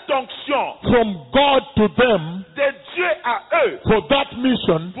cette onction from God to them de Dieu à eux, for that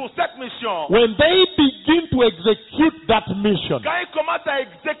mission, pour cette mission, when they begin to execute that mission, quand ils commencent à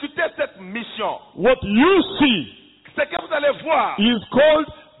exécuter cette mission, what you see ce que vous allez voir, is called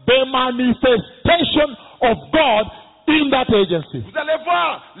the manifestation of God in that agency. vous allez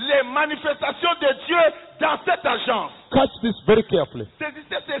voir les manifestations de Dieu dans cette agence. Catch this very carefully.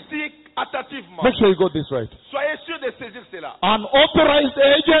 Saisissez ceci attentivement. Make sure you got this right. Soyez sûr de saisir cela. An authorized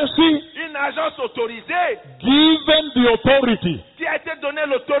agency Une agence autorisée given the authority, qui a été donnée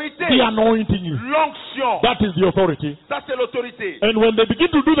l'autorité, the anointing is. l'onction. That is the authority. Ça, c'est l'autorité. And when they begin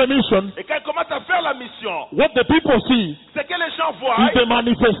to do the mission, Et quand ils commencent à faire la mission, what the people see ce que les gens is voient, the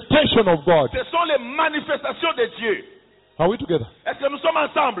manifestation of God. ce sont les manifestations de Dieu. Are we together? Est-ce que nous sommes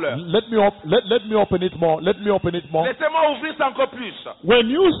ensemble? Let me open it more. Let me open it more. Laissez-moi ouvrir ça encore plus. When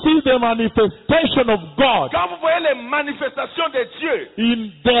you see the manifestation of God Quand vous voyez les manifestations de Dieu, in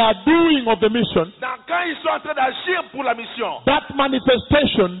their doing of the mission, quand ils sont en train d'agir pour la mission, that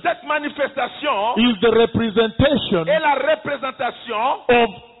manifestation cette manifestation is the representation est la représentation of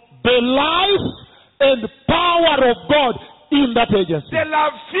the life and power of God in that agency. de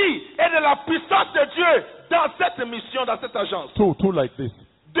la vie et de la puissance de Dieu dans cette mission, dans cette agence. Two like this.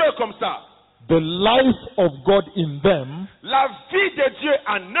 Deux comme ça. The life of God in them La vie de Dieu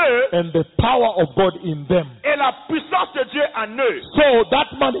en eux and the power of God in them. et la puissance de Dieu en eux. So that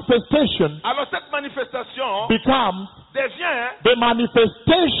manifestation Alors cette manifestation becomes devient the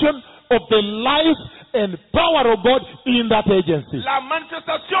manifestation of the life and power of God in that agency. la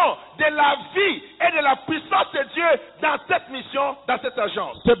manifestation de la vie et de la puissance de Dieu dans cette mission, dans cette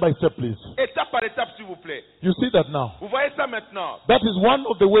agence. Step by step, please. Étape par étape, s'il vous plaît. You see that now? Vous voyez ça maintenant. That is one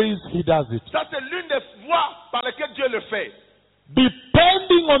of the ways he does it. Ça, c'est l'une des voies par lesquelles Dieu le fait.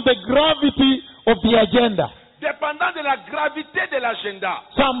 Depending on the gravity of the agenda. Dépendant de la gravité de l'agenda.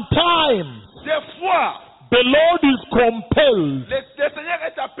 Sometimes Des fois, the Lord is compelled le Seigneur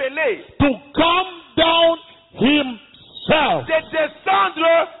est appelé to come down himself. de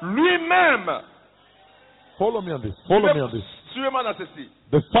descendre lui-même. Follow me on this. Follow me on this. Suivez-moi dans ceci.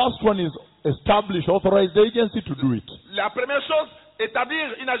 The first one is establish authorized agency to do it. La première chose,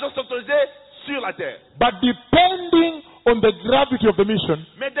 établir une agence autorisée sur la terre. But depending on the gravity of the mission,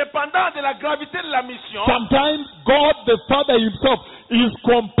 Mais dépendant de la gravité de la mission, sometimes God the Father himself is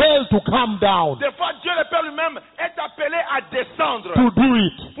compelled to come down des fois Dieu le Père lui-même est appelé à descendre to do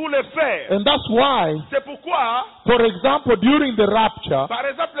it. pour le faire. And that's why, C'est pourquoi, for example, during the rapture par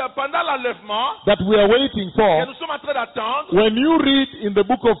exemple, pendant l'enlèvement that we are waiting que for, nous sommes en train d'attendre, when you read in the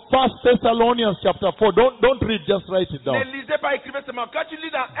book of 1 Thessalonians chapter 4, don't read, just write it ne down. lisez pas, écrivez seulement. Quand tu lis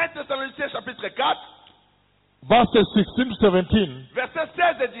dans 1 Thessaloniciens chapitre 4, Verses 16 to 17, versets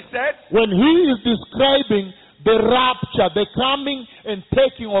 16 et 17, when he is describing the rapture, the coming and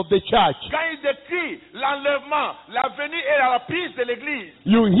taking of the church, quand il décrit l'enlèvement, la venue et la prise de l'église,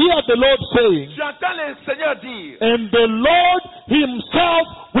 you hear the Lord saying, j'entends le Seigneur dire, and the Lord himself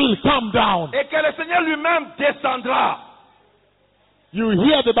will come down. et que le Seigneur lui-même descendra. You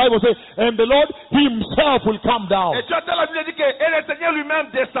hear the Bible say, and the Lord himself will come down. Et tu entends la Bible dire que et le Seigneur lui-même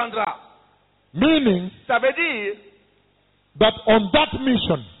descendra. Meaning Ça veut dire, that on that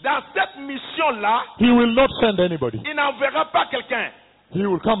mission, dans cette mission-là, he will not send anybody. il n'enverra pas quelqu'un. He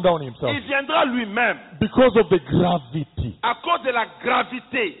will come down himself Il viendra lui-même because of the gravity. à cause de la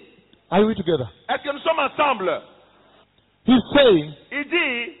gravité. Are we together? Est-ce que nous sommes ensemble? He's saying, Il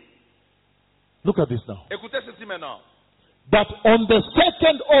dit, look at this now, écoutez ceci maintenant. that on the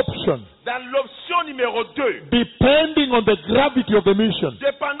second option, Dans l'option numéro 2, depending on the gravity of the mission,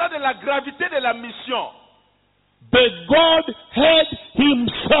 dépendant de la gravité de la mission, the Godhead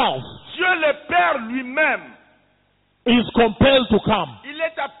himself Dieu le Père lui-même, is compelled to come il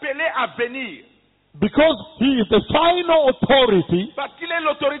est appelé à venir. because he is the final authority. Parce qu'il est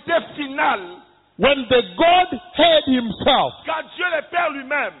l'autorité finale. When the Godhead himself Quand Dieu le Père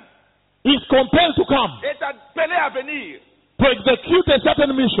lui-même is compelled to come est appelé à venir, to execute a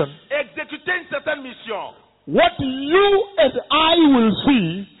certain mission, exécuter une certaine mission, what you and I will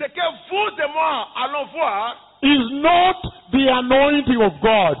see ce que vous et moi allons voir, is not the anointing of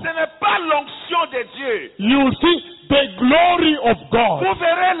God. ce n'est pas l'onction de Dieu. You will see the glory of God. Vous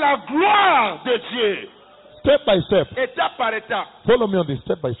verrez la gloire de Dieu. step by step. étape par étape. Follow me on this,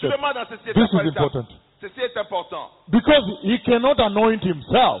 step by step. Suivez-moi dans ceci, This étape par is étape. important. Ceci est important. Because he cannot anoint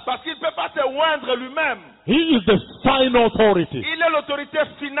himself. Parce qu'il ne peut pas se oindre lui-même. He is the final authority, Il est l'autorité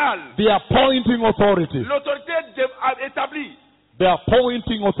finale. the appointing authority, L'autorité établie. the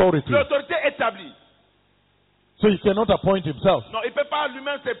appointing authority. L'autorité établie. So he cannot appoint himself. Non, il ne peut pas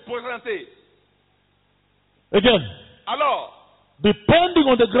lui-même se présenter. Again, Alors, depending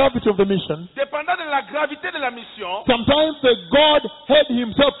on the gravity of the mission, dépendant de la gravité de la mission, sometimes the Godhead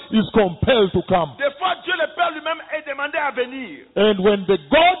himself is compelled to come. des fois Dieu le Père lui-même est demandé à venir. And when the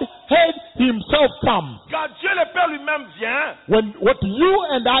Godhead himself comes, Quand Dieu le Père lui-même vient, when what you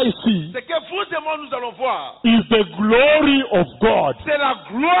and I see ce que vous et moi nous allons voir, is the glory of God. c'est la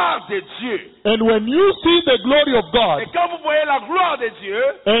gloire de Dieu. And when you see the glory of God, Et quand vous voyez la gloire de Dieu,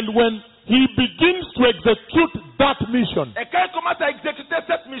 and when he begins to execute that mission, et quand il commence à exécuter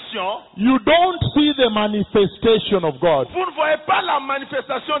cette mission, you don't see the manifestation of God, vous ne voyez pas la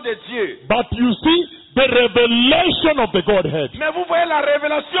manifestation de Dieu, but you see the revelation of the Godhead. mais vous voyez la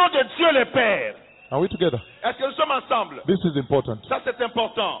révélation de Dieu le Père. Are we together? Est-ce que nous sommes ensemble? This is important Ça c'est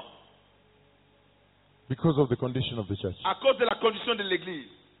important, because of the condition of the church. à cause de la condition de l'Église.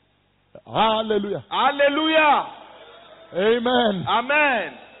 Hallelujah. Alléluia. Amen.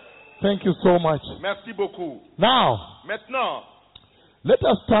 Amen. Thank you so much. Merci beaucoup. Now, Maintenant, let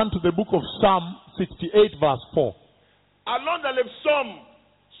us turn to the book of Psalm 68, verse 4. allons dans le psaume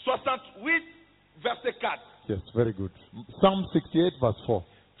 68, verset 4. Yes, very good. Psalm 68, verse 4.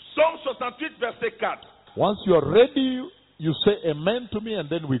 Psaume 68, verset 4. Once you are ready, you say amen to me and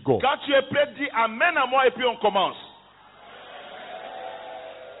then we go. Quand tu es prêt, dis Amen à moi et puis on commence.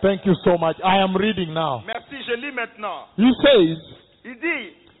 Thank you so much. I am reading now. Merci, je lis maintenant. He says, Il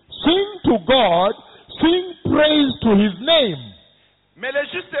dit, sing to God, sing praise to his name. mais les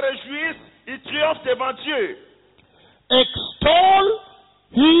justes se réjouissent, ils triomphent devant Dieu. Extol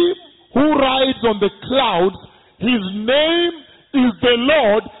him who rides on the clouds. His name is the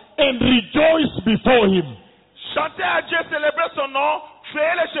Lord, and rejoice before him. Chantez à Dieu, célébrez son nom,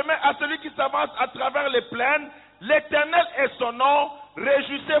 créez le chemin à celui qui s'avance à travers les plaines. L'Éternel est son nom,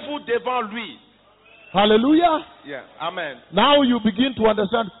 réjouissez-vous devant lui. Hallelujah. Yeah. Amen. Now you begin to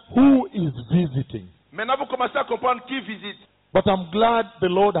understand who is visiting. Maintenant, vous commencez à comprendre qui visite. But I'm glad the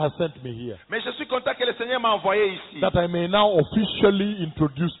Lord has sent me here, Mais je suis content que le Seigneur m'a envoyé ici. that I may now officially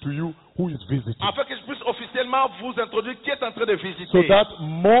introduce to you who is visiting. Afin que je puisse officiellement vous introduire qui est en train de visiter. So that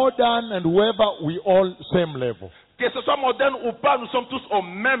modern and whoever, we all same level. Que ce soit moderne ou pas, nous sommes tous au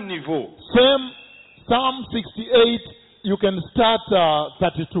même niveau. Same Psalm 68, you can start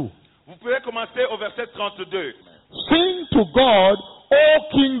 32. Vous pouvez commencer au verset 32. Sing to God, all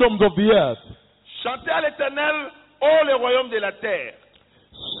kingdoms of the earth. Chantez à l'Éternel, ô les royaumes de la terre.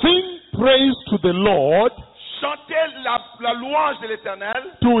 Sing praise to the Lord, Chantez la louange de l'Éternel.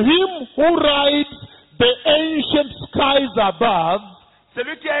 to him who rides the ancient skies above,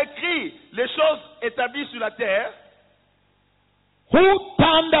 Celui qui a écrit les choses établies sur la terre. who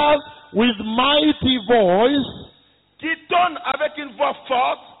thunders with mighty voice. Qui tonne avec une voix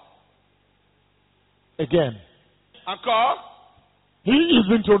forte. Again, Encore. he is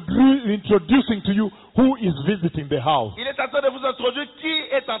introducing to you who is visiting the house. Il est en train de vous introduire qui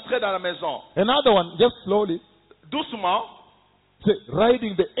est entré dans la maison. Another one, just slowly, Doucement. say,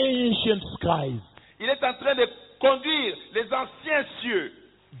 riding the ancient skies. Il est en train de conduire les anciens cieux.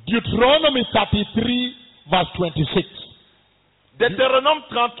 Deuteronomy 33, verse 26. Deutéronome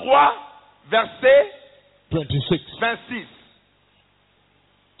 33, verset 26. 26.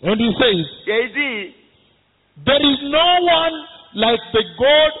 And he says, Et il dit, there is no one like the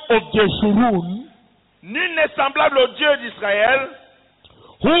God of Jeshurun, nul n'est semblable au Dieu d'Israël,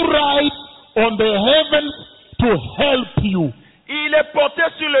 who rides on the heavens to help you, il est porté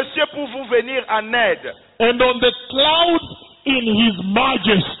sur le ciel pour vous venir en aide. and on the clouds in his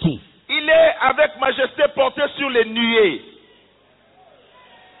majesty. Il est avec majesté porté sur les nuées.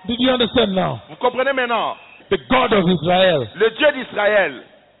 Did you understand now? Vous comprenez maintenant? The God of Israel, Le Dieu d'Israël,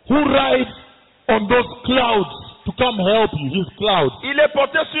 who rides on those clouds to come help you, his clouds. il est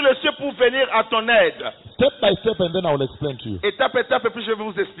porté sur le ciel pour venir à ton aide. Step by step, and then I will explain to you. Étape, étape, et puis je vais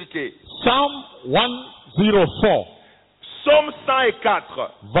vous expliquer. Psalm 104, Psaume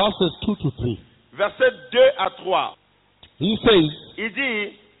 104, verses 2 to 3. versets 2 à 3. He says, Il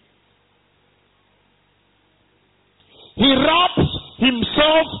dit, he wraps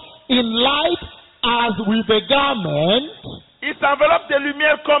himself in light as with a garment. il s'enveloppe de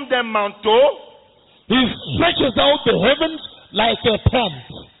lumière comme d'un manteau. He stretches out the heavens like a tent,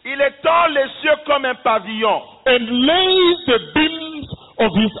 Il étend les cieux comme un pavillon. and lays the beams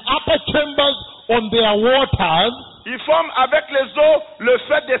of his upper chambers on their waters. Il forme avec les eaux le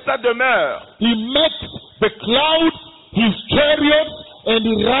fait de sa demeure. He makes the clouds his chariots, and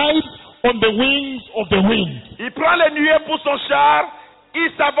he rides on the wings of the wind. Il prend les nuées pour son char, il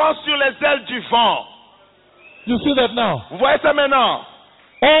s'avance sur les ailes du vent. You see that now? Vous voyez ça maintenant?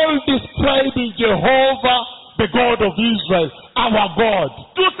 All describing Jehovah, the God of Israel, our God.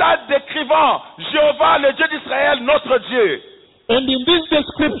 Tout ça décrivant Jéhovah, le Dieu d'Israël, notre Dieu. And in this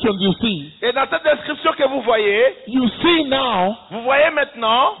description, you see, Et dans cette description que vous voyez, you see now vous voyez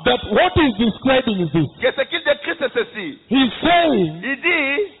maintenant that what he's describing is this. que ce qu'il décrit c'est ceci. He's saying Il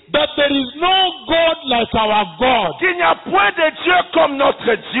dit that there is no God like our God. qu'il n'y a point de Dieu comme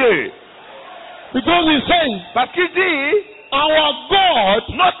notre Dieu. Because he's saying Parce qu'il dit, our God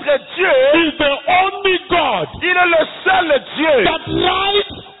notre Dieu, is the only God il est le seul Dieu that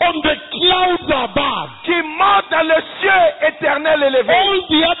rides on the clouds above. qui monte dans le ciel éternel élevé. All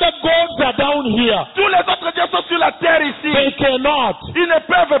the other gods are down here. Tous les autres dieux sont sur la terre ici. They cannot. Ils ne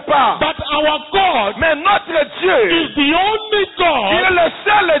peuvent pas. But our God Mais notre Dieu, is the only il est God le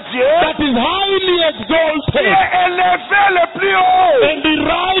seul Dieu that is highly qui exalted. est élevé le plus haut And he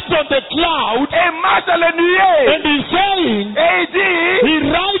rides on the clouds. et marche dans les nuées. And he's saying Et il dit, he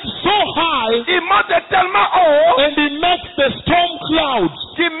rides so high il monte tellement haut and he makes the storm clouds.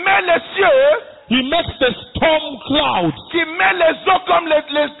 qu'il met les cieux, He makes the storm clouds. qu'il met les eaux comme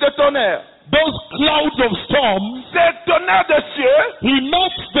les tonnerres. Those clouds of storms, Ces tonnerres de cieux, he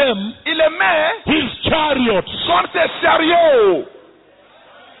makes them il les met his chariots. comme ses chariots.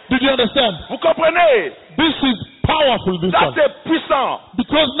 Did you understand? Vous comprenez? This is powerful, this Ça one. c'est puissant.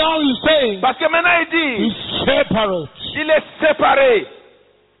 Because now he's saying Parce que maintenant il dit, he's separate. il est séparé.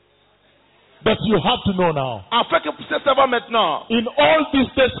 That you have to know now. En fait que vous puissiez savoir maintenant, In all this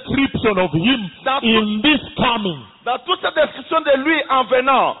description of him, in this coming, dans toute cette description de lui en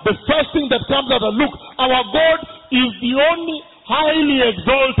venant, the first thing that comes out, look, our God is the only highly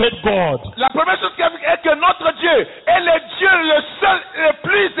exalted God. la première chose qui est que notre Dieu est le Dieu le seul, le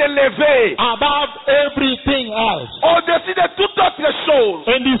plus élevé, Above everything else. au-dessus de toute autre chose.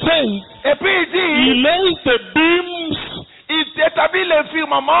 And he says, Et puis il he dit, lays the beams. il établit les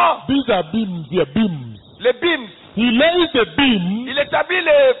firmaments, These are beams here, beams. les beams, He lays the beams il établit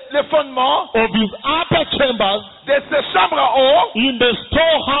les fondements of his upper chambers de ses chambres en haut in the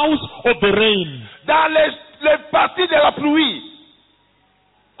storehouse of the rain. dans les parties de la pluie.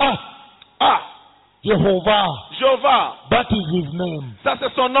 Ah, Ah, Jehovah, Jéhovah, that is his name. ça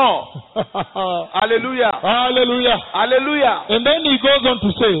c'est son nom. Alléluia. Hallelujah. Alléluia. And then he goes on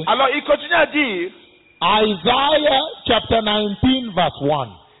to say, Alors il continue à dire, Isaiah chapter 19 verse 1.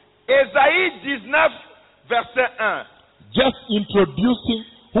 Ésaïe 19, verset 1. Just introducing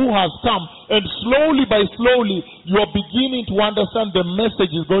who has come. And slowly by slowly, you are beginning to understand the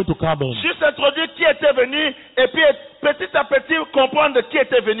message is going to come in. Juste introduire qui était venu et puis petit à petit comprendre qui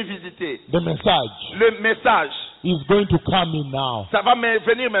était venu visiter. The message Le message, is going to come in now. ça va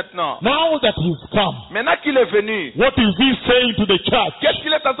venir maintenant. Now that he's come, Maintenant qu'il est venu, what is he saying to the church qu'est-ce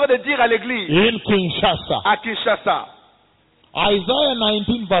qu'il est en train de dire à l'église in Kinshasa? à Kinshasa? Isaiah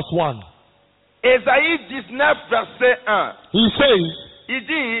 19 verse 1. Ésaïe 19, verset 1. He says, Il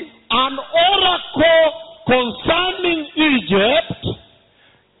dit, an oracle concerning Egypt.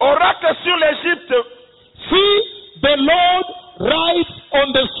 oracle sur l'Égypte, See, the Lord rides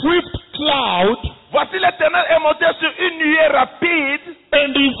on the swift cloud voici l'Éternel est monté sur une nuée rapide,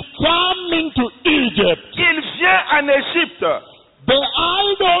 and is coming to Egypt. il vient en Égypte. The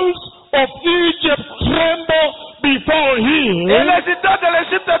idols of Egypt tremble before Et him, les idoles de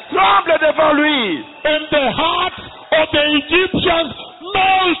l'Égypte tremblent devant lui. and the hearts of the Egyptians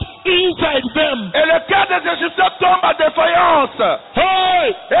melt inside them. Et le cœur des Égyptiens tombe en défaillance.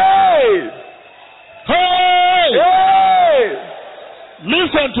 Hey! Hey! Hey! Hey!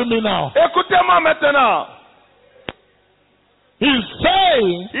 Listen to me now. Écoutez-moi maintenant. He's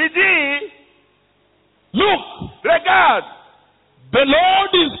saying, Il dit, look, regarde, the Lord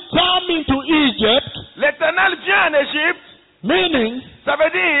is coming to Egypt, l'Éternel vient en Égypte. meaning, Ça veut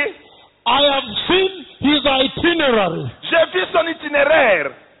dire, I have seen his itinerary, j'ai vu son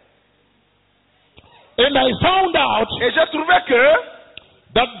itinéraire. and I found out Et j'ai trouvé que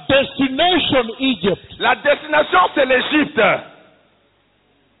that destination Egypt. la destination c'est l'Égypte.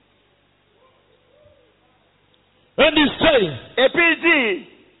 And he's saying, Et puis il dit,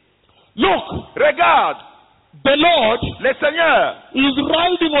 look, regarde, the Lord le Seigneur, is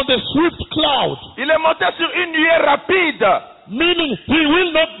riding on the swift cloud, il est monté sur une nuée rapide. meaning he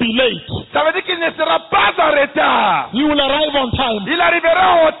will not be late. Ça veut dire qu'il ne sera pas en retard. He will arrive on time. Il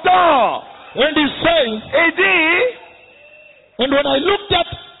arrivera au temps. And he's saying, Et il dit, and when I looked at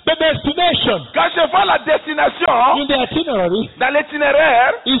the destination Quand je vois la destination in the itinerary, dans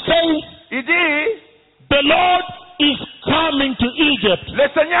l'itinéraire, he says, il dit, the Lord is coming to Egypt. le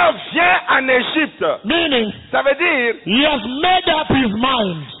Seigneur vient en Égypte. Meaning, Ça veut dire, he has made up his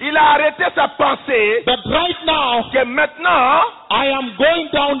mind il a arrêté sa pensée that right now, que maintenant, I am going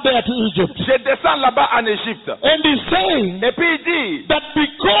down there to Egypt. je descends là-bas en Égypte. And he's saying Et puis il dit, that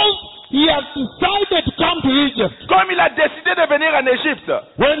because he has decided to come to Egypt, comme il a décidé de venir en Égypte,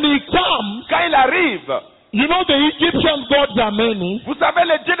 when he comes, quand il arrive, you know the Egyptian gods are many. vous savez,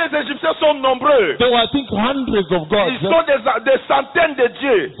 les dieux des Égyptiens sont nombreux. There were, I think, hundreds of gods Ils sont des centaines de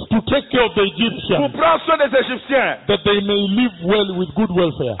dieux to take care of the pour Egyptians, prendre soin des Égyptiens, that they may live well with good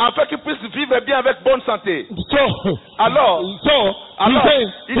welfare. afin qu'ils puissent vivre bien avec bonne santé. So, Alors, he's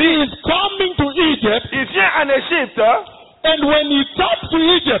saying he is coming to Egypt, il vient en Égypte, and when he comes to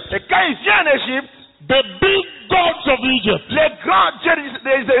Egypt, et quand il vient en Égypte, the big gods of Egypt, les grands dieux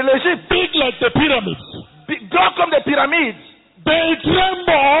de l'Égypte, big like the pyramids, grands comme des pyramides, they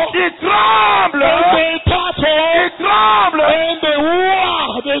tremble, ils tremblent, and they tattle, ils tremblent, and they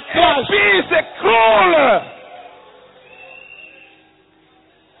wow, they et crash. puis ils s'écroulent.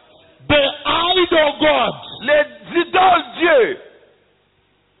 The idol gods, Les idoles dieux,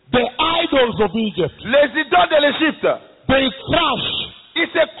 the idols of Egypt, les idoles de l'Égypte, they crash. ils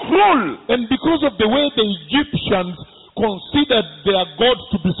s'écroulent. And because of the way the Egyptians considered their gods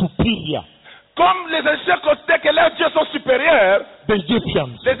to be superior, Comme les Égyptiens considèrent que leurs dieux sont supérieurs, the Egyptians,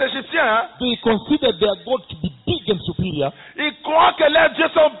 les Égyptiens, they considered their gods to be big and superior. ils croient que leurs dieux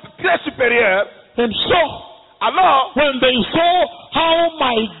sont très supérieurs. And so, Alors, when they saw how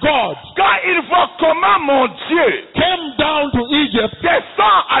my God quand ils voient comment mon Dieu came down to Egypt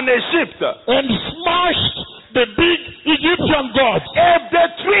descend en Égypte and smashed the big Egyptian gods, et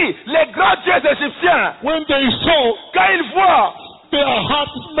détruit les grands dieux égyptiens, when they saw, quand ils voient, their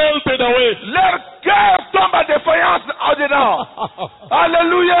hearts melted away. leur cœur tombe en défaillance en dedans.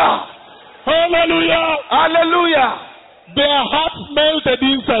 Alléluia! Hallelujah! Alléluia! Their hearts melted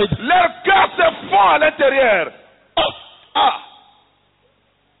inside. Leur cœur se fond à l'intérieur. Ah,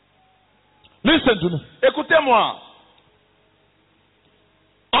 Listen to me. écoutez-moi.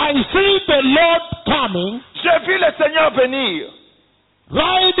 I see the Lord coming, J'ai vu le Seigneur venir,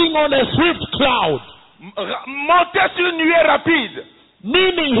 riding on a swift cloud, monter sur une nuée rapide.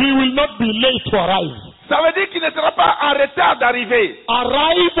 meaning he will not be late to arrive. Ça veut dire qu'il ne sera pas en retard d'arriver.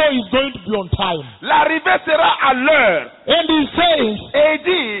 Arrival is going to be on time. L'arrivée sera à l'heure. And he's saying, Et il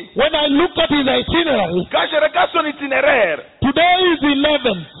dit, when I look at his itinerary, quand je regarde son itinéraire, today is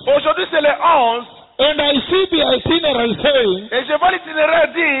 11th, aujourd'hui c'est le 11, and I see the itinerary saying, et je vois l'itinéraire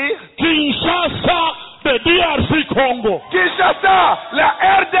dire, Kinshasa, the DRC Congo. Kinshasa, la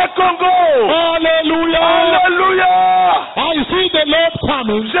RD Congo. Hallelujah! Alléluia! I see the Lord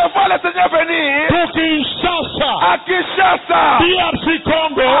coming Je vois le Seigneur venir to Kinshasa, à Kinshasa, DRC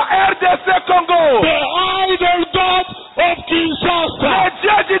Congo, à RDC Congo. the idol god of Kinshasa. Les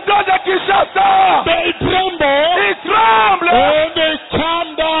dieux du don de Kinshasa, They tremble ils tremblent and they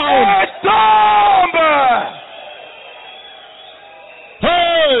come down. et tombent.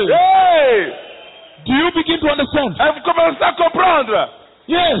 Hey, Hey! do you begin to understand? Et vous commencez à comprendre?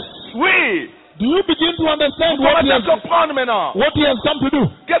 Yes. Oui, Do you begin to understand vous what he commencez à has, comprendre maintenant. what he has come to do?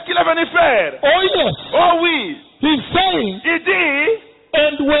 Qu'est-ce qu'il est venu faire? Oh yes. Oh oui, He's saying, il dit,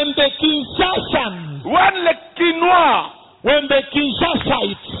 and when the Kinshasans, when the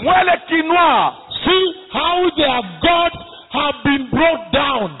Kinshasites les Quinois, see how their gods have been brought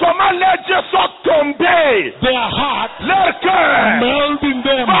down, comment les dieux sont tombés, their heart leur cœur melt in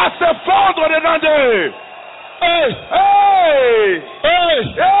them. va se fondre dedans d'eux. Hey, Hey!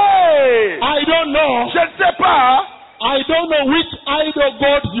 hey, Hey! I don't know. Je ne sais pas, I don't know which idol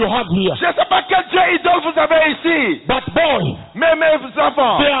gods you have here. je ne sais pas quel dieu idole vous avez ici, But boy, mais mes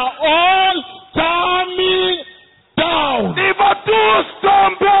enfants, they are all coming down. ils vont tous That's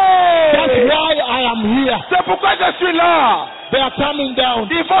tomber. why I am here. C'est pourquoi je suis là. They are coming down.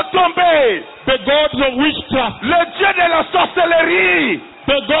 Ils vont tomber. The gods of witchcraft, Le dieu de la sorcellerie,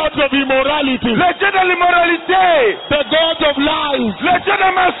 the gods of immorality, le dieu de l'immoralité, the gods of lies, le dieu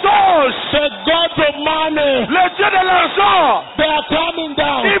des mensonges, the gods of money, le dieu de l'argent, they are coming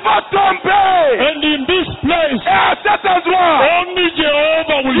down. ils vont tomber. And in this place, Et à cet endroit, only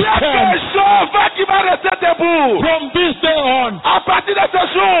Jehovah il will y a stand. que Jéhovah qui va rester debout. From this day on. À partir de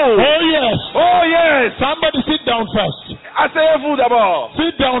ce jour. Oh yes. Oh yes. Somebody sit down first. Asseyez-vous d'abord.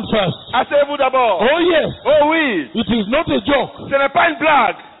 Sit down first. Asseyez-vous d'abord. Oh yes. Oh oui. It is not a joke. Ce n'est pas une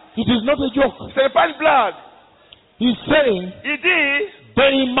blague. It is not a joke. Ce n'est pas une blague. He's saying Il dit,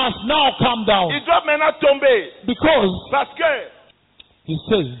 they must now come down ils doivent maintenant tomber. because Parce que He's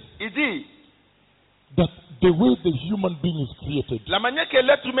saying Il dit, that the way the human being is created, la manière que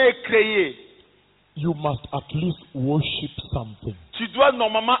l'être humain est créé, you must at least worship something. tu dois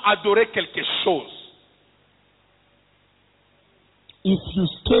normalement adorer quelque chose. If you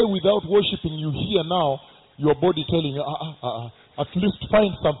stay without worshiping, you hear now your body telling you, at least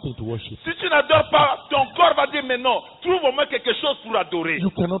find something to worship. Si tu n'adores pas, ton corps va dire, mais non, trouve au moins quelque chose pour adorer. You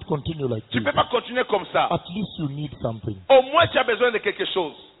cannot continue like Tu this. ne peux pas continuer comme ça. At least you need something. Au moins, tu as besoin de quelque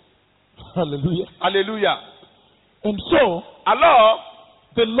chose. Hallelujah. Alléluia. And so, Alors,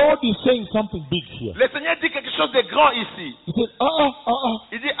 the Lord is saying something big here. le Seigneur dit quelque chose de grand ici. He said,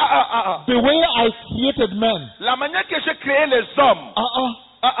 Il dit, the way I created man, la manière que j'ai créé les hommes,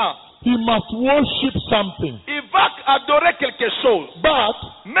 he must worship something. il va adorer quelque chose. But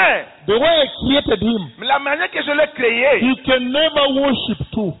Mais, the way I created him, la manière que je l'ai créé, he can never worship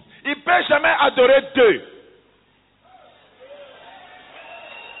two. il ne peut jamais adorer deux.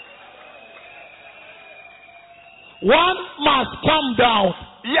 One must come down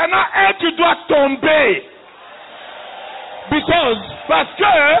Il y en a un qui doit tomber. because Parce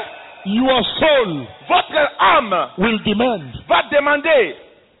que your soul votre âme will demand. va demander,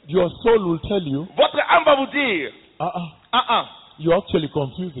 Your soul will tell you, votre âme va vous dire, you're actually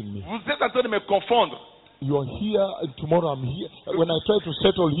confusing me. vous êtes en train de me confondre. You're here and tomorrow I'm here. When I try to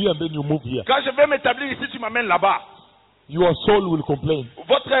settle here and then you move here, Quand je vais m'établir ici, tu m'amènes là-bas. your soul will complain.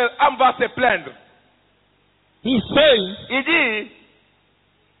 Votre âme va se plaindre. He's saying Il dit,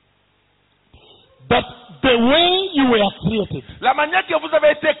 that the way you were created, la manière que vous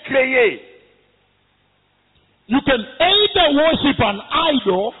avez été créé, you can either worship an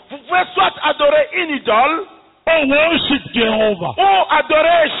idol vous pouvez soit adorer une idole or worship Jehovah. ou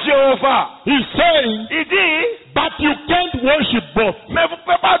adorer Jéhovah. He's saying, Il dit, but you can't worship both. mais vous ne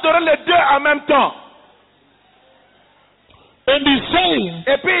pouvez pas adorer les deux en même temps. And he's saying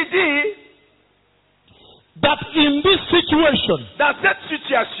Et puis il dit, that in this situation, dans cette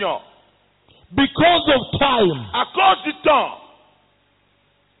situation, because of time, à cause du temps,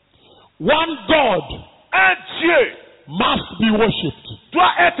 one God un Dieu must be worshipped.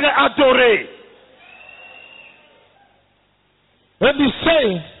 doit être adoré. And he's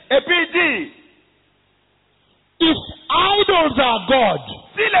saying, Et puis il dit, if idols are God,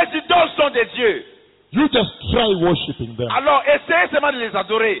 si les idoles sont des dieux, you just try worshiping them, alors essayez seulement de les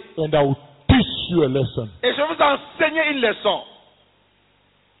adorer. and I will teach you a lesson. Et je vais vous enseigner une leçon.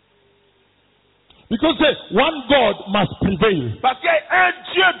 Because one God must prevail. Parce qu'un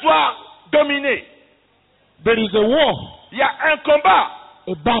Dieu doit dominer. There is a war, Il y a un combat,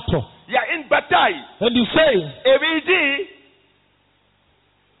 a battle. il y a une bataille. And he's saying, Et puis il dit,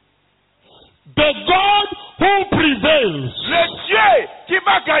 the God who prevails le Dieu qui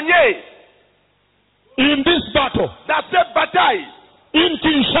va gagner in this battle, dans cette bataille in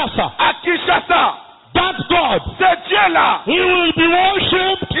Kinshasa, à Kinshasa, that God, ce Dieu-là, he will be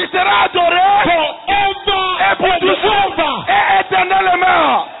worshipped il sera adoré forever et pour and toujours ever. et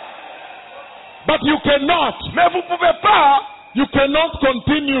éternellement. But you cannot Mais vous cannot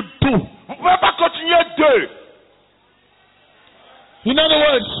continue to. ne pouvez pas continuer deux. In other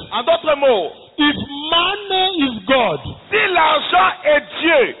words, En d'autres mots, if money is God, si l'argent est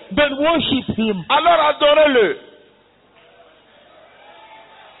Dieu, then worship him. alors adorez-le.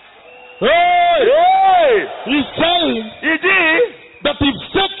 Hey! Hey! He's saying Il dit, that if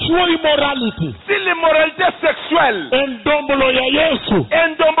sexual immorality si l'immoralité sexuelle, and domboloya Yesu,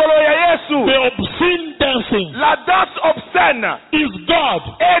 Ndombolo ya Yesu, the obscene dancing la danse obscène is God,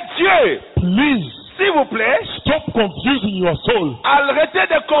 est Dieu, please s'il vous plaît, stop confusing your soul. arrêtez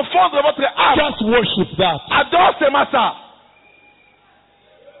de confondre votre âme. Just worship that. Adore seulement ça.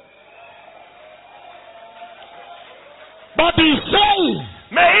 But he's saying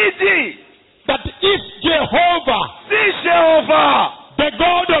Mais il dit, that if Jehovah, si Jéhovah, the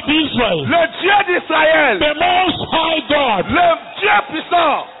God of Israel, le Dieu d'Israël, the Most High God, le Dieu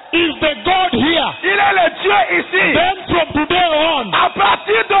puissant, is the God here, il est le Dieu ici. then from today on, À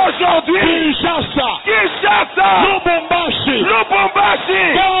partir d'aujourd'hui, Kinshasa, Kinshasa, Lubumbashi, Lubumbashi,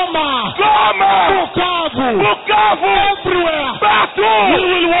 Goma, Goma, Bukavu, Bukavu, everywhere, we partout,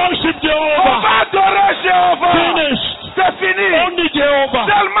 will worship on Jehovah. va adorer Jéhovah. Finished. C'est fini. Only Jehovah.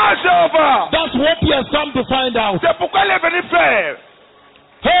 Seulement Jéhovah. That's what he has come to find out. C'est pourquoi il est venu faire.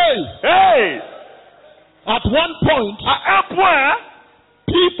 Hey, Hey, at one point, à un point,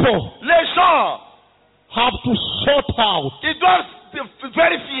 people les gens, have to sort out, ils doivent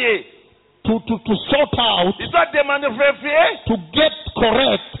vérifier. to sort out, Ils doivent demander, vérifier, to get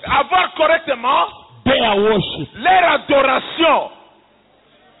correct avoir correctement their worship. leur adoration.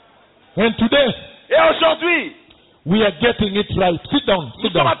 And today, Et aujourd'hui, we are getting it right. Sit down, Nous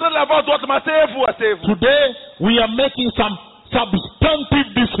sit sommes en down. train de l'avoir droitement. Asseyez-vous, asseyez-vous. Today, we are making some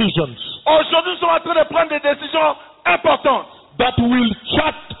substantive decisions Aujourd'hui, nous sommes en train de prendre des décisions importantes. that will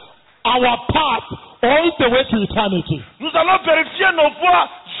chart our path all the way to eternity. Nous allons vérifier nos voies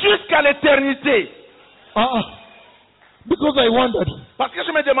jusqu'à l'éternité. Because I wondered, Parce que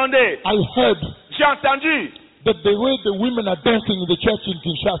je me demandais, I heard j'ai entendu that the way the women are dancing in the church in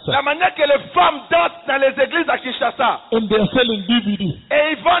Kinshasa, la manière que les femmes dansent dans les églises à Kinshasa. and they are selling DVD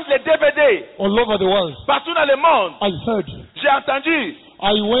Et ils vendent les DVD all over the world. partout dans le monde. I heard. J'ai entendu.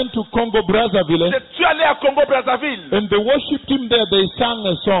 I went to Congo Brazzaville, Je suis allé à Congo-Brazzaville. and the worship team there, they sang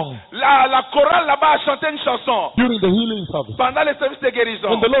a song La chorale là-bas a chanté une chanson during the healing service. pendant les services de guérison.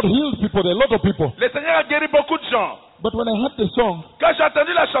 And the Lord healed people, a lot of people. Le Seigneur a guéri beaucoup de gens. But when I heard the song, Quand j'ai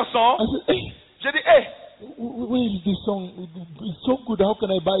entendu la I chanson, said, hey, j'ai dit, hé, where is this song? It's so good. How can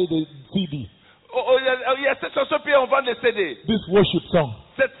I buy the CD? il y a cette chanson, puis on vend des CD. This worship song.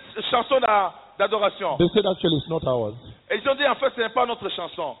 Cette chanson d'adoration. They said actually it's not ours. Et ils ont dit, en fait, ce n'est pas notre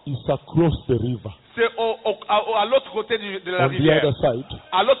chanson. It's across the river, C'est à l'autre côté de la on the rivière. other side.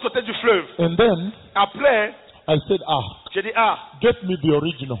 À l'autre côté du fleuve. And then Après, I said, j'ai dit, ah, get me the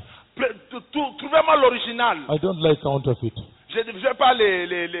original. trouvez-moi l'original. I don't like counterfeit. Je ne veux pas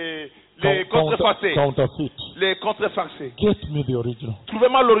les contrefacés. Counterfeit. Les contrefacés. Get me the original.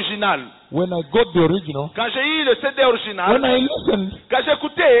 Trouvez-moi l'original. When I got the original, Quand j'ai eu le CD original, when I listened, quand j'ai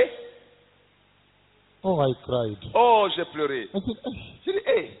écouté, oh, I cried. oh, j'ai pleuré. I said, hey, J'ai dit,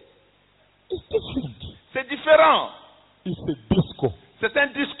 hé, it's different. c'est différent. It's a disco. C'est un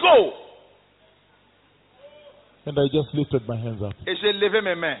disco. And I just lifted my hands up. Et j'ai levé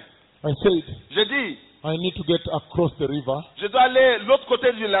mes mains. I said, J'ai dit, I need to get across the river. je dois aller de l'autre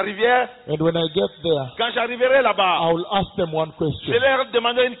côté de la rivière. And when I get there, Quand j'arriverai là-bas, I will ask them one je question. leur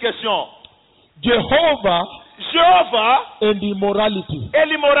demander une question. Jehovah Jéhovah and immorality, et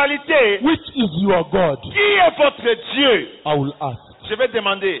l'immoralité, which is your God? qui est votre Dieu? I will ask. Je vais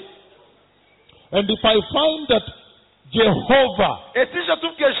demander. And if I find that Jehovah Et si je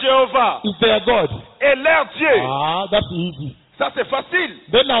trouve que Jéhovah is their God, est leur Dieu, that's easy. ça c'est facile.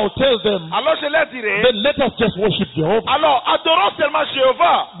 Then I'll tell them, Alors je leur dirai, then let us just worship Jehovah. alors adorons seulement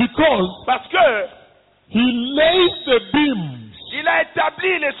Jéhovah. Because Parce que he lays the beams il a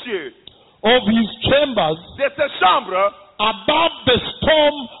établi les cieux of his chambers de ses chambres above the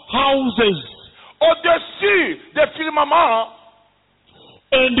storm houses, au-dessus des firmaments,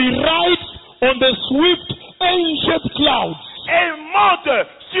 and he rides on the swift ancient clouds. et il monte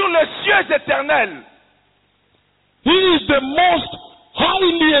sur les cieux éternels. He is the most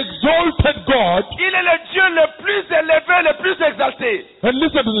highly exalted God. Il est le Dieu le plus élevé, le plus exalté. And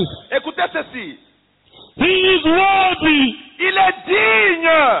listen to this. Écoutez ceci. He is worthy Il est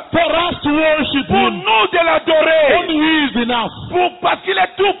digne for us to worship pour him. nous de l'adorer. Only he is enough. Parce qu'il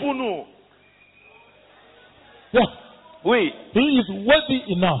est tout pour nous. Yeah. Oui. He is worthy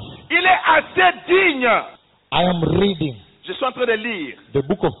enough. Il est assez digne. I am reading Je suis en train de lire the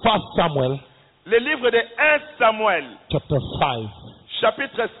book of 1 Samuel, le livre de 1 Samuel, chapter 5.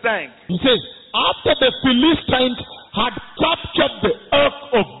 chapitre 5. He says, after the Philistines had captured the ark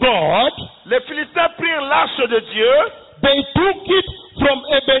of God, Les Philistins prirent l'arche de Dieu. they took it from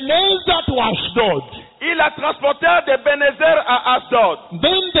Ebenezer to Ashdod. Ils la transportèrent d'Ebenezer à Asdod.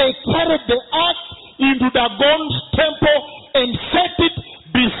 Then they carried the ark into Dagon's temple and set it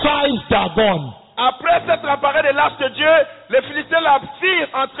beside Dagon. Après s'être emparés de l'arche de Dieu, les Philistins la firent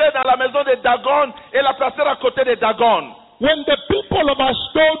entrer dans la maison de Dagon et la placèrent à côté de Dagon. When the people of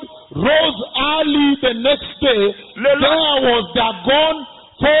Ashdod rose early the next day, there was Dagon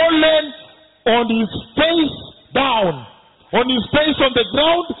fallen on his face down, on his face on the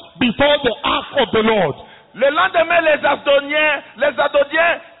ground before the ark of the Lord. Le lendemain, les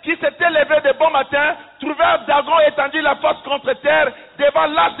Asdodiens qui s'étaient levés de bon matin, trouvèrent Dagon étendu la face contre terre devant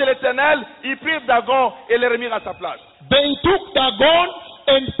l'arche de l'Éternel. Ils prirent Dagon et le remirent à sa place. They took Dagon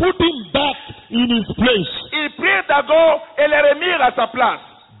and put him back in his place. Ils prirent Dagon et le remirent à sa place.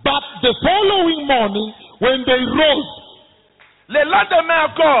 But the following morning, when they rose, Le lendemain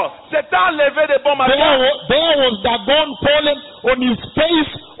encore, s'étant levé de bon matin, there was Dagon fallen on his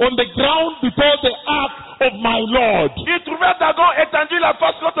face on the ground before the ark of my Lord. ils trouvèrent Dagon étendu la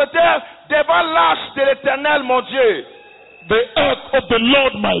face contre terre devant l'arche de l'Éternel, mon Dieu. The ark of the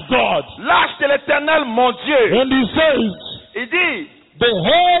Lord my God. L'arche de l'Éternel, mon Dieu. And he says, Il dit, the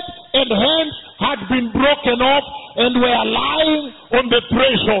head and hands had been broken off and were lying on the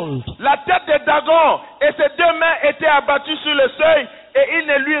threshold. la tête de Dagon et ses deux mains étaient abattues sur le seuil et il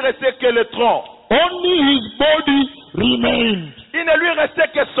ne lui restait que le tronc. Only his body remained. Il ne lui restait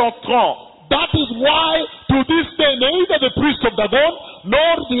que son tronc. That is why to this day, neither the priest of Dagon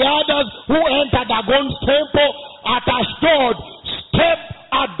nor the others who enter Dagon's temple at Ashdod step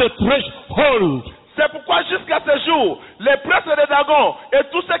at the threshold. C'est pourquoi jusqu'à ce jour, les prêtres de Dagon et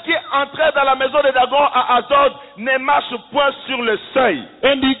tous ceux qui entraient dans la maison de Dagon à Ashdod ne marchent point sur le seuil.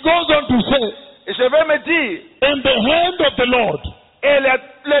 And he goes on to say, Et je vais me dire, and the hand of the Lord et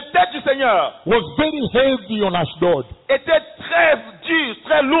les têtes du Seigneur was very heavy on Ashdod. étaient très dures,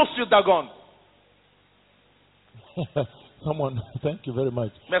 très lourdes sur Dagon. Someone, thank you very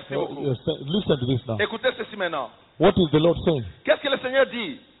much. Merci beaucoup. Yes, listen to this now. Écoutez ceci maintenant. What is the Lord saying? Qu'est-ce que le Seigneur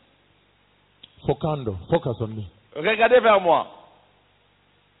dit? Focando, focus on me. Regardez vers moi.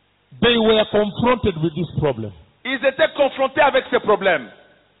 They were confronted with this problem. Ils étaient confrontés avec ces problèmes.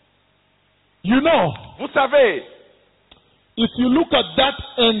 You know, Vous savez, if you look at that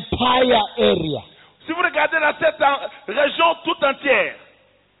entire area, si vous regardez dans cette région toute entière,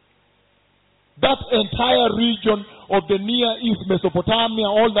 that entire region of the Near East, Mesopotamia,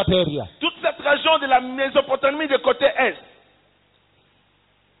 all that area, toute cette région de la Mésopotamie du côté est,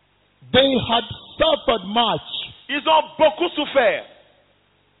 they had suffered much ils ont beaucoup souffert,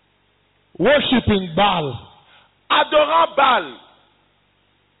 worshipping Baal. adorant Baal.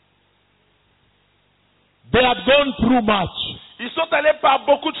 They had gone through much. Ils sont allés par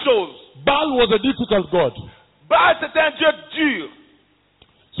beaucoup de choses. Baal was a difficult God. Baal, c'était un Dieu dur.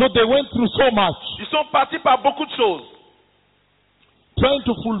 So they went through so much, Ils sont partis par beaucoup de choses, trying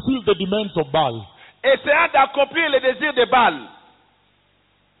to fulfill the demands of Baal. essayant d'accomplir les désirs de Baal.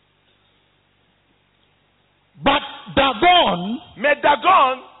 But Dagon Mais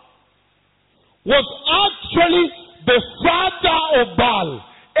Dagon was actually the father of Baal.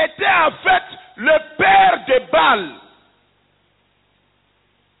 était en fait le père de Baal.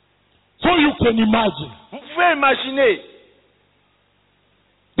 So you can imagine. Vous pouvez imaginer,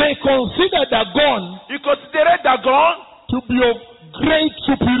 They considered Dagon ils considéraient Dagon to be of great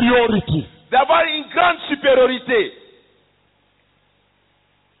superiority. d'avoir une grande supériorité.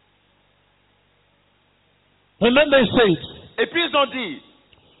 And then they said, Et puis ils ont dit,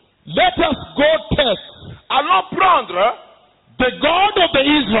 let us go take allons prendre the God of the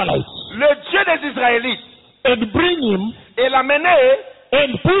Israelites le Dieu des Israélites and bring him et l'amener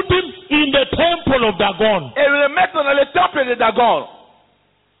and put him in the temple of Dagon. et le mettre dans le temple de Dagon.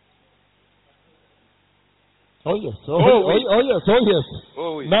 Oh yes, Oh, oui. yes, oh yes.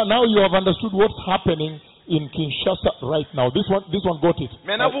 Oh oui. Now you have understood what's happening in Kinshasa right now. This one got it.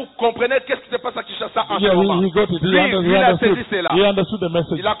 Maintenant vous comprenez qu'est-ce qui se passe à Kinshasa en ce Yeah, moment. he got it. Lui, il a saisi cela. He understood the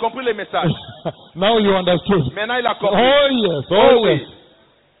message. Il a compris le message. Now you understood. Maintenant il a compris. Oh yes, Oh yes. oui.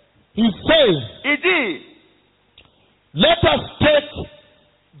 He's saying, Il dit, let us take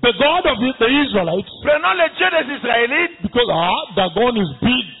the God of the Israelites, prenons le Dieu des Israélites. because Dagon is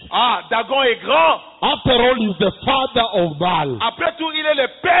big. Dagon est grand. After all, he's the father of Baal. Après tout, il est le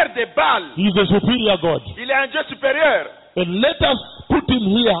père de Baal. He's a superior God. Il est un Dieu supérieur. And let us put him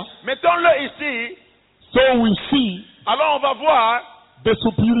here Mettons-le ici. so we see Alors on va voir the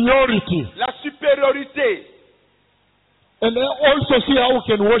superiority. la supériorité. And then also see how we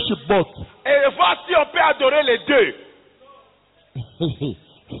can worship both. Et voir si on peut adorer les deux.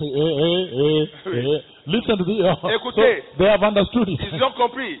 Listen to this. Écoutez. So they have understood it. Ils ont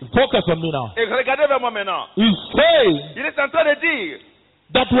compris. Focus on me now. Et regardez vers moi maintenant. He's saying Il est en train de dire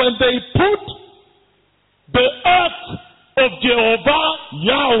that when they put the earth of Jehovah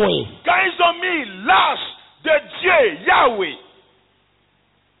Yahweh quand ils ont mis l'arche de Dieu, Yahweh,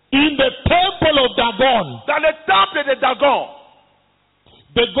 in the temple of Dagon, dans le temple de Dagon,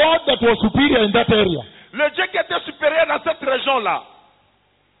 the God that was superior in that area, le Dieu qui était supérieur dans cette région-là,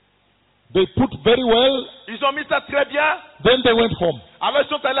 they put very well, ils ont mis ça très bien. then they went home. Alors ils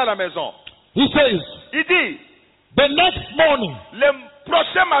sont allés à la maison. He says, Il dit, the next morning, le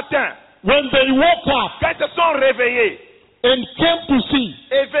prochain matin, when they woke up quand ils se sont réveillés and came to see,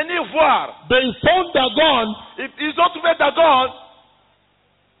 et venir voir, they found Dagon ils ont trouvé Dagon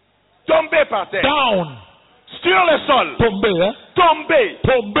tombé par terre, down. sur le sol, Tombé, eh? tombé,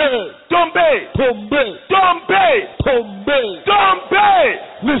 Tombé, tombé, tombé, tombé, tombé. tombé.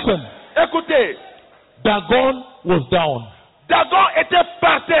 Listen, Écoutez, Dagon was down. Dagon était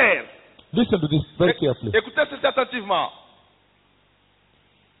par terre. Listen to this very carefully. Écoutez ceci attentivement.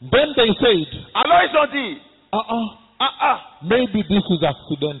 Then they said, Alors ils ont dit, maybe this is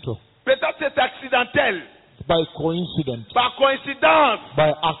accidental, peut-être c'est accidentel, by coincidence, par coïncidence,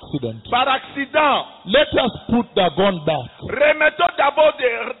 by accident. par accident. Let us put Dagon back. Remettons d'abord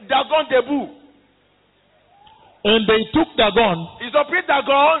Dagon debout. And they took Dagon Ils ont pris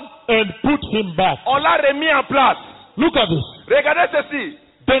Dagon, and put him back. on l'a remis en place. Look at this. Regardez ceci.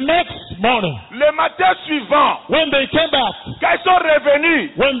 The next morning, Le matin suivant, when they came back, quand ils sont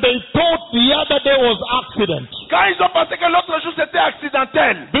revenus, when they thought the other day was accident, quand ils ont pensé que l'autre jour c'était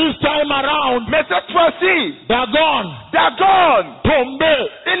accidentel, this time around, mais cette fois-ci, Dagon, Dagon,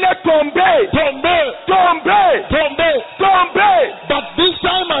 tombé, il est tombé, tombé, tombé, tombé. tombé. But this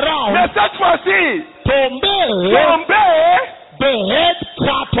time Mais around, cette fois-ci, tombé, tombé, the head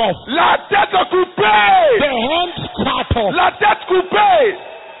cut off, la tête coupée, the hands cut off, la tête coupée,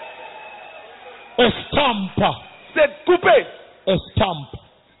 a stamp, c'est coupé, a stamp.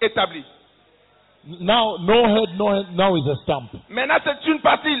 établi. Now, no head, now is a stamp. Maintenant c'est une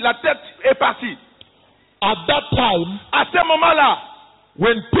partie, la tête est partie. At that time, À ce moment-là,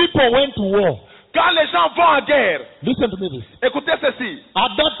 when people went to war, quand les gens vont en guerre, listen to me this. écoutez ceci, At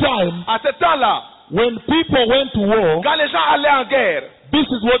that time, à ce temps-là, when people went to war, quand les gens allaient en guerre, this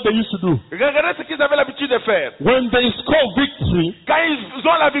is what they used to do. regardez ce qu'ils avaient l'habitude de faire. When they score victory, Quand ils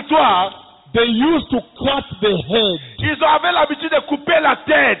ont la victoire, they used to cut the head ils avaient l'habitude de couper la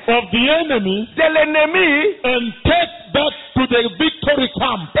tête of the enemy de l'ennemi and take that to the victory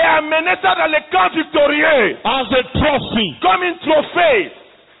camp et amener ça dans le camp victorieux as a trophy. comme une trophée.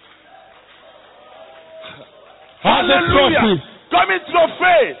 As a Alléluia. trophy. Comme une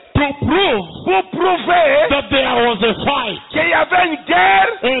trophée To prove pour prouver that there was a fight qu'il y avait une guerre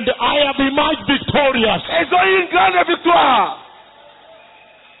and I have emerged victorious. et ils ont eu une grande victoire.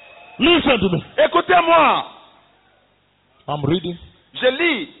 Listen to me. Écoutez-moi, I'm reading. je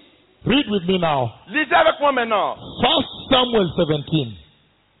lis. Read with me now. Lisez avec moi maintenant. 1 Samuel 17,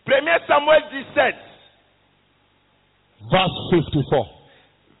 1 Samuel 17, verse 54.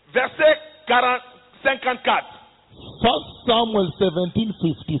 verset 54. 1 Samuel 17,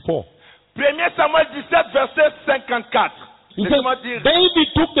 54. 1 Samuel 17, verset 54. He says, Laissez-moi dire. David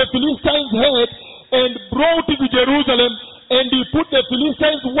took the Philistines' head and brought it to Jerusalem, and he put the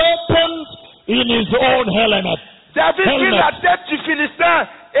Philistines' weapons in his own helmet. David prit la tête du Philistin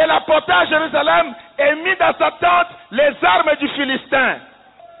et la porta à Jérusalem et mit dans sa tente les armes du Philistin.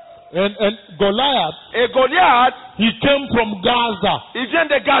 And Goliath, Et Goliath, he came from Gaza. il vient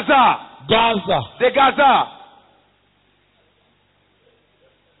de Gaza. Gaza. De Gaza.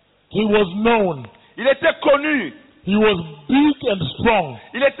 He was known. Il était connu. He was big and strong.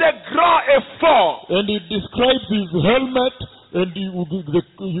 Il était grand et fort. And he describes his helmet and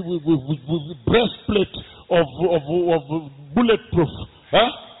the breastplate of bulletproof. Huh?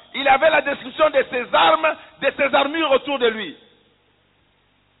 Il avait la description de ses armes, de ses armures autour de lui.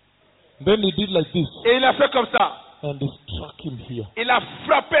 Then he did like this. Et il a fait comme ça. And he struck him here. Il a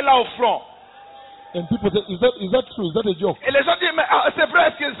frappé là au front. And people said, is that true? Is that a joke? Et les gens disent, mais c'est vrai,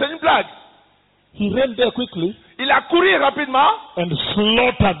 est-ce que c'est une blague? He ran there quickly Il a couru rapidement. and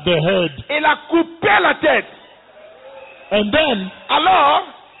slaughtered the head. Il a coupé la tête. And then Alors,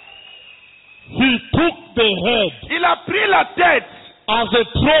 he took the head il a pris la tête as a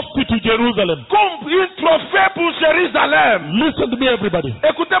trophy to Jerusalem. comme une trophée pour Jérusalem. Listen to me, everybody.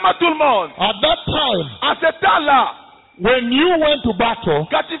 Écoutez-moi tout le monde. At that time, À ce temps-là, when you went to battle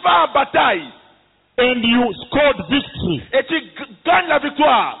quand tu vas en bataille and you scored victory, et tu gagnes la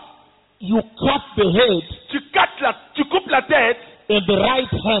victoire, you cut the head tu coupes la tête in the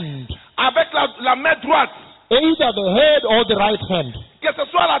right hand, avec la main droite. either the head or the right hand. Que ce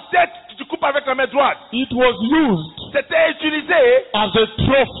soit la tête, tu coupes avec la main droite. It was used C'était utilisé as a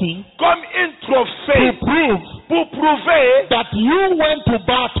trophy comme une to trophée prove pour prouver that you went to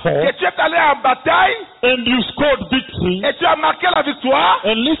battle que tu es allé en bataille and you scored victory. et tu as marqué la victoire.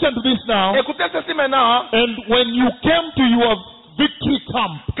 And listen to this now. Écoutez ceci maintenant. And when you came to your victory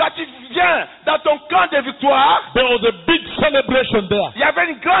camp, Quand tu viens dans ton camp de victoire, there was a big celebration there. il y avait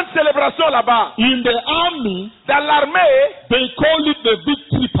une grande célébration là-bas. In the army, Dans l'armée, they call it the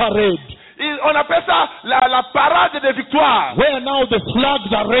victory parade, on appelle ça la parade de victoire. where now the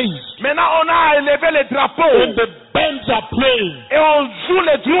flags are raised Maintenant, on a élevé les drapeaux and the bands are playing et on joue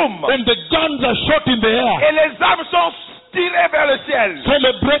les drums. and the guns are shot in the air, Et les armes sont tirées vers le ciel,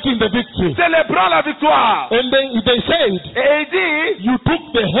 celebrating the victory. célébrant la victoire. And they said, Et il dit, you took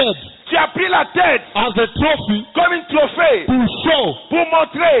the head tu as pris la tête as a trophy comme une trophée to show, pour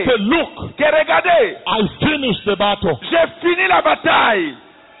montrer say, look, que regardez, I finished the battle. j'ai fini la bataille.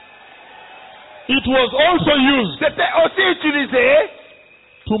 It was also used C'était aussi utilisé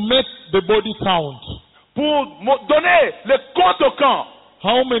to make the body count. pour donner le compte au camp.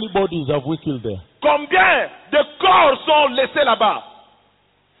 How many bodies have we killed there? Combien de corps sont laissés là-bas?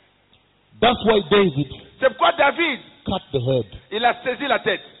 That's why David C'est pourquoi David, cut the head il a saisi la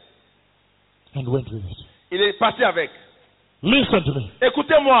tête. and went with it. Il est passé avec. Listen to me.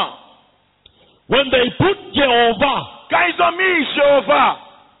 Écoutez-moi. When they put Jehovah Quand ils ont mis Jéhovah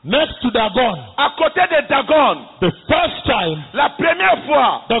next to Dagon. à côté de Dagon. The first time, La première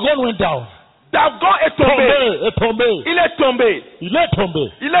fois, Dagon went down. Dagon est tombé. Tombé. Il est tombé. Il est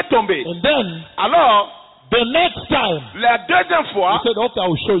tombé. Il est tombé. And then, Alors, the next time, la deuxième he fois, said, okay, I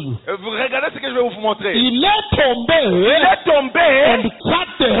will show you. vous regardez ce que je vais vous montrer. Il est tombé. Il est tombé. And cut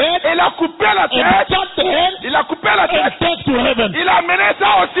the head. Il a coupé la And tête. cut the head. Il a coupé la And tête. take to heaven. Il a amené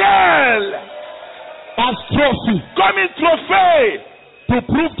ça au ciel. As trophy. Comme un trophée. To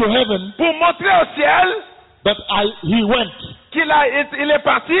prove to heaven Pour montrer au ciel that he went. il est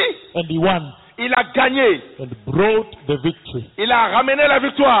parti. And he won. Il a gagné. And brought the victory. Il a ramené la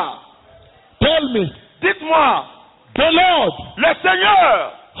victoire. Tell me. Dites-moi. The Lord Le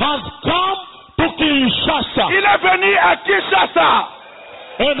Seigneur. has come to Kinshasa. Il est venu à Kinshasa.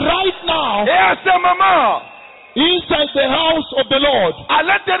 And right now, Et à ce moment, inside the house of the Lord, à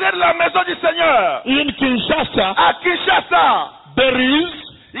l'intérieur de la maison du Seigneur, in Kinshasa, à Kinshasa, there is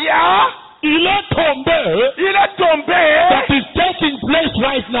il y a, il est tombé il est tombé. that is taking place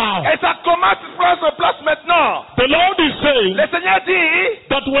right now. Et ça commence à prendre place maintenant. The Lord is saying Le Seigneur dit,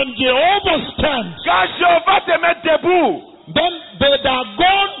 that when Jehovah stands, quand Jéhovah te met debout, then the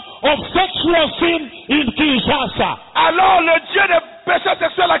Dagon of sexual sin in Kinshasa, alors le Dieu de péché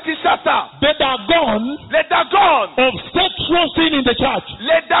sexuel à Kinshasa, the Dagon les Dagon, of sexual sin in the church,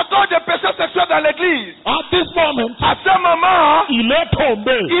 les Dagon de péché sexuel dans l'église, at this moment, à ce moment, il est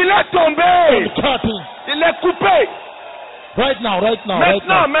tombé. il est tombé. And cutting. Il est coupé. Right now, right now, right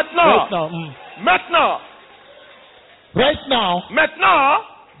Maintenant, now. maintenant. Right now. Maintenant, Right now, maintenant,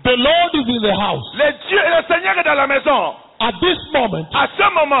 the Lord is in the house. le Seigneur est dans la maison. At this moment, À ce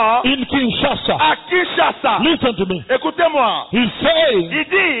moment, in Kinshasa, à Kinshasa, listen to me. écoutez-moi, He's saying il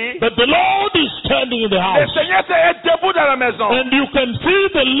dit, that the Lord is standing in the le house. Seigneur est debout dans la maison. And you can see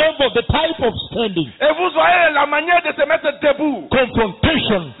the level, the type of standing. Et vous voyez la manière de se mettre debout.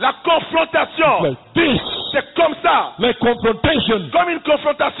 Confrontation. La confrontation. Like this. C'est comme ça. Like confrontation. Comme une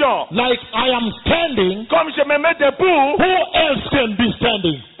confrontation. Like I am standing. Comme je me mets debout. Who else can be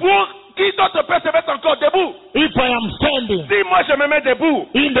standing? Pour qui d'autre peut se mettre encore debout? If I am standing Si moi je me mets debout.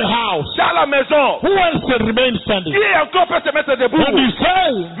 in the house, Dans la maison. who else can remain standing? Qui encore peut se mettre debout? And he's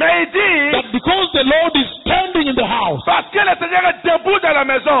saying Mais il dit, that because the Lord is standing in the house, parce que le Seigneur est debout dans la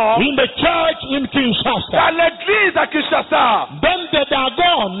maison, in the church in Kinshasa, dans l'église à Kinshasa, then the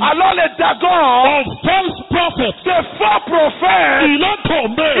Dagon alors les Dagon, of false prophets, ce faux prophète, il est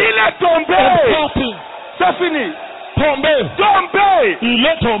tombé. il est And tombé. cutting. C'est fini. Tombé. Tombé. Il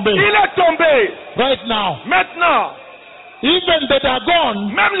est tombé. Il est tombé. Right now, Maintenant, even the Dagon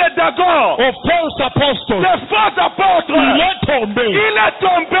même les Dagon, of false apostles, ces faux apôtres, il est tombé. il est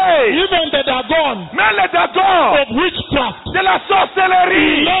tombé. Even the Dagon Même les Dagon of witchcraft, de la il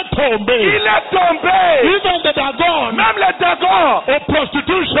sorcellerie, est tombé. il est tombé. Even the Dagon Même les Dagon of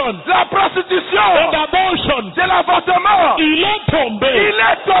prostitution de la prostitution, and abortion, de l'avortement, il est tombé. il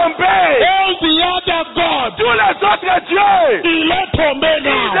est tombé. All the other gods, Tous les autres dieux, il est tombé il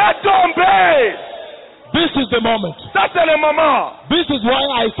now. est tombé. This is the moment. Ça c'est le moment. This is why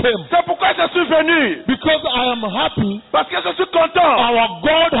I came. C'est pourquoi je suis venu. Because I am happy Parce que je suis content. our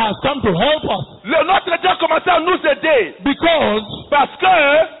God has come to help us. Notre Dieu a commencé à nous aider. Because Parce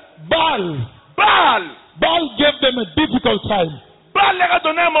que Baal gave them a difficult time. Baal leur a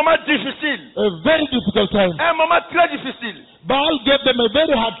donné un moment difficile. A very difficult time. Un moment très difficile. Baal gave them a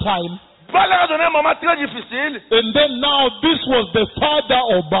very hard time. Baal leur a donné un moment très difficile. And then now this was the father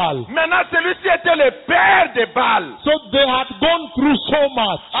of Baal. Maintenant, celui-ci était le père de Baal. So they had gone through so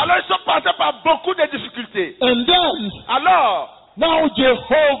much. Alors, ils sont passés par beaucoup de difficultés. And then Alors, now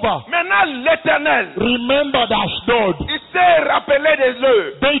Jehovah maintenant, l'Éternel, remembered Ashdod. il s'est rappelé de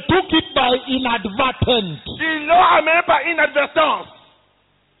eux. They took it by inadvertent, Ils l'ont amené par inadvertance,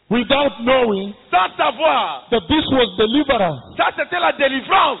 without knowing sans savoir. that this was deliverance. Ça, c'était la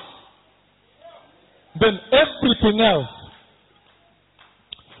délivrance. Then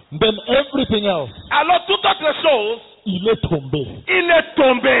everything else. Alors, toute autre chose, Il est tombé. il est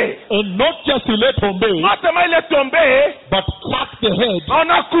tombé. And not just il est tombé, Non seulement il est tombé, but cut the head on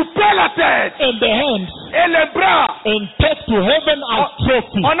a coupé la tête and the hands et les bras. and take to heaven as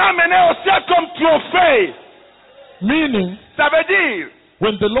trophy. On a amené au ciel comme trophée. Meaning, Ça veut dire,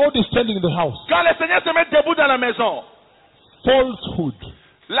 when the Lord is standing in the house, quand le Seigneur se met debout dans la maison, falsehood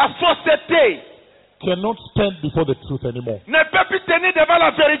la fausseté cannot stand before the truth anymore. ne peut plus tenir devant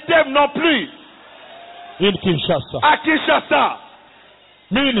la vérité non plus. In Kinshasa. À Kinshasa.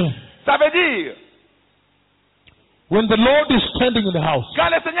 Meaning, Ça veut dire, when the Lord is standing in the house, quand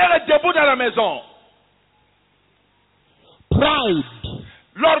le Seigneur est debout dans la maison, pride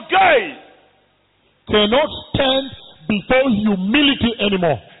l'orgueil cannot stand before humility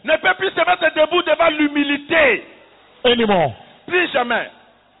anymore. Ne peut plus se mettre debout devant l'humilité. Anymore. Plus jamais.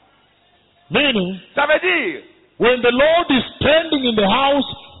 Meaning, Ça veut dire, when the Lord is standing in the house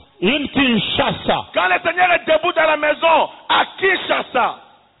in Kinshasa, quand le Seigneur est debout dans la maison à Kinshasa,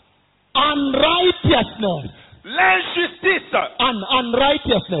 unrighteousness l'injustice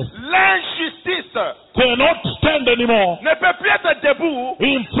cannot stand anymore ne peut plus être debout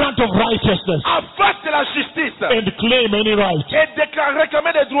in front of righteousness en face de la justice and claim any right. et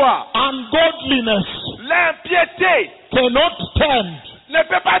réclamer des droits. Ungodliness L'impiété cannot stand ne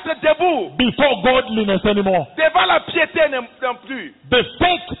peut pas être debout before godliness anymore. devant la piété non plus. The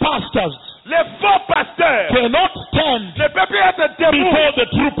fake pastors Les faux pasteurs cannot stand ne peuvent plus être debout before the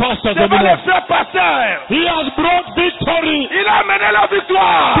true pastors devant les anymore. vrais pasteurs. He has brought victory Il a amené la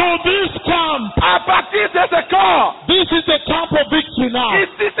victoire to this camp. à partir de ce camp. This is the camp of victory now.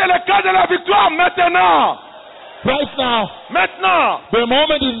 Ici, c'est le cas de la victoire maintenant. Right now. Maintenant. The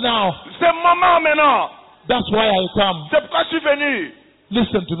moment is now. C'est le moment maintenant. That's why I come. C'est pourquoi je suis venu.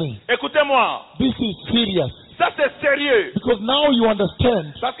 Listen to me. Écoutez-moi. This is serious. Ça, c'est sérieux. Because now you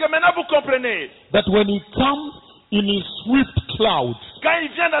understand Parce que maintenant, vous comprenez. that when he comes in his swift clouds, Quand il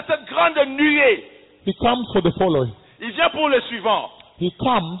vient dans cette grande nuée, he comes for the following. il vient pour le suivant. He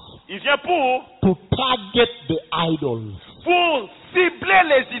comes Il vient pour to target the idols. cibler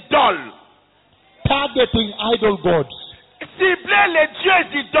les idoles. Targeting idol gods. Cibler les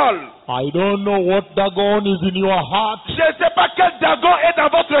dieux idoles. I don't know what Dagon is in your heart. Je ne sais pas quel Dagon est dans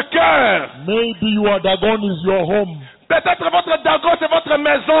votre cœur. Maybe your Dagon is your home. Peut-être votre Dagon, c'est votre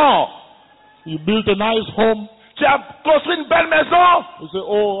maison. You built a nice home. Tu as construit une belle maison. You say,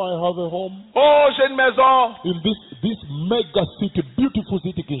 oh, I have a home. Oh, j'ai une maison. In this mega city, beautiful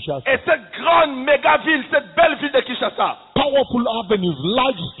city, Kinshasa. Et cette grande méga ville, cette belle ville de Kinshasa. Powerful avenues,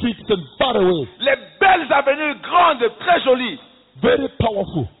 large streets and far away. Les belles avenues grandes, très jolies. Very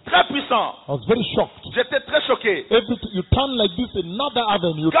powerful. Très puissant. I was very shocked. J'étais très choqué. You turn like this, another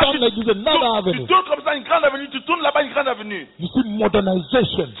avenue. You Quand turn like this, another tu avenue. tournes comme ça une grande avenue, tu tournes là-bas une grande avenue. You see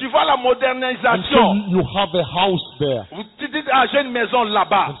modernization. Tu vois la And so modernisation. you have a house there. Tu dis, ah, j'ai une maison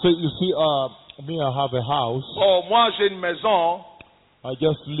là-bas. And so you see, me, I have a house. Oh, moi j'ai une maison. I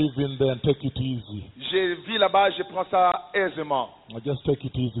just live in there and take it easy. Je vis là-bas, je prends ça aisément. I just take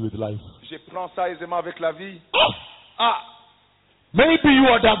it easy with life. Je prends ça aisément avec la vie. Ah! Ah, Maybe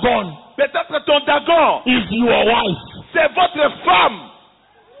your Dagon peut-être ton Dagon, is your wife. c'est votre femme.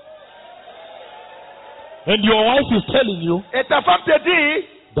 And your wife is telling you Et ta femme te dit,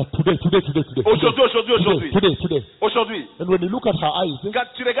 that today. aujourd'hui. And when you look at her eyes, Quand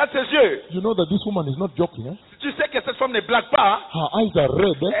tu regardes ses yeux, you know that this woman is not joking. Eh? tu sais que cette femme ne blague pas. Her eyes are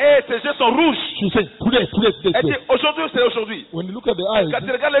red. Eh? Et ses yeux sont rouges. She says, today. Elle dit, aujourd'hui, c'est aujourd'hui. When you look at the eyes, Quand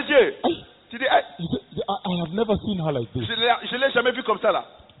tu regardes les yeux, I tu dis, hey, have never seen her like this. je ne l'ai jamais vue comme ça là.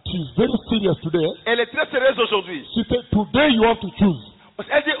 She's very serious today. Elle est très sérieuse aujourd'hui. She said, today you have to choose.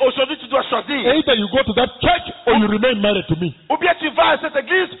 Elle dit, aujourd'hui, tu dois choisir. Either you go to that church or you remain married to me. Ou bien tu vas à cette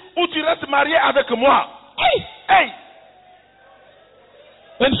église ou tu restes marié avec moi. Hey! Hey!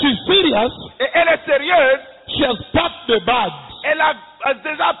 And she's serious. Et elle est sérieuse. She has packed the bags. Elle a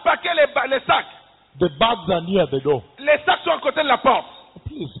déjà paqué les sacs. The bags are near the door. Les sacs sont à côté de la porte.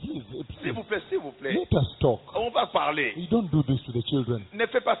 Please. S'il vous plaît. Let us talk. On va parler. You don't do this to the children. Ne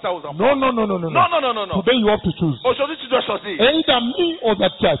fais pas ça aux enfants. No. Non. Today you have to choose. Aujourd'hui, tu dois choisir. Either me or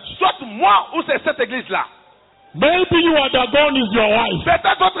that church. Soit moi ou c'est cette église-là. Maybe your Dagon is your wife.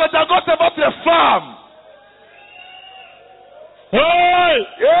 Peut-être votre Dagon, c'est votre femme. Hey!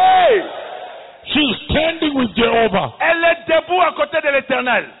 Hey! She's standing with Jehovah. Elle est debout à côté de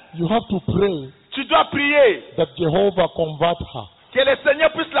l'Éternel. You have to pray Tu dois prier that Jehovah convert her. que le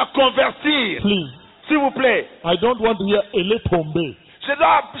Seigneur puisse la convertir. Please. S'il vous plaît. I don't want to hear Ele Tombe. Je ne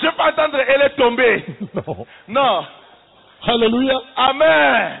veux pas entendre elle est tombée. No. Non. Hallelujah.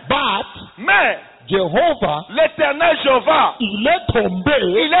 Amen. Mais Jehovah, l'Éternel Jéhovah, il est tombé.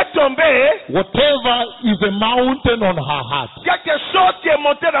 il est tombé. Whatever is a mountain on her heart. Quelque chose qui est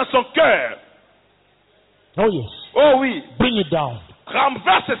monté dans son cœur. Oh yes. Oh oui. Bring it down.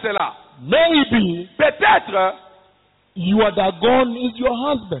 Renverse cela. Maybe Peut-être your Dagon is your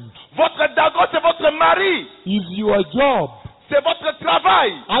husband. votre Dagon, c'est votre mari. Is your job. C'est votre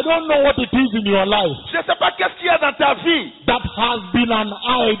travail. I don't know what it is in your life Je ne sais pas qu'est-ce qu'il y a dans ta vie that has been an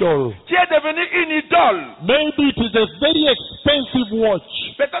idol. qui est devenu une idole. Maybe it is a very expensive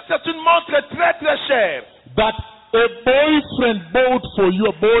watch Peut-être c'est une montre très très chère that a boyfriend bought for you,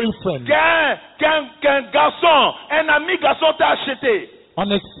 a boyfriend. qu'un garçon, un ami garçon t'a acheté. An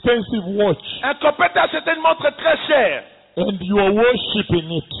expensive watch. Un copain t'a acheté une montre très chère. And you are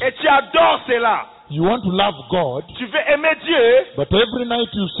worshipping it. Et tu adores cela. You want to love God, Tu veux aimer Dieu, but every night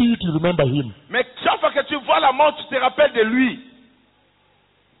you see it, you remember Him. mais chaque fois que tu vois la mort, tu te rappelles de lui.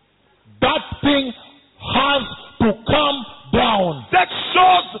 That thing has to come down Cette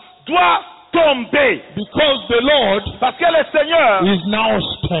chose doit tomber. because the Lord Parce que le Seigneur, is now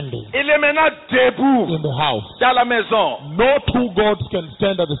standing il est maintenant debout in the house. dans la maison. No two gods can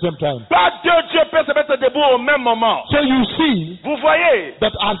stand at the same time. Pas deux dieux peuvent se mettre debout au même moment. So you see Vous voyez,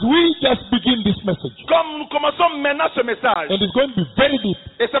 that as we just begin this message, comme nous commençons maintenant ce message, and it's going to be very deep,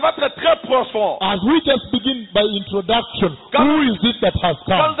 et ça va être très profond. as we just begin by introduction, who is it that has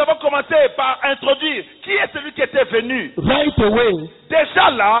Quand come? nous avons commencé par introduire qui est celui qui était venu, Right away,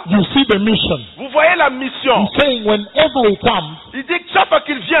 déjà là, you see the mission. vous voyez la mission. He's saying whenever he comes, Il dit que chaque fois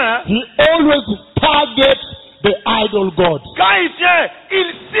qu'il vient, he always targets the idol gods quand il vient, il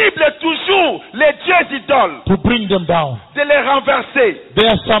cible toujours les dieux idoles, to bring them down. de les renverser. There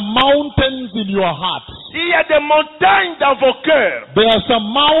are some mountains in your heart. Il y a des montagnes dans vos cœurs. There are some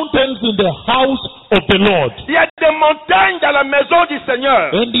mountains in the house of the Lord. Il y a des montagnes dans la maison du Seigneur.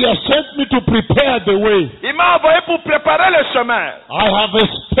 And he has sent me to prepare the way. Il m'a envoyé pour préparer le chemin. I have a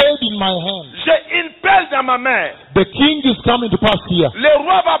spade in my hand. J'ai une pelle dans ma main. The king is coming to pass here. Le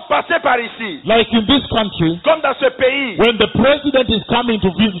roi va passer par ici. Like in this country, Comme dans ce pays, when the president is coming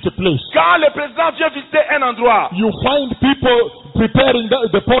to visit a place, quand le président vient visiter un endroit, you find people preparing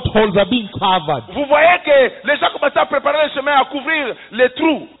the potholes are being covered. vous voyez que les gens commencent à préparer le chemin, à couvrir les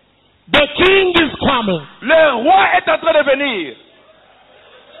trous. The king is coming. Le roi est en train de venir.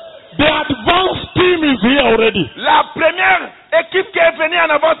 The advance team is here already. La première équipe qui est venue en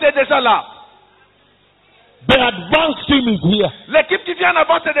avance est déjà là. The advance team is here. L'équipe qui vient en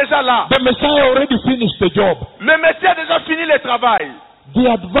avance est déjà là. The Messiah already finished the job. Le Messie a déjà fini le travail. The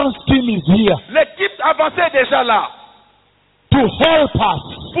advance team is here L'équipe avancée est déjà là. to help us,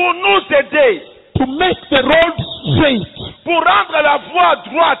 Pour nous aider, to make the road straight, pour rendre la voie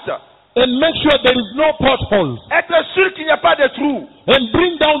droite, and make sure there is no potholes, être sûr qu'il n'y a pas de trous, and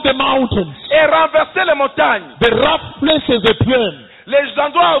bring down the mountains, et renverser les montagnes, the rough places, the plain, les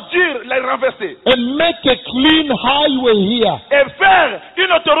endroits durs, les renverser, and make a clean highway here et faire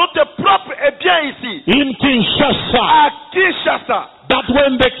une autoroute propre et bien ici, in Kinshasa, à Kinshasa, that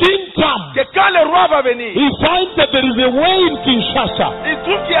when the king comes, que quand le roi va venir, he finds that there is a way in Kinshasa, il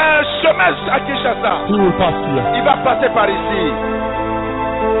trouve qu'il y a un chemin à Kinshasa, he will pass here. il va passer par ici.